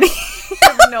much money. I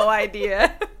have no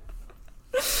idea.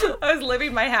 I was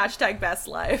living my #best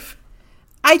life.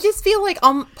 I just feel like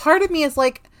part of me is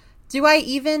like, do I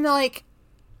even like?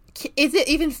 Is it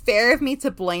even fair of me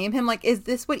to blame him? Like, is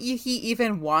this what he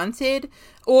even wanted?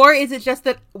 Or is it just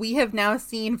that we have now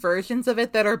seen versions of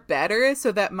it that are better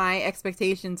so that my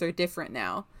expectations are different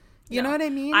now? You know what I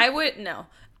mean?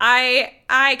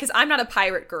 Because I'm not a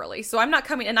pirate girly, so I'm not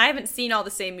coming, and I haven't seen all the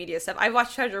same media stuff. I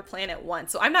watched Treasure Planet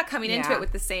once, so I'm not coming into it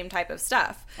with the same type of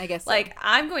stuff. I guess so. Like,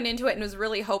 I'm going into it and was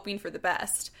really hoping for the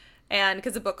best. And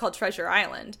because of a book called Treasure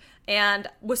Island, and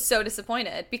was so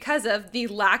disappointed because of the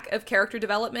lack of character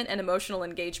development and emotional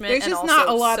engagement. There's and just also not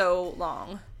a lot so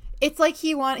long. It's like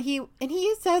and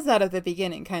he says that at the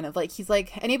beginning, kind of like, he's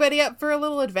like, anybody up for a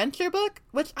little adventure book?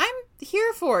 Which I'm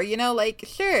here for, you know, like,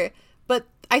 sure. But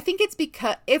I think it's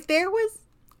because if there was,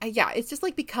 it's just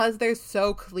like, because there's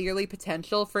so clearly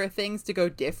potential for things to go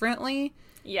differently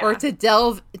or to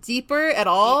delve deeper at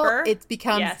all, it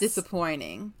becomes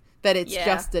disappointing. That it's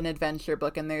just an adventure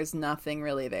book and there's nothing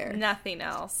really there. Nothing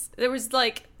else. There was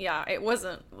like, it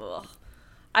wasn't. Ugh.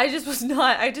 I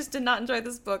just did not enjoy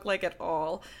this book like at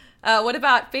all. What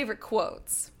about favorite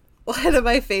quotes? One of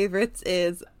my favorites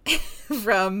is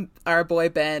from our boy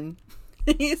Ben.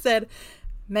 He said,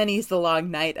 "Many's the long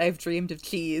night I've dreamed of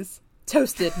cheese.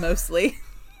 Toasted mostly."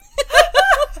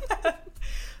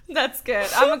 That's good.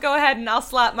 I'm going to go ahead and I'll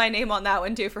slap my name on that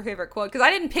one too for favorite quote. Because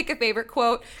I didn't pick a favorite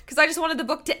quote because I just wanted the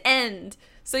book to end.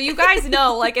 So you guys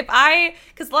know, like,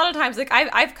 because a lot of times, like,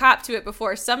 I've copped to it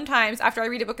before. Sometimes after I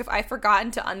read a book, if I've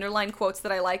forgotten to underline quotes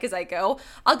that I like as I go,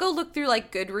 I'll go look through,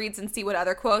 like, Goodreads and see what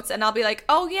other quotes, and I'll be like,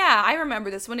 oh yeah, I remember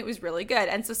this one. It was really good.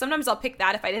 And so sometimes I'll pick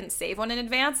that if I didn't save one in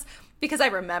advance because I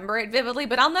remember it vividly,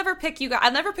 but I'll never pick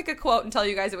I'll never pick a quote and tell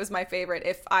you guys it was my favorite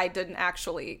if I didn't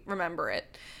actually remember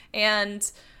it.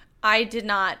 And I did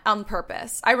not on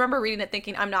purpose. I remember reading it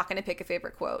thinking, I'm not going to pick a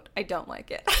favorite quote. I don't like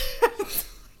it.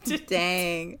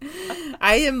 Dang.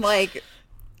 I am like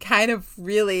kind of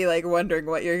really like wondering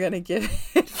what you're going to give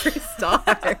it for stars.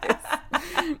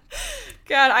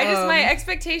 God, my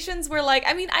expectations were like,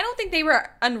 I mean, I don't think they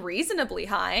were unreasonably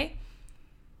high.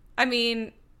 I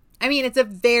mean, it's a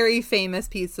very famous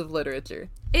piece of literature.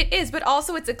 It is, but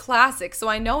also it's a classic, so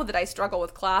I know that I struggle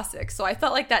with classics. So I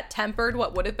felt like that tempered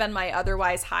what would have been my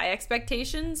otherwise high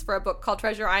expectations for a book called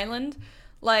Treasure Island.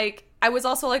 Like, I was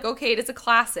also like, okay, it is a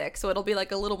classic, so it'll be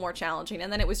like a little more challenging.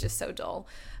 And then it was just so dull.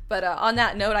 But on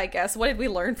that note, I guess, what did we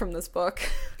learn from this book?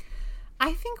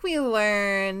 I think we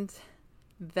learned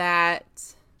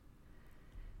that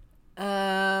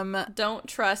don't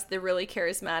trust the really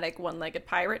charismatic one-legged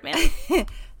pirate man.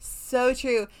 So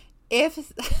true.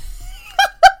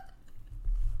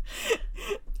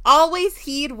 Always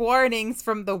heed warnings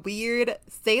from the weird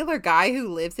sailor guy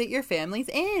who lives at your family's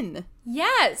inn.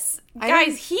 Yes.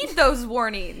 Guys, heed those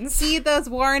warnings. Heed those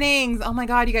warnings. Oh my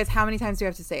God, you guys, how many times do we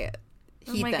have to say it?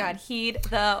 Heed them. God, heed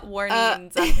the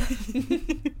warnings.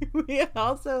 We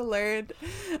also learned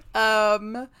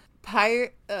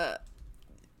pirate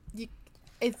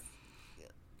it's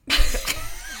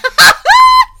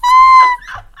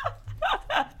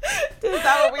Is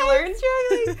that what we learned?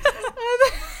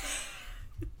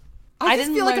 I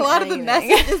just feel like a lot of the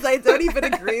messages I don't even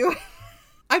agree with.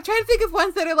 I'm trying to think of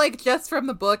ones that are like just from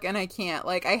the book and I can't.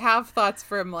 Like, I have thoughts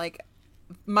from like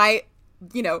my,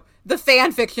 the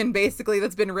fan fiction basically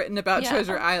that's been written about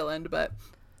Treasure Island, but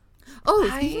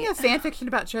speaking of fan fiction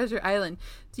about Treasure Island,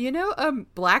 do you know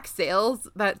Black Sails,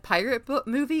 that pirate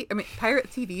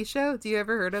pirate TV show? Do you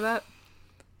ever heard of that?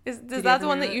 Is that the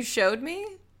one that you showed me?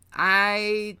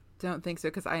 I don't think so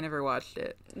because I never watched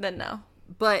it. Then no.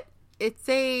 But it's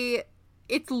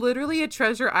literally a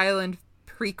Treasure Island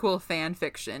prequel fan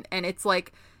fiction, and it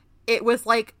was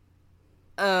like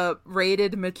a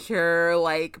rated mature,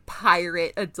 like,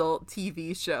 pirate adult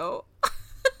TV show.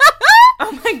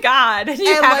 Oh my god. And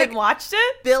you haven't watched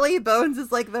it? Billy Bones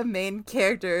is, like, the main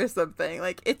character or something.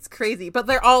 Like, it's crazy. But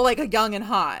they're all, like, young and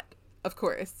hot, of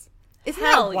course. Isn't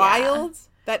that wild? Yeah.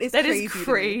 That is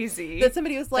crazy. That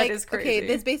somebody was like, okay,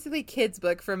 this is basically kids'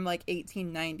 book from, like,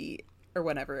 1890 or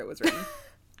whenever it was written.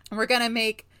 We're gonna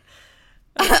make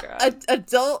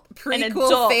adult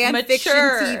prequel fan fiction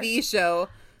TV show.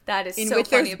 That is in so which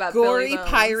funny there's about gory Billy Bones.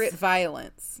 pirate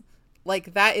violence.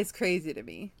 Like, that is crazy to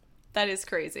me. That is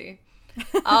crazy.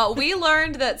 We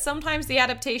learned that sometimes the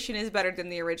adaptation is better than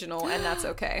the original, and that's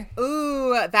okay.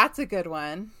 Ooh, that's a good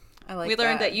one. I like that. We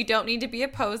learned that you don't need to be a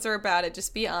poser about it.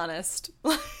 Just be honest.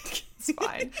 Like, it's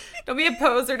fine. Don't be a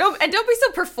poser. Don't be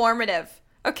so performative.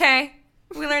 Okay?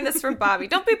 We learned this from Bobby.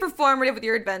 Don't be performative with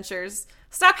your adventures.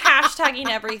 Stop hashtagging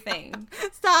everything.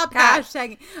 Stop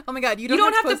hashtagging. Oh my god, you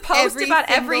don't have to post about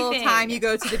everything time you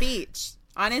go to the beach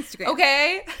on Instagram.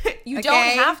 Okay? You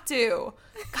don't have to.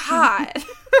 God.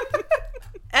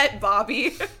 At Bobby.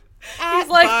 He's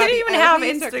like, I didn't even have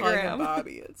Instagram.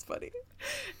 Bobby, it's funny.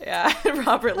 Yeah,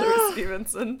 Robert Louis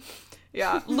Stevenson.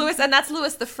 Yeah, Louis, and that's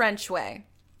Louis the French way.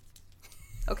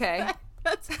 Okay?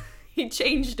 He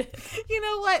changed it. You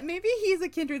know what? Maybe he's a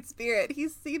kindred spirit. He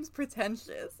seems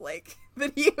pretentious. Like,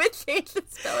 that he would change the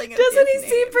spelling of Doesn't he his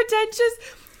seem name. pretentious?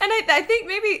 And I think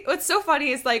maybe what's so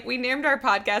funny is, like, we named our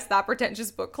podcast That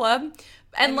Pretentious Book Club.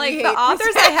 And like, the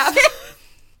authors I have...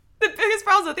 The biggest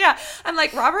problems with, I'm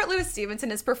like, Robert Louis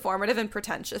Stevenson is performative and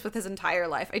pretentious with his entire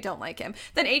life. I don't like him.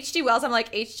 Then H.G. Wells, I'm like,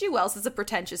 H.G. Wells is a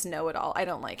pretentious know-it-all. I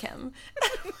don't like him.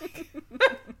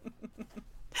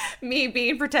 Me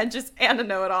being pretentious and a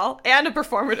know-it-all and a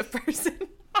performative person.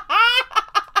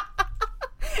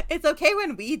 It's okay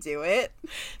when we do it.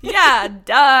 Yeah,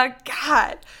 duh.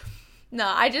 God.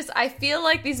 No, I feel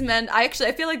like these men, I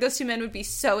feel like those two men would be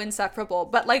so insufferable,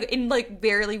 but like in like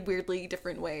very weirdly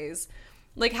different ways.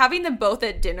 Like, having them both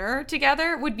at dinner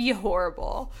together would be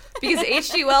horrible. Because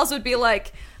H.G. Wells would be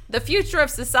like, the future of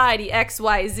society,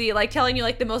 XYZ, like, telling you,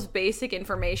 like, the most basic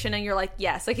information, and you're like,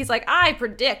 yes. Like, he's like, I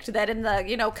predict that in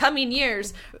the, coming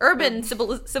years, urban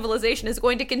civilization is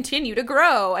going to continue to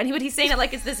grow. And he's saying it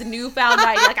like it's this newfound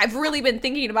idea. Like, I've really been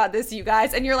thinking about this, you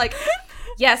guys. And you're like,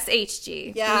 yes,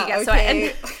 HG. Yeah,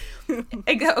 okay.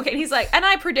 Okay, and he's like, and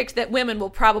I predict that women will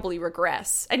probably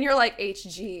regress. And you're like,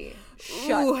 HG,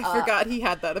 shut up. I forgot he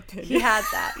had that opinion. He had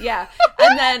that, yeah.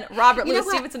 And then Robert Louis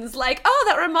Stevenson is like, oh,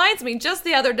 that reminds me, just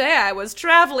the other day I was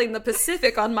traveling the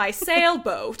Pacific on my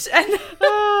sailboat. And did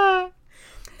I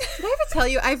ever tell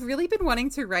you, I've really been wanting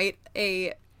to write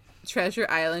a Treasure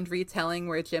Island retelling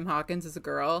where Jim Hawkins is a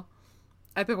girl.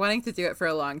 I've been wanting to do it for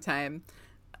a long time.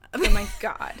 Oh my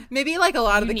god. Maybe like a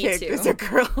lot of the characters are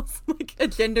girls. Like a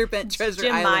gender bent Treasure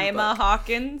Island book. Jemima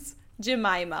Hawkins.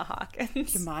 Jemima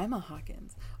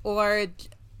Hawkins. Or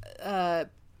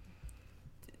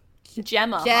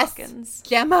Gemma Hawkins.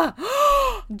 Gemma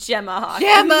Hawkins.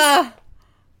 Gemma.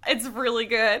 It's really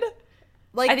good.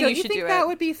 Like, don't you think that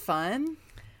would be fun?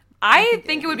 I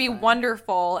think it would be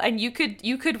wonderful, and you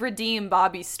could redeem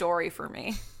Bobby's story for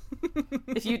me.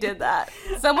 If you did that.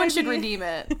 Someone should redeem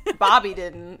it. Bobby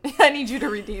didn't. I need you to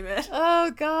redeem it.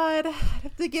 Oh, God. I'd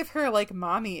have to give her, like,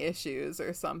 mommy issues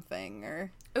or something.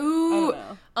 Or ooh.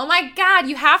 Oh, my God.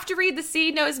 You have to read The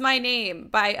Sea Knows My Name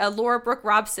by Laura Brooke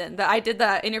Robson. I did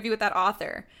the interview with that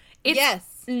author.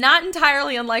 It's not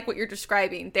entirely unlike what you're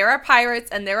describing. There are pirates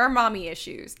and there are mommy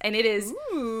issues. And it is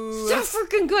so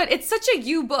freaking good. It's such a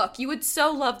you book. You would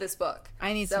so love this book.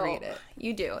 I need to read it.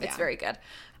 You do. It's very good.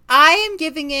 I am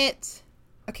giving it...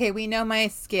 Okay, we know my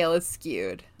scale is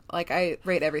skewed. Like, I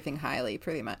rate everything highly,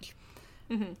 pretty much.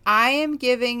 Mm-hmm. I am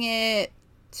giving it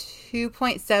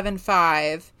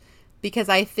 2.75 because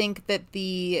I think that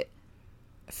the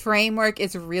framework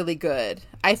is really good.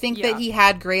 I think that he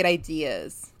had great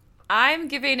ideas. I'm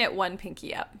giving it 1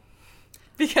 pinky up.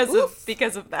 Because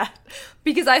of that.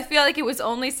 Because I feel like it was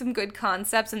only some good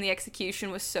concepts and the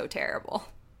execution was so terrible.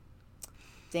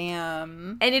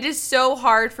 Damn. And it is so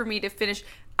hard for me to finish.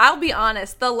 I'll be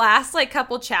honest, the last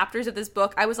couple chapters of this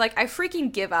book, I was like, I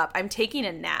freaking give up. I'm taking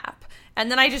a nap.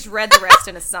 And then I just read the rest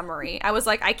in a summary. I was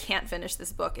like, I can't finish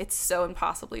this book. It's so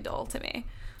impossibly dull to me.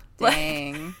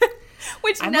 Dang.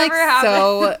 Which I'm never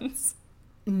happens.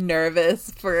 So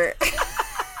nervous for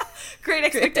Great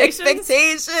Expectations.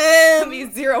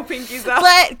 These 0 pinkies up.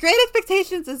 But Great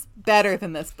Expectations is better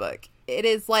than this book. It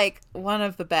is like one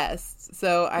of the best.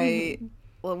 So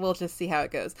we'll just see how it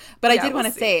goes. But I did want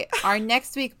to say, our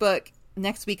next week's book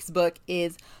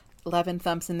is Levin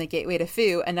Thumps and the Gateway to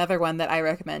Fu, another one that I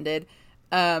recommended.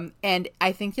 And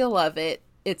I think you'll love it.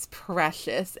 it's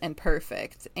precious and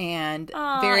perfect and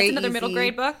Aw, very it's another easy. middle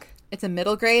grade book. It's a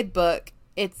middle grade book.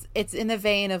 It's in the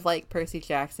vein of like Percy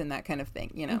Jackson, that kind of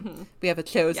thing. You know, we have a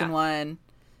chosen one.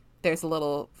 There's a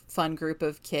little fun group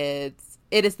of kids.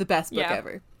 It is the best book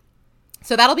ever.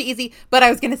 So that'll be easy. But I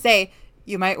was going to say,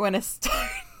 you might want to start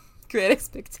Great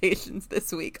Expectations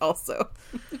this week also.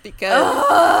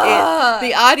 Because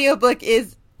the audiobook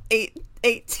is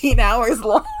 18 hours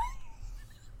long.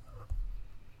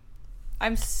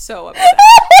 I'm so upset.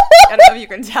 I don't know if you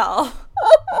can tell.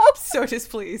 I'm so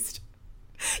displeased.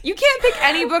 You can't pick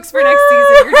any books for next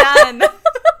season. You're done.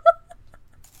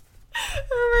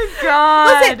 Oh my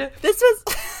god. Listen, this was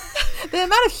the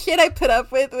amount of shit I put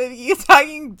up with you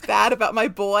talking bad about my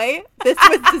boy. This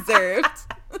was deserved.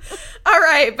 All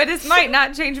right, but this might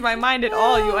not change my mind at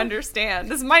all. You understand?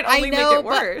 This might only make it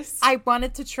worse. I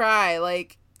wanted to try.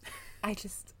 Like, I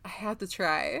had to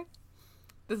try.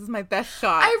 This is my best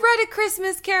shot. I read A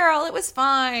Christmas Carol. It was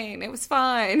fine. It was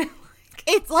fine.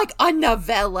 It's like a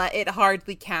novella. It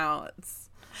hardly counts.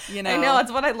 You know? I know.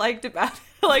 That's what I liked about it.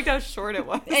 I liked how short it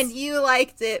was. And you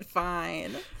liked it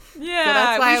fine. Yeah, so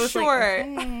that's why I was short.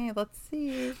 Like, okay, let's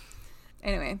see.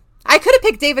 Anyway, I could have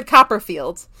picked David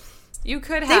Copperfield. You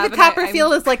could have. David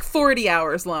Copperfield is like 40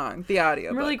 hours long, the audio.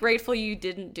 I'm really grateful you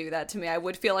didn't do that to me. I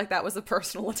would feel like that was a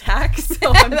personal attack.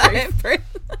 So I'm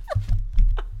grateful.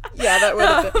 Yeah, that would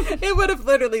have been. It would have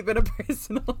literally been a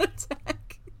personal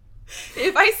attack.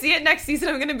 If I see it next season,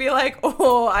 I'm going to be like,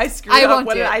 oh, I screwed up.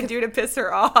 What did I do to piss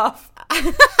her off?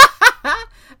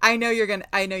 I know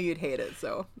you'd hate it,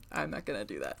 so I'm not going to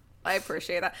do that. I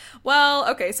appreciate that. Well,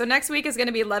 okay, so next week is going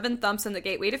to be 11 Thumps and the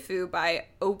Gateway to Fu by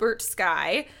Obert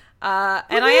Sky.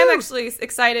 And I am actually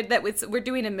excited that we're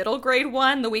doing a middle grade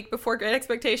one the week before Great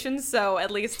Expectations, so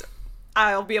at least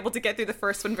I'll be able to get through the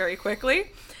first one very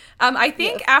quickly. I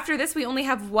think after this, we only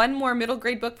have one more middle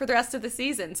grade book for the rest of the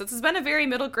season. So this has been a very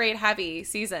middle grade heavy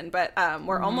season, but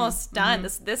we're almost done.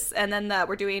 This, and then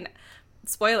we're doing,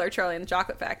 spoiler, Charlie and the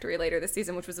Chocolate Factory later this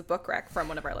season, which was a book rec from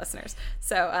one of our listeners.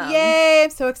 So yay! I'm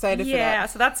so excited for that. Yeah,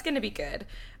 so that's going to be good.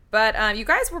 But you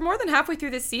guys, we're more than halfway through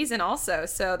this season also,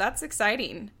 so that's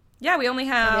exciting. Yeah, we only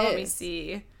have, let me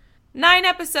see, 9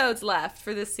 episodes left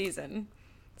for this season.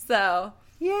 So,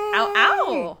 yay!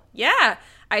 Ow! Yeah.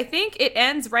 I think it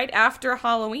ends right after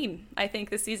Halloween. I think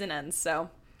the season ends, so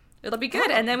it'll be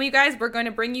good. And then we're going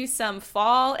to bring you some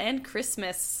fall and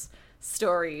Christmas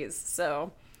stories.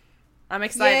 So I'm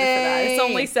excited for that. It's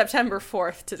only September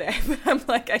 4th today, but I'm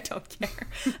like, I don't care.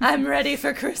 I'm ready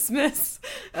for Christmas.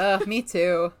 Me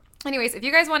too. Anyways, if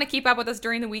you guys want to keep up with us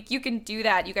during the week, you can do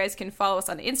that. You guys can follow us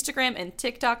on Instagram and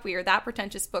TikTok. We are That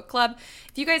Pretentious Book Club.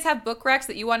 If you guys have book recs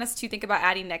that you want us to think about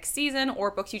adding next season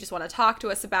or books you just want to talk to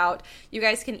us about, you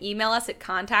guys can email us at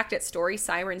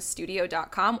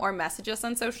contact@storysirenstudio.com or message us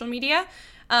on social media.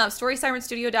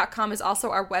 StorySirenStudio.com is also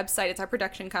our website. It's our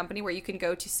production company where you can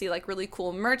go to see like really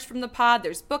cool merch from the pod.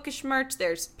 There's bookish merch,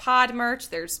 there's pod merch,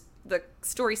 there's the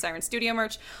Story Siren Studio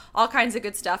merch, all kinds of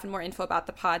good stuff and more info about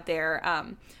the pod there.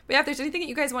 But yeah, if there's anything that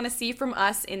you guys want to see from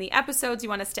us in the episodes you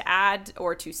want us to add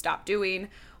or to stop doing,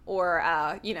 or,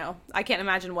 I can't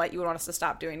imagine what you would want us to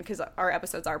stop doing because our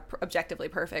episodes are objectively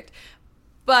perfect.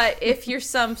 But if you're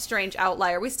some strange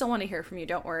outlier, we still want to hear from you,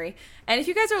 don't worry. And if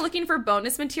you guys are looking for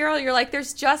bonus material, you're like,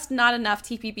 there's just not enough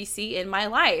TPBC in my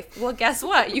life. Well, guess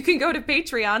what? You can go to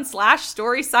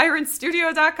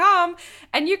Patreon/StorySirenStudio.com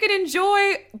and you can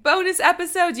enjoy bonus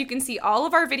episodes. You can see all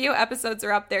of our video episodes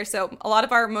are up there. So a lot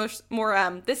of our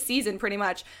this season, pretty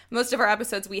much, most of our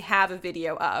episodes we have a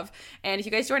video of. And if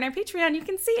you guys join our Patreon, you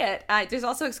can see it. There's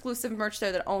also exclusive merch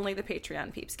there that only the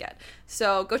Patreon peeps get.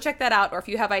 So go check that out. Or if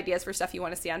you have ideas for stuff you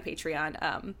want to see on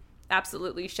Patreon,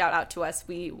 absolutely shout out to us.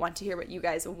 We want to hear what you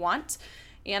guys want.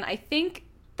 And I think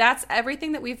that's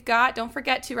everything that we've got. Don't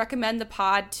forget to recommend the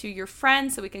pod to your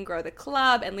friends so we can grow the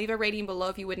club, and leave a rating below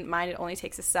if you wouldn't mind. It only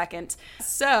takes a second.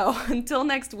 So until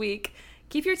next week,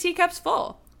 keep your teacups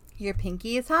full, your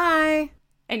pinky is high,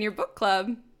 and your book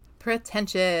club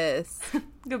pretentious.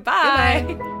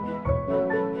 Goodbye.